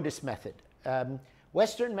a Buddhist method.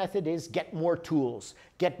 Western method is get more tools,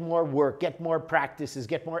 get more work, get more practices,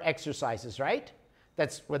 get more exercises, right?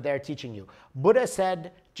 That's what they're teaching you. Buddha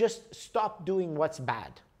said, just stop doing what's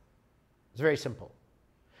bad. It's very simple.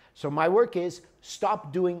 So my work is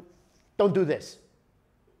stop doing, don't do this.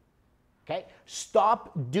 Okay?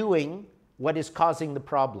 Stop doing what is causing the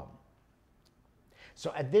problem.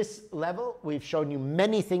 So at this level, we've shown you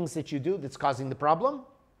many things that you do that's causing the problem,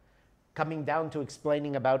 coming down to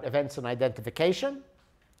explaining about events and identification.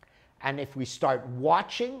 And if we start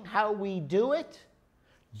watching how we do it,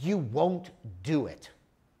 you won't do it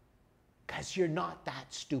because you're not that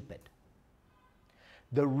stupid.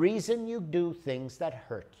 The reason you do things that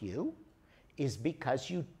hurt you is because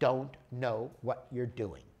you don't know what you're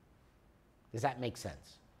doing. Does that make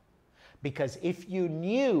sense? Because if you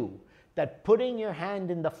knew that putting your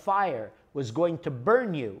hand in the fire was going to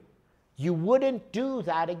burn you, you wouldn't do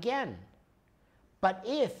that again. But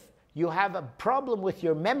if you have a problem with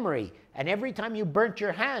your memory and every time you burnt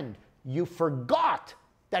your hand, you forgot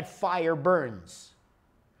that fire burns,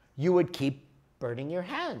 you would keep burning your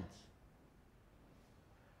hands.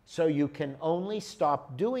 So you can only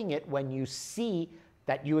stop doing it when you see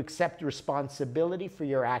that you accept responsibility for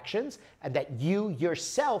your actions and that you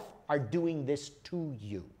yourself are doing this to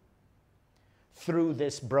you through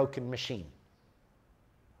this broken machine.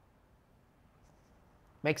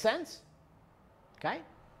 Make sense? Okay?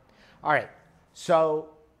 All right. So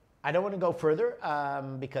I don't want to go further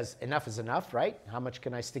because enough is enough, right? How much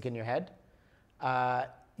can I stick in your head?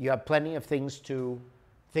 You have plenty of things to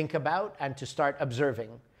think about and to start observing.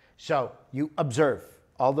 So you observe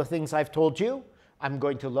all the things I've told you. I'm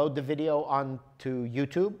going to load the video onto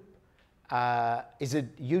YouTube. Is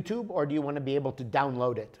it YouTube or do you want to be able to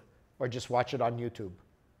download it or just watch it on YouTube?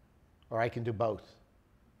 Or I can do both.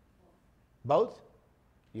 Both?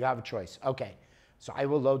 You have a choice. Okay. So I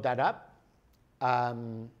will load that up.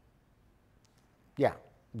 Yeah,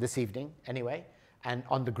 this evening anyway. And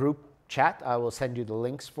on the group chat, I will send you the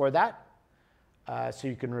links for that so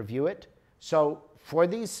you can review it. So for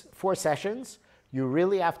these 4 sessions, you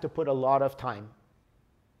really have to put a lot of time,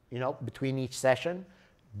 you know, between each session.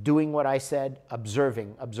 doing what I said,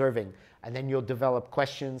 observing, observing, and then you'll develop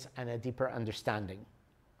questions and a deeper understanding,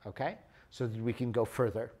 okay? So that we can go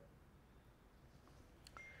further.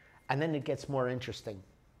 And then it gets more interesting,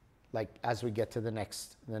 like as we get to the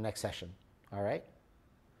next session, all right?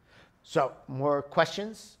 So, more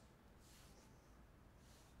questions?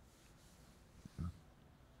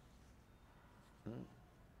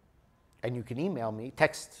 And you can email me,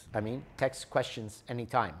 text questions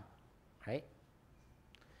anytime, right?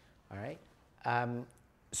 All right.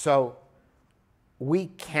 So we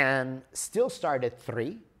can still start at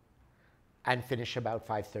 3 and finish about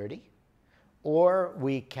 5:30, or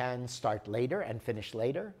we can start later and finish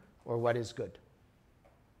later, or what is good?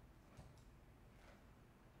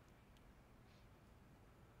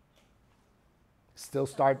 Still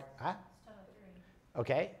start, huh? Start at 3.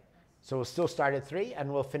 Okay. So we'll still start at 3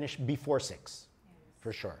 and we'll finish before 6,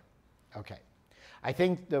 for sure. Okay. I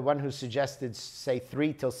think the one who suggested say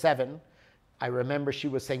 3 till 7, I remember she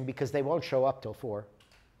was saying because they won't show up till 4.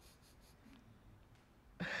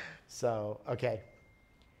 So, okay.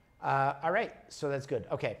 All right, so that's good.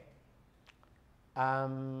 Okay.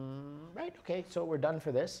 Right, okay, so we're done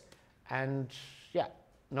for this. And yeah,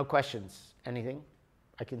 no questions. Anything?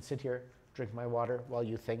 I can sit here, drink my water while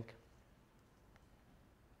you think.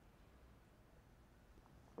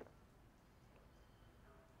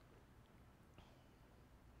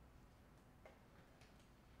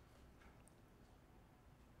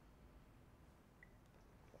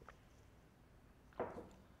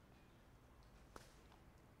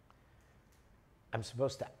 I'm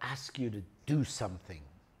supposed to ask you to do something.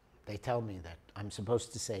 They tell me that I'm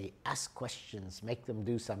supposed to say, ask questions, make them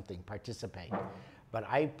do something, participate. But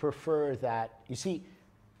I prefer that, you see,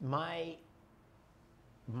 my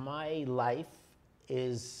life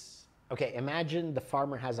is, okay, imagine the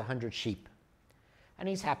farmer has 100 sheep. And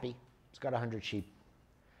he's happy, he's got 100 sheep.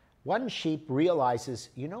 One sheep realizes,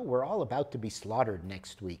 you know, we're all about to be slaughtered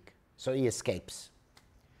next week. So he escapes.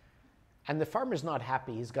 And the farmer's not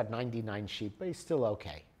happy, he's got 99 sheep, but he's still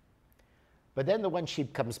okay. But then the one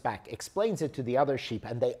sheep comes back, explains it to the other sheep,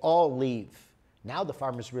 and they all leave. Now the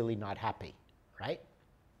farmer's really not happy, right?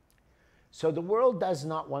 So the world does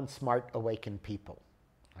not want smart, awakened people,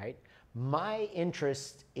 right? My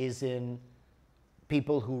interest is in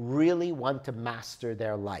people who really want to master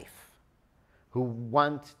their life, who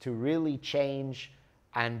want to really change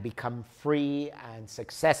and become free and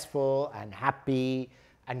successful and happy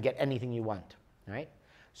and get anything you want, right?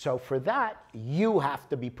 So for that, you have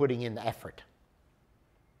to be putting in the effort.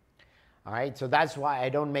 All right, so that's why I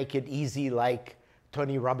don't make it easy like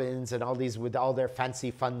Tony Robbins and all these with all their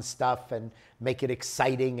fancy fun stuff and make it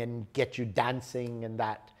exciting and get you dancing and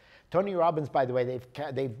that. Tony Robbins, by the way,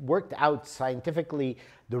 they've worked out scientifically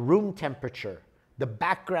the room temperature, the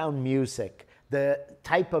background music, the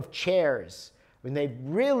type of chairs. I mean, they've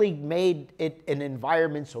really made it an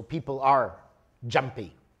environment so people are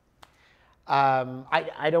jumpy.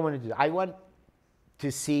 I don't want to do that. I want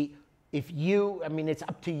to see if you, I mean, it's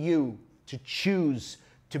up to you to choose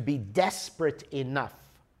to be desperate enough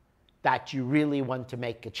that you really want to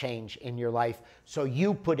make a change in your life. So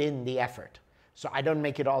you put in the effort. So I don't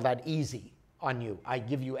make it all that easy on you. I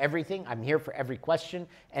give you everything. I'm here for every question,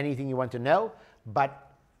 anything you want to know.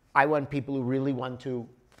 But I want people who really want to,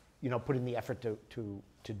 you know, put in the effort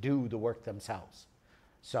to do the work themselves.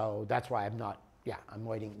 So that's why I'm not, yeah, I'm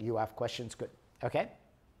waiting. You have questions? Good. Okay.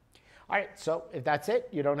 All right. So if that's it,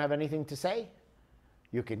 you don't have anything to say,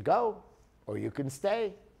 you can go or you can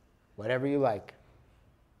stay, whatever you like.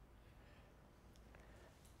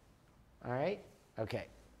 All right. Okay.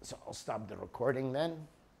 So I'll stop the recording then.